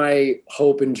guess my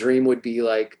hope and dream would be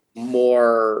like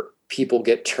more people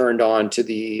get turned on to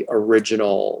the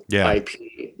original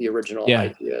IP, the original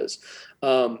ideas.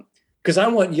 Because I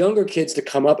want younger kids to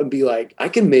come up and be like, I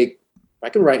can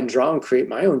write and draw and create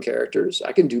my own characters.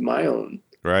 I can do my own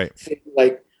thing.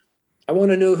 Like, I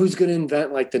want to know who's going to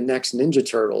invent like the next Ninja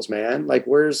Turtles, man. Like,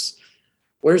 where's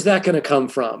that going to come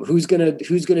from? Who's going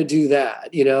to do that?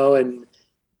 And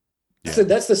so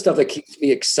that's the stuff that keeps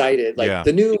me excited. Like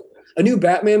a new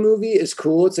Batman movie is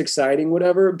cool. It's exciting,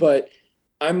 whatever. But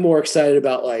I'm more excited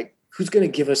about like, who's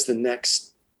going to give us the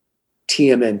next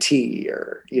TMNT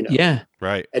or,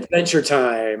 Adventure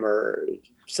Time or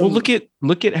something. Well,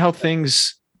 look at how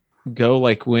things go.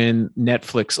 Like when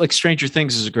Netflix, like Stranger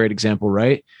Things is a great example,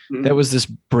 right? Mm-hmm. That was this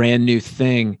brand new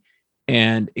thing.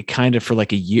 And it kind of for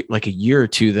like a year or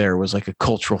two there was like a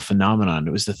cultural phenomenon.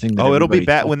 It was the thing that it'll be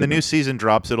back when the new season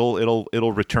drops.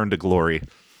 It'll return to glory.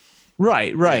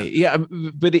 Right. Yeah.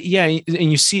 But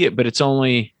and you see it, but it's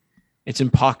in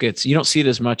pockets. You don't see it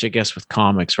as much, I guess, with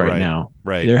comics right now.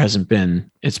 Right. There hasn't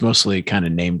been. It's mostly kind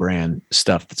of name brand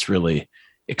stuff that's really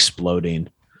exploding.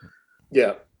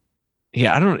 Yeah.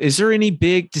 Yeah. I don't know. Is there any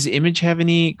does Image have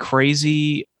any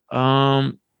crazy,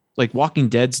 like Walking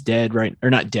Dead's dead, right? Or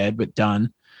not dead, but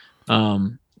done.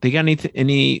 They got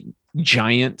any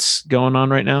giants going on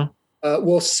right now?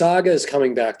 Well, Saga is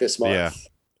coming back this month.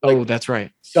 Yeah. That's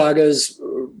right. Saga's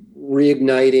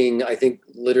reigniting, I think,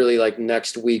 literally like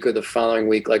next week or the following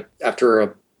week, like after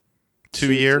a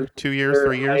 2 years, 3 years.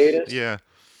 hiatus. Yeah.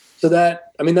 So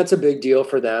that's a big deal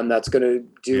for them. That's going to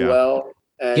do Yeah. well.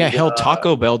 And, Yeah, hell,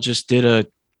 Taco Bell just did a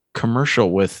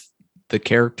commercial with the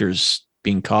characters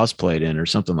being cosplayed in or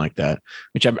something like that,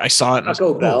 which I saw it. And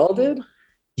Taco Bell did?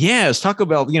 Yeah, it's Taco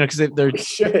Bell, because they're,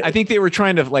 Shit. I think they were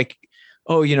trying to like,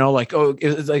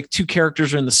 it was like two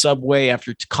characters are in the subway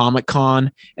after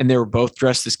Comic-Con and they were both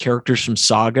dressed as characters from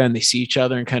Saga and they see each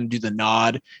other and kind of do the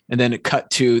nod. And then it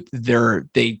cut to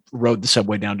they rode the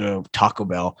subway down to Taco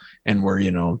Bell and were,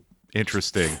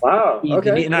 Interesting. Wow.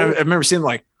 Okay. And I remember seeing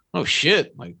like, oh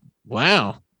shit, like,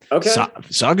 wow. Okay.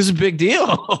 Saga's a big deal.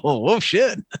 Oh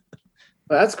shit.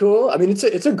 That's cool. I mean,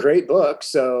 it's a great book.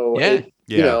 So Yeah.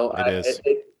 It is.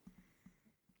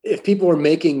 If people are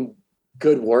making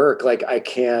good work, like I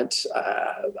can't,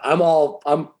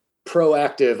 I'm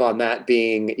proactive on that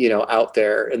being, out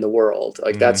there in the world.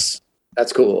 Like that's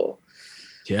cool.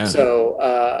 Yeah.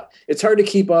 So it's hard to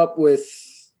keep up with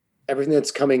everything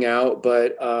that's coming out,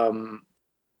 but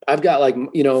I've got like,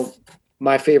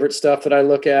 my favorite stuff that I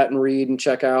look at and read and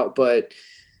check out. But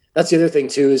that's the other thing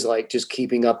too, is like just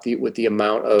keeping up with the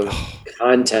amount of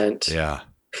content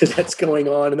that's going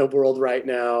on in the world right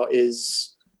now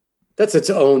that's its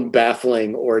own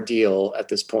baffling ordeal at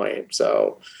this point.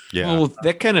 So well,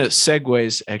 that kind of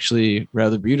segues actually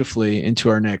rather beautifully into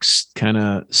our next kind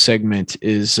of segment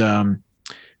is as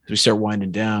we start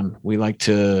winding down, we like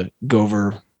to go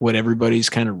over what everybody's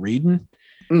kind of reading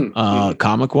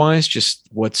comic wise, just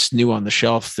what's new on the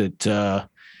shelf that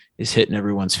is hitting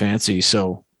everyone's fancy.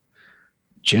 So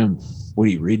Jim, what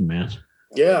are you reading, man?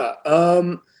 Yeah.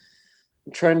 I'm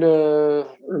trying to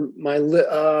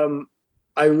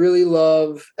I really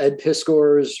love Ed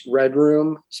Piskor's Red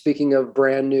Room. Speaking of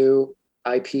brand new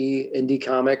IP indie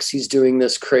comics, he's doing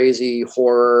this crazy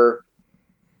horror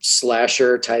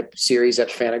slasher type series at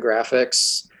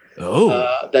Fantagraphics.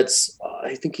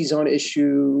 I think he's on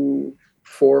issue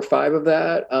 4 or 5 of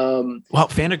that. Wow,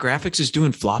 Fantagraphics is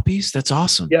doing floppies. That's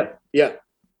awesome. Yeah.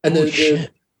 And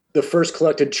shit. The first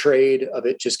collected trade of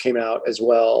it just came out as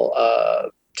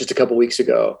well, just a couple weeks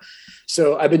ago.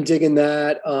 So I've been digging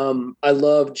that. I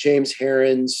love James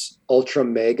Herron's Ultra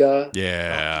Mega.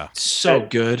 Yeah. So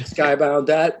good. Skybound.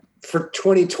 That for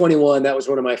 2021, that was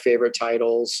one of my favorite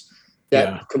titles.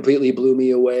 That completely blew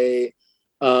me away.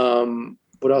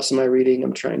 What else am I reading?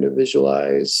 I'm trying to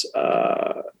visualize.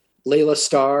 Layla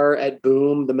Starr at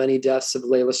Boom, The Many Deaths of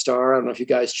Layla Starr. I don't know if you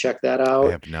guys check that out.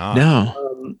 I have not.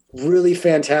 No. Really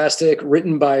fantastic.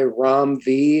 Written by Ram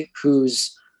V,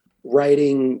 who's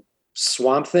writing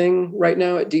Swamp Thing right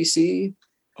now at DC.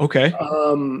 Okay.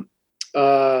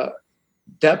 That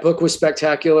book was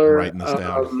spectacular. Writing this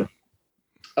down.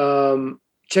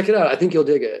 Check it out. I think you'll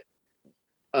dig it.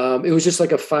 It was just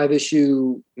like a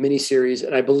 5-issue miniseries,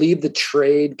 and I believe the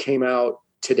trade came out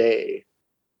today.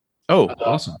 Oh,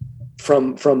 awesome.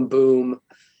 From Boom.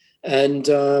 And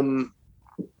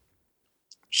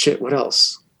what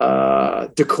else?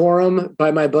 Decorum by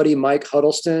my buddy Mike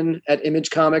Huddleston at Image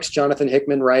Comics, Jonathan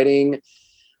Hickman writing.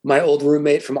 My old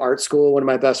roommate from art school, one of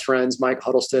my best friends, Mike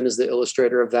Huddleston, is the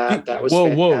illustrator of that. That was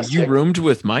fantastic. You roomed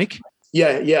with Mike?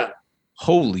 Yeah.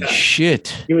 Holy shit.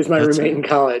 He was my roommate in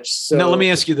college. So now let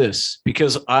me ask you this,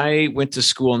 because I went to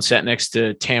school and sat next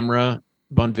to Tamra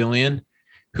Bonvillian,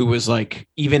 who was like,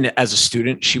 even as a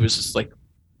student, she was just like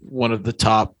one of the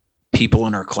top people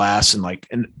in our class and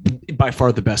by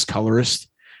far the best colorist.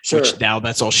 Sure. Which now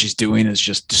that's all she's doing is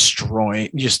just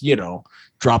destroying,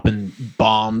 dropping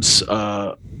bombs,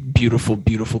 beautiful,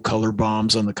 beautiful color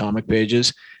bombs on the comic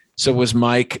pages. So was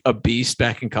Mike a beast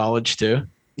back in college too?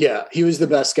 Yeah, he was the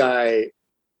best guy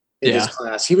in his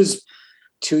class. He was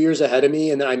 2 years ahead of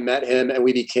me, and then I met him and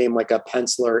we became like a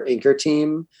penciler inker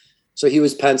team. So he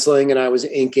was penciling and I was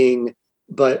inking,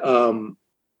 but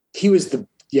he was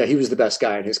the best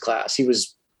guy in his class. He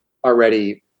was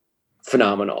already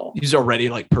phenomenal. He's already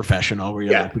like professional. Where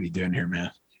you're like, what are you doing here, man?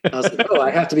 I was like,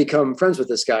 I have to become friends with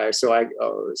this guy so I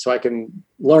can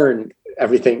learn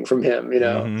everything from him.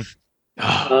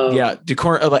 Mm-hmm.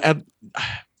 Decorum.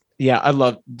 I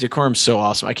love Decorum's so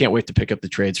awesome. I can't wait to pick up the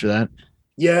trades for that.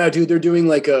 Yeah, dude, they're doing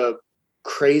like a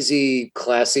crazy,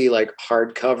 classy, like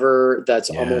hardcover that's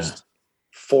almost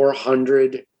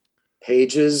 400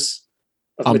 pages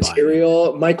of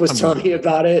material. Mike was telling me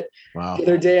about it the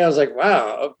other day. I was like,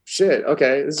 wow, shit.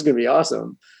 Okay. This is going to be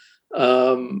awesome.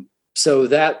 So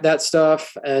that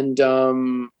stuff and,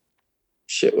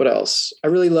 what else? I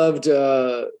really loved,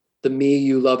 the Me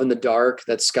You Love in the Dark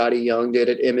that Scotty Young did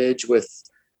at Image with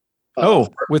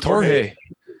Jorge.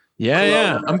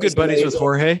 Yeah. I'm good buddies with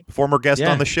Jorge. Former guest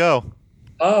on the show.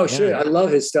 Oh Yeah. shit, I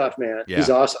love his stuff, man. Yeah. He's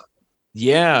awesome.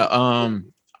 Yeah.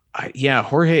 Yeah,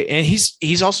 Jorge, and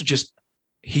he's also just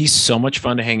he's so much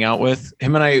fun to hang out with.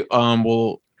 Him and I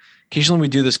will occasionally we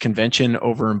do this convention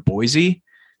over in Boise,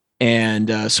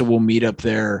 and so we'll meet up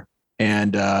there.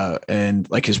 And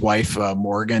like his wife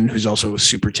Morgan, who's also a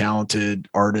super talented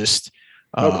artist.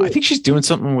 Cool. I think she's doing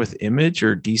something with Image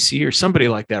or DC or somebody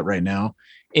like that right now.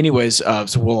 Anyways, so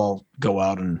we'll all go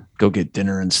out and go get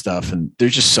dinner and stuff, and they're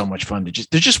just so much fun.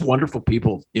 They're just wonderful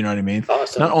people. You know what I mean?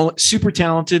 Awesome. Not only super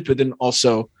talented, but then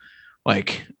also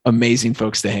like amazing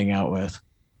folks to hang out with.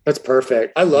 That's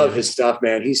perfect. I love Yeah. his stuff,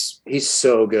 man. He's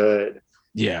so good.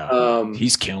 Yeah,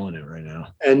 he's killing it right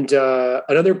now. And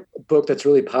another book that's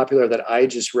really popular that I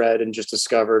just read and just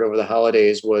discovered over the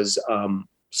holidays was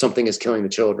Something is Killing the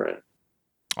Children.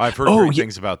 I've heard great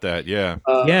things about that. Yeah.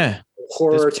 Yeah,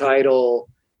 Horror title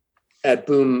at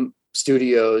Boom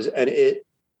Studios, and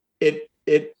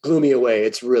it blew me away.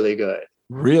 It's really good.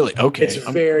 really. Okay, It's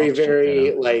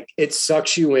very like it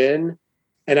sucks you in.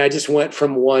 And I just went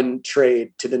from one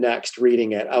trade to the next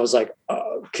reading it. I was like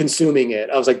consuming it.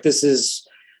 I was like,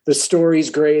 the story's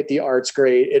great. The art's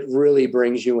great. It really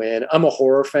brings you in. I'm a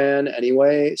horror fan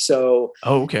anyway. So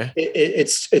Oh, okay.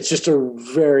 it's just a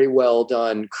very well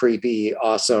done, creepy,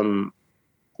 awesome,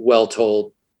 well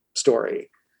told story.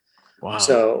 Wow.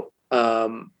 So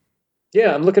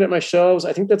yeah, I'm looking at my shelves.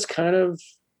 I think that's kind of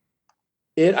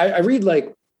it. I read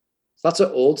like lots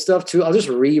of old stuff too. I'll just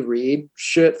reread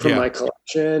shit from my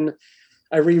collection.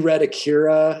 I reread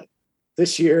Akira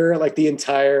this year, like the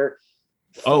entire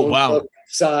Oh, wow.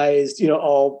 sized,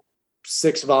 all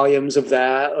 6 volumes of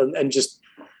that, and just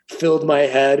filled my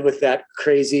head with that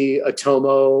crazy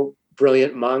Otomo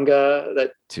brilliant manga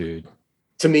that Dude.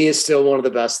 to me is still one of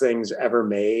the best things ever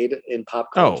made in pop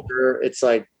culture. It's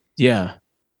like, Yeah.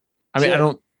 I mean,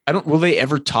 Yeah. I don't, will they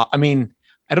ever talk? I mean,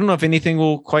 I don't know if anything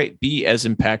will quite be as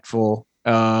impactful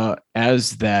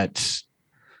as that.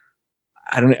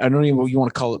 I don't even know what you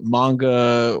want to call it,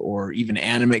 manga or even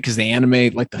anime, because the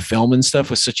anime, like the film and stuff,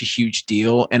 was such a huge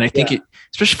deal. And I think it,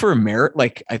 especially for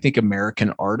I think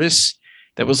American artists,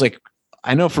 that was like,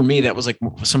 I know for me, that was like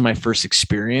some of my first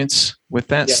experience with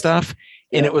that stuff.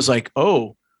 And it was like,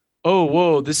 oh,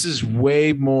 whoa, this is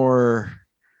way more.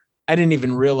 I didn't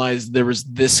even realize there was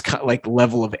this like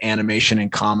level of animation and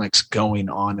comics going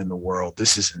on in the world.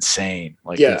 This is insane.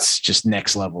 Like it's just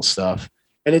next level stuff.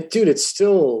 And it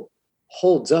still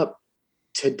holds up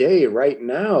today, right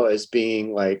now, as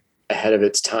being like ahead of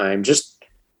its time. Just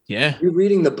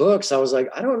reading the books, I was like,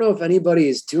 I don't know if anybody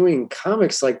is doing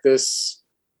comics like this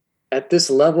at this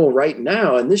level right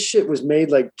now. And this shit was made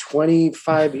like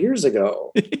 25 years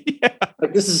ago.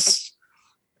 Like this is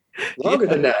longer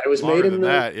than that. It was made in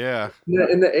the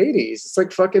in the 80s. It's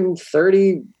like fucking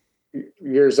 30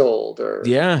 years old.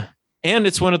 And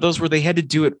it's one of those where they had to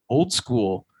do it old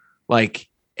school. Like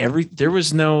there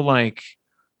was no like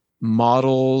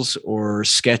models or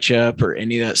SketchUp or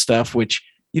any of that stuff, which,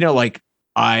 like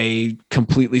I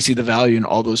completely see the value in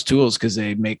all those tools because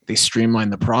they streamline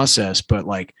the process. But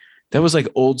like that was like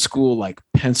old school, like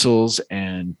pencils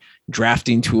and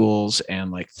drafting tools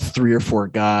and like 3 or 4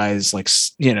 guys, like,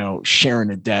 sharing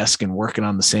a desk and working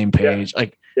on the same page.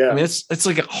 I mean, it's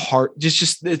like a hard,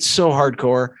 just it's so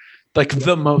hardcore, like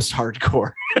the most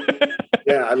hardcore.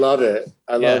 Yeah. I love it.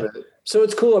 I love it. So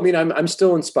it's cool. I mean, I'm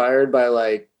still inspired by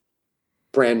like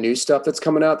brand new stuff that's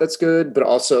coming out. That's good. But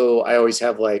also I always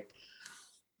have like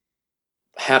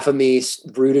half of me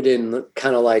rooted in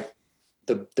kind of like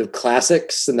the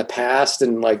classics in the past,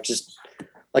 and like, just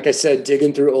like I said,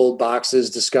 digging through old boxes,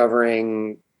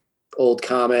 discovering old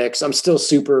comics. I'm still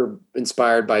super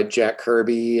inspired by Jack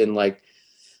Kirby and like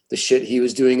the shit he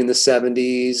was doing in the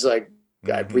 70s, like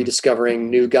rediscovering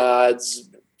New Gods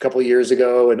a couple of years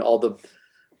ago and all the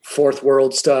fourth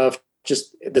world stuff,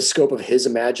 just the scope of his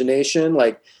imagination.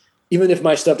 Like, even if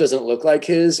my stuff doesn't look like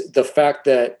his, the fact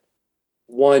that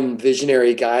one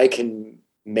visionary guy can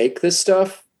make this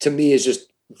stuff, to me, is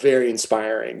just very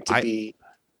inspiring to be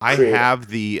creative. I have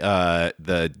the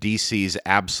DC's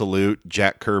Absolute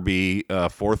Jack Kirby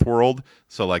Fourth World,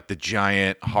 so like the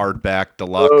giant hardback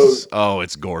deluxe. Oh,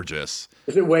 it's gorgeous.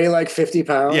 Does it weigh like 50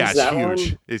 pounds? Yeah, it's that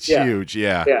huge. One? It's huge.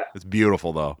 Yeah, it's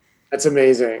beautiful though. That's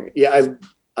amazing. Yeah,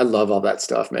 I love all that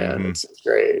stuff, man. It's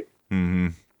great.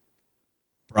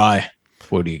 Right.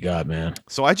 What do you got, man?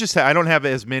 So I don't have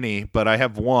as many, but I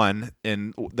have one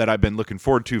that I've been looking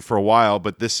forward to for a while.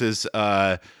 But this is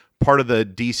part of the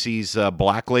DC's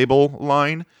Black Label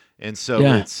line, and so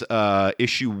it's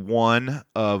issue 1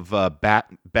 of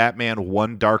Batman: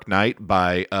 One Dark Knight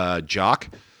by Jock.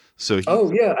 So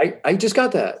I just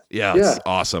got that. Yeah, it's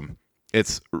awesome.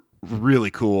 It's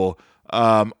really cool.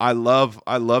 I love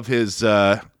his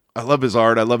art. I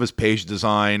love his page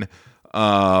design.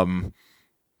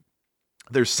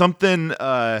 There's something.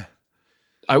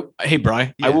 Hey,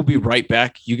 Bri, Yeah. I will be right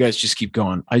back. You guys just keep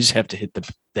going. I just have to hit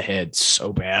the head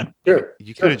so bad. Sure.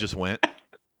 You could have just went.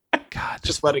 God,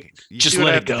 Just let it. you Just see what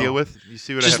let I it have to go. deal with. You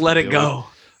see what I Just have let to it deal go.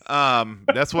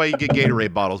 with? That's why you get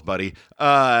Gatorade bottles, buddy.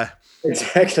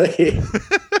 Exactly.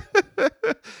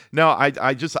 No,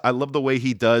 I love the way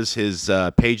he does his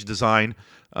page design.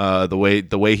 The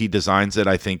way he designs it,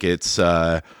 I think it's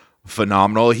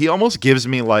phenomenal. He almost gives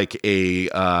me like a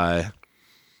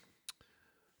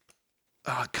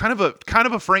kind of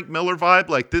a Frank Miller vibe.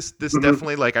 Like this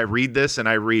definitely, like I read this and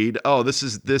I read, oh, this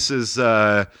is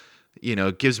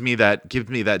gives me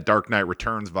that Dark Knight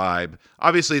Returns vibe.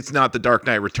 Obviously, it's not the Dark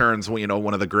Knight Returns,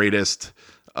 one of the greatest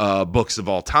books of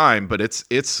all time, but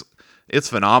it's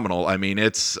phenomenal. I mean,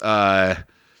 it's I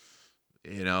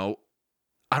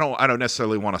don't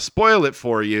necessarily want to spoil it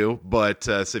for you, but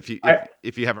so if you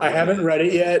haven't, I haven't read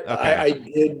it yet. Okay. I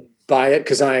did buy it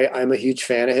because I'm a huge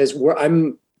fan of his.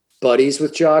 I'm buddies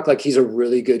with Jock. Like he's a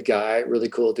really good guy, really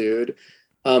cool dude.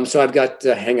 So I've got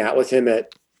to hang out with him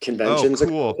at conventions Oh,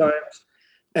 cool. a couple times.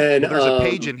 And Well, there's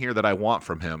a page in here that I want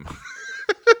from him.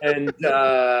 and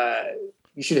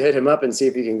you should hit him up and see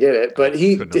if you can get it. But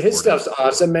Couldn't afford his stuff's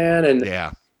awesome, man. And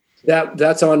Yeah,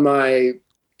 that's on my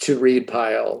to read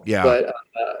pile. Yeah. But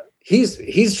he's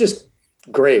just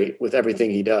great with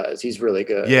everything he does. He's really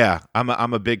good. yeah. I'm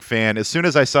a big fan. As soon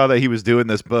as I saw that he was doing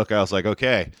this book, I was like,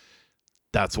 okay,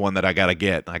 that's one that I gotta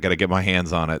get. I gotta get my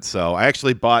hands on it. So I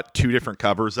actually bought 2 different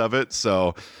covers of it.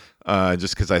 So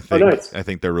just because I think nice. I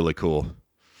think they're really cool.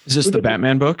 Is this the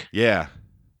Batman book? Yeah.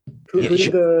 Who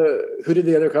did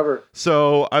the other cover?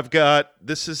 So I've got,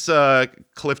 this is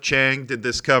Cliff Chang did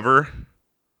this cover.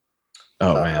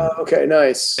 Oh man. Okay,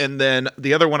 nice. And then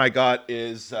the other one I got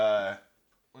is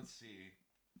let's see,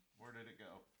 where did it go?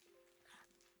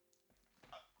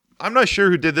 I'm not sure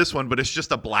who did this one, but it's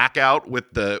just a blackout with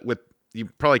you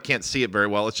probably can't see it very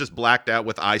well. It's just blacked out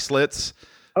with eye slits.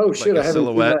 Oh shit, a I haven't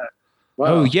silhouette. seen that. Wow.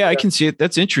 Oh yeah, I can see it.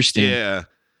 That's interesting. Yeah.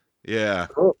 Yeah.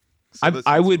 Cool. So that's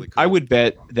I would really cool. I would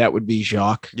bet that would be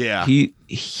Jacques. Yeah.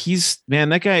 He's man,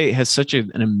 that guy has such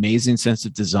an amazing sense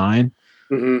of design.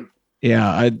 Mhm.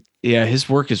 Yeah, his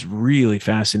work is really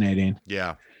fascinating.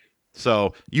 Yeah.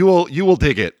 So you will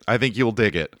dig it. I think you will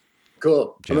dig it.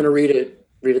 Cool. Jim. I'm gonna read it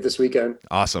this weekend.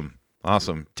 Awesome.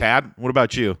 Tad, what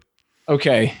about you?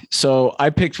 Okay, so I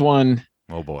picked one.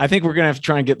 Oh boy. I think we're gonna have to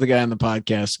try and get the guy on the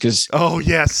podcast because Oh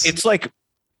yes. it's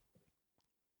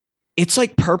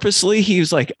like purposely he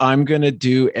was like, I'm gonna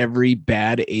do every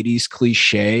bad 80s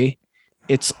cliche.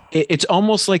 It's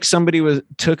almost like somebody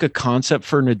took a concept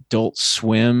for an Adult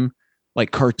Swim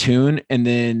like cartoon and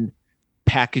then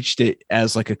packaged it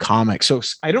as like a comic. So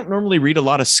I don't normally read a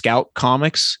lot of Scout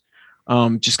comics,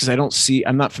 just because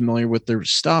I'm not familiar with their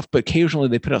stuff, but occasionally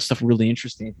they put out stuff really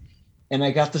interesting. And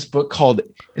I got this book called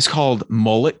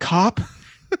Mullet Cop,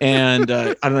 and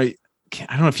I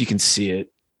don't know if you can see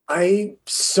it. I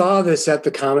saw this at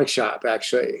the comic shop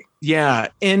actually. Yeah,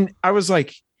 and I was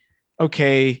like,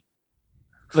 okay,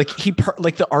 like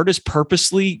the artist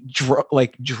purposely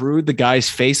drew the guy's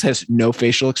face has no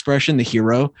facial expression, the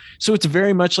hero. So it's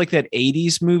very much like that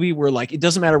 80s movie where like it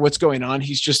doesn't matter what's going on,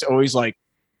 he's just always like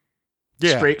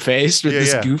straight faced with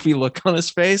this goofy look on his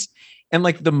face, and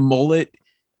like the mullet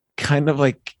kind of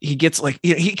like he gets like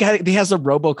he has a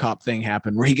RoboCop thing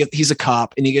happen where he's a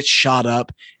cop and he gets shot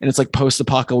up, and it's like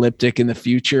post-apocalyptic in the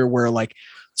future where like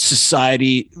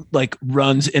society like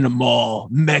runs in a mall,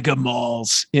 mega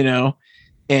malls,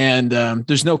 and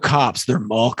there's no cops, they're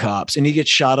mall cops, and he gets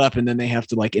shot up and then they have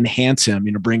to like enhance him,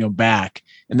 bring him back.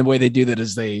 And the way they do that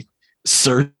is they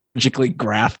surgically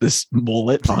graft this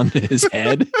mullet onto his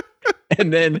head.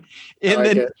 and then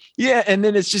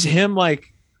it's just him like,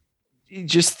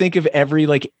 just think of every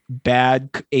like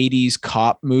bad 80s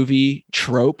cop movie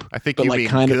trope. I think but you like mean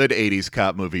kind good 80s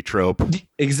cop movie trope.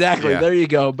 Exactly. Yeah. There you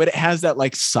go. But it has that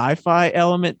like sci-fi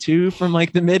element too from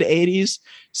like the mid 80s.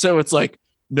 So it's like,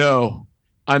 no,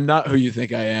 I'm not who you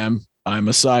think I am. I'm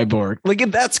a cyborg.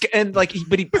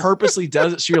 But he purposely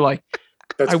does it. So you're like,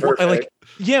 That's perfect.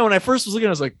 when I first was looking,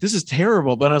 I was like, this is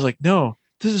terrible. But I was like, no,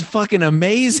 this is fucking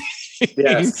amazing.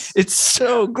 Yes. It's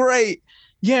so great.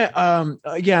 Yeah. And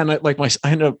I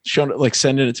ended up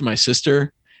sending it to my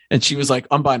sister, and she was like,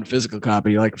 I'm buying a physical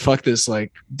copy. Like, fuck this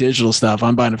like digital stuff.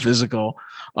 I'm buying a physical.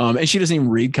 And she doesn't even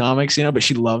read comics, but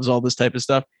she loves all this type of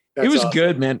stuff. That's it was awesome.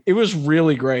 good, man. It was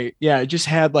really great. Yeah. It just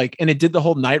had and it did the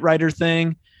whole Knight Rider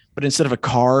thing, but instead of a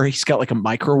car, he's got like a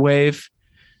microwave.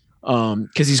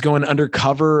 because he's going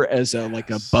undercover as a like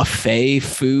a buffet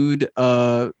food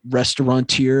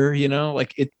restaurateur. You know,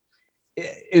 like it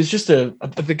was just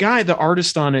the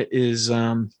artist on it is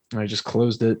I just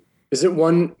closed it. Is it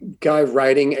one guy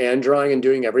writing and drawing and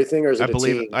doing everything, or is it a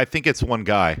team? I think it's one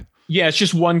guy. Yeah, it's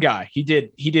just one guy. He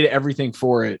did everything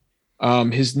for it.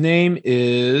 His name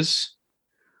is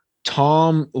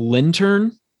Tom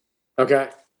Lintern. Okay.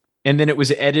 And then it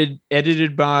was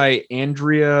edited by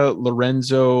Andrea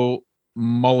Lorenzo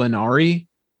Molinari.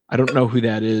 I don't know who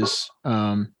that is.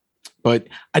 But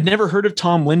I'd never heard of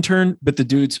Tom Lintern, but the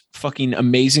dude's fucking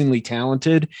amazingly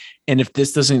talented. And if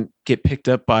this doesn't get picked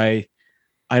up by,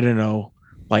 I don't know,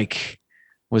 like,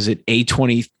 was it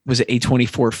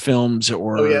A24 Films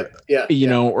or, you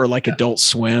know, or like Adult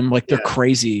Swim, like they're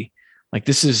crazy. Like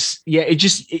this is,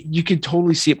 you can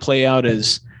totally see it play out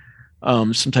as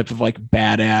some type of like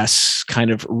badass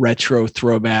kind of retro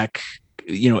throwback,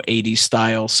 you know, 80s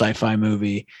style sci-fi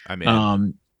movie. I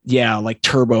mean, like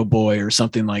Turbo Boy or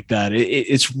something like that.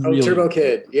 It's really Turbo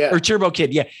Kid, or Turbo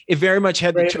Kid. Yeah, it very much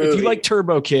had if you like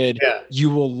Turbo Kid, you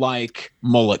will like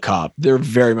Mullet Cop. They're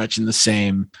very much in the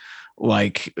same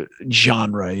like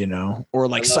genre, you know, or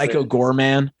like Psycho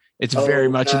Goreman. It's very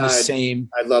much in the same.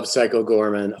 I love Psycho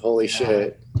Goreman. Holy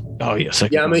shit! Oh yes,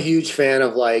 I'm a huge fan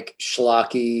of like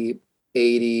schlocky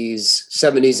 80s,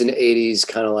 70s, and 80s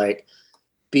kind of like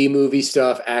B movie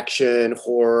stuff, action,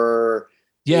 horror.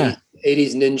 Yeah.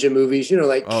 80s ninja movies, you know,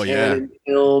 like Cannon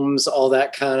films, all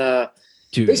that kind of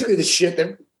basically the shit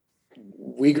that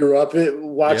we grew up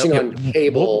watching on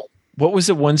cable. What was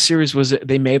it? One series was it?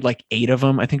 They made like 8 of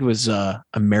them. I think it was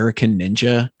American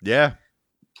Ninja. Yeah.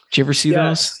 Did you ever see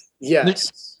those? Yes. They're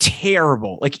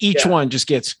terrible. Like each one just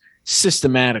gets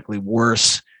systematically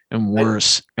worse and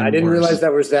worse. I didn't realize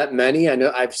there was that many. I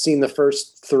know I've seen the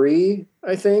first 3,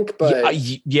 I think, but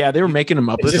they were making them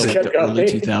up until like the early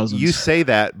 2000s. You say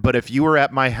that, but if you were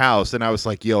at my house and I was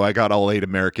like, "Yo, I got all 8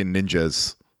 American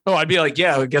Ninjas," I'd be like,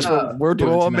 "Yeah, guess what we're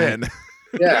doing tonight."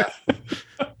 Yeah,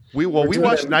 we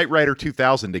watched Knight Rider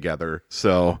 2000 together.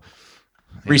 So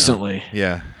recently,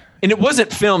 yeah, and it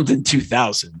wasn't filmed in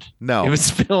 2000. No, it was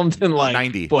filmed in like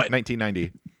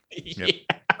 1990. Yeah. Yep.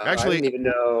 Actually, I didn't even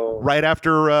know. Right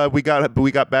after we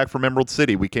got back from Emerald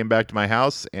City, we came back to my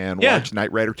house and watched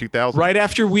Knight Rider 2000. Right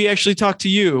after we actually talked to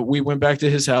you, we went back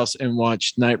to his house and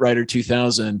watched Knight Rider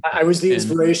 2000. I was the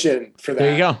inspiration for that.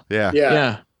 There you go.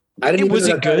 Yeah. I didn't even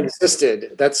know that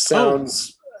existed. That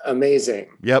sounds amazing.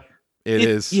 Yep, it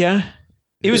is. Yeah,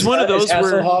 it was one of those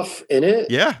where Hasselhoff in it.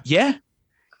 Yeah.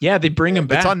 They bring him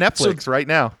back. It's on Netflix right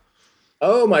now.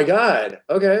 Oh my God.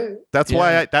 Okay. That's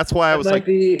why I was like,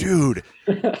 dude,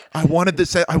 I wanted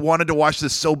to watch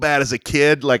this so bad as a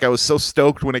kid. Like I was so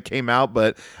stoked when it came out,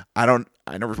 but I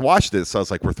never watched this. So I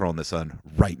was like, we're throwing this on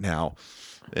right now.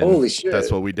 And holy shit.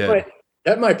 That's what we did.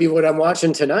 That might be what I'm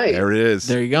watching tonight. There it is.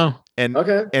 There you go.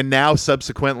 And now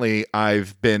subsequently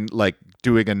I've been like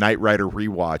doing a Knight Rider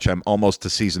rewatch. I'm almost to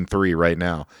season 3 right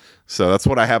now. So that's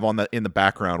what I have in the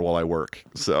background while I work.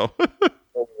 So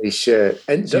holy shit.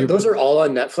 And those are all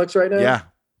on Netflix right now? Yeah.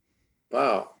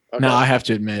 Wow. Okay. Now I have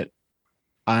to admit,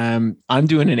 I'm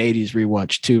doing an 80s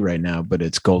rewatch too right now, but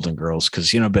it's Golden Girls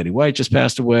because, you know, Betty White just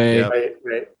passed away. Yeah.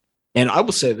 Right. And I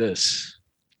will say this,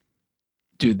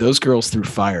 dude, those girls threw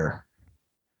fire.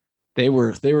 They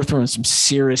were throwing some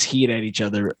serious heat at each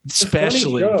other,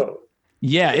 especially.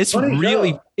 Yeah, it's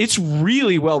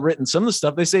really well written. Some of the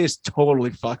stuff they say is totally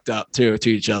fucked up too to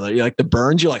each other. You're like the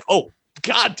burns, you're like, oh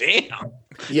god damn.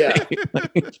 Yeah.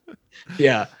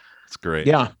 Yeah. It's great.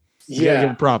 Yeah. Yeah.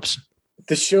 Give props.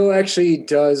 The show actually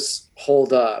does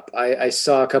hold up. I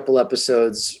saw a couple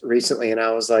episodes recently and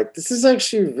I was like, this is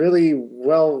actually really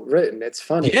well written. It's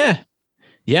funny. Yeah.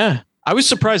 Yeah. I was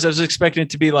surprised. I was expecting it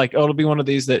to be like, it'll be one of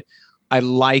these that I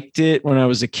liked it when I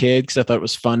was a kid because I thought it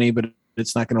was funny, but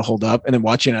it's not going to hold up. And then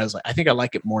watching it, I was like, I think I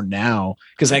like it more now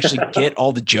because I actually get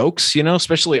all the jokes, you know,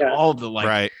 especially all the like,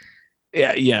 right.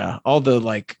 Yeah. All the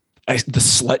like, the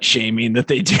slut shaming that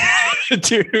they do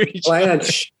to each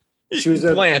Blanche. She was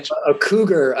a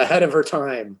cougar ahead of her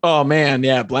time. Oh man.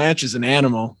 Yeah. Blanche is an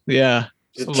animal. Yeah.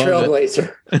 She's a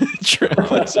trailblazer.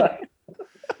 Trailblazer.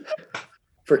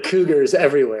 For cougars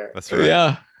everywhere. That's right.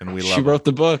 Yeah. And she wrote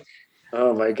the book.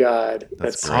 Oh my God.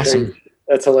 That's awesome.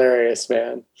 That's hilarious,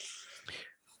 man.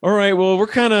 All right. Well, we're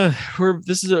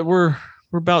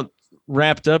about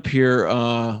wrapped up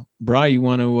here. Bri, you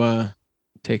want to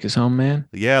take us home, man?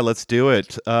 Yeah, let's do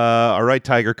it. All right,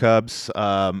 Tiger Cubs.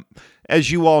 As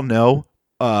you all know,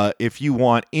 if you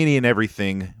want any and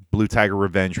everything Blue Tiger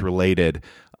Revenge related,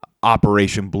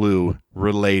 Operation Blue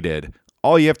related,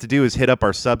 all you have to do is hit up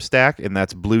our Substack, and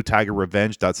that's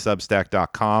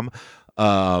bluetigerrevenge.substack.com.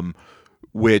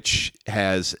 which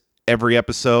has every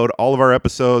episode, all of our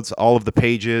episodes, all of the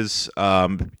pages.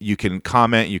 You can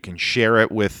comment, you can share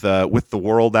it with the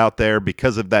world out there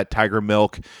because of that tiger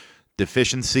milk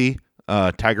deficiency,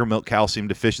 tiger milk calcium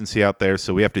deficiency out there.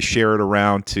 So we have to share it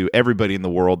around to everybody in the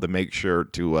world to make sure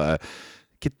to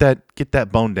get that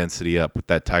bone density up with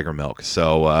that tiger milk.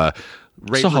 So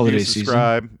rate, holiday review,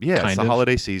 subscribe. season, Yeah, it's kind a of.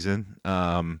 holiday season.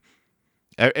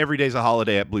 Every day's a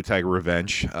holiday at Blue Tiger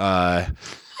Revenge.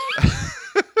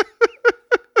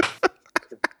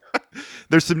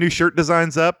 There's some new shirt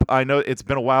designs up. I know it's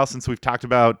been a while since we've talked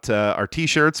about our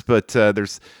T-shirts, but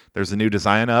there's a new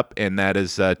design up, and that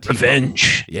is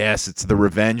Revenge. Yes, it's the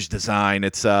Revenge design.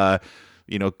 It's go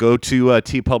to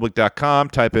tpublic.com,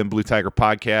 type in Blue Tiger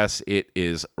Podcast. It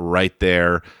is right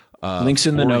there. Links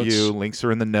in the for notes. you. Links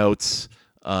are in the notes.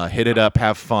 Hit it up,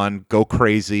 have fun, go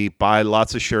crazy, buy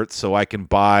lots of shirts so I can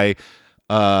buy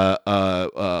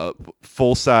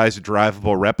full-size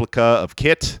drivable replica of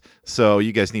Kit. So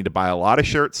you guys need to buy a lot of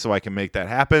shirts so I can make that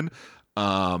happen.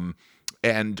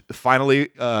 And finally,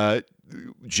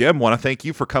 Jim, want to thank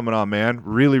you for coming on, man.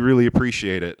 Really, really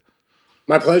appreciate it.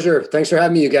 My pleasure. Thanks for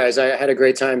having me, you guys. I had a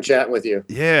great time chatting with you.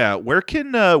 Yeah, where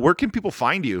can people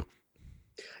find you?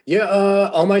 Yeah,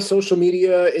 all my social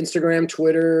media, Instagram,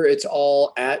 Twitter, it's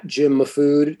all at Jim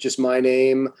Mafood, just my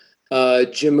name.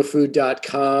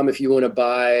 JimMafood.com if you want to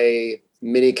buy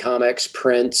mini comics,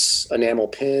 prints, enamel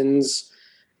pins.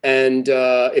 And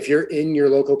if you're in your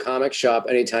local comic shop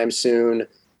anytime soon,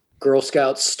 Girl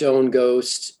Scout Stone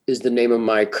Ghost is the name of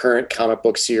my current comic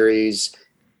book series.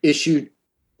 Issue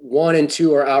 1 and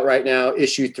 2 are out right now.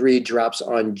 Issue 3 drops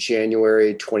on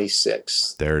January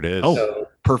 26th. There it is. Oh, So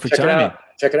perfect check it timing. out.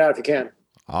 Check it out if you can.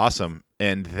 Awesome.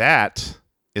 And that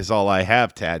is all I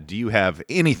have, Tad. Do you have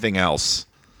anything else?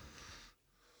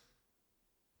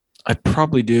 I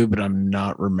probably do, but I'm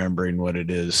not remembering what it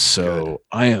is. So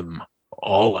I am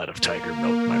all out of tiger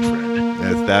milk, my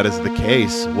friend. If that is the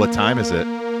case, what time is it?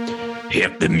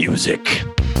 Hit the music.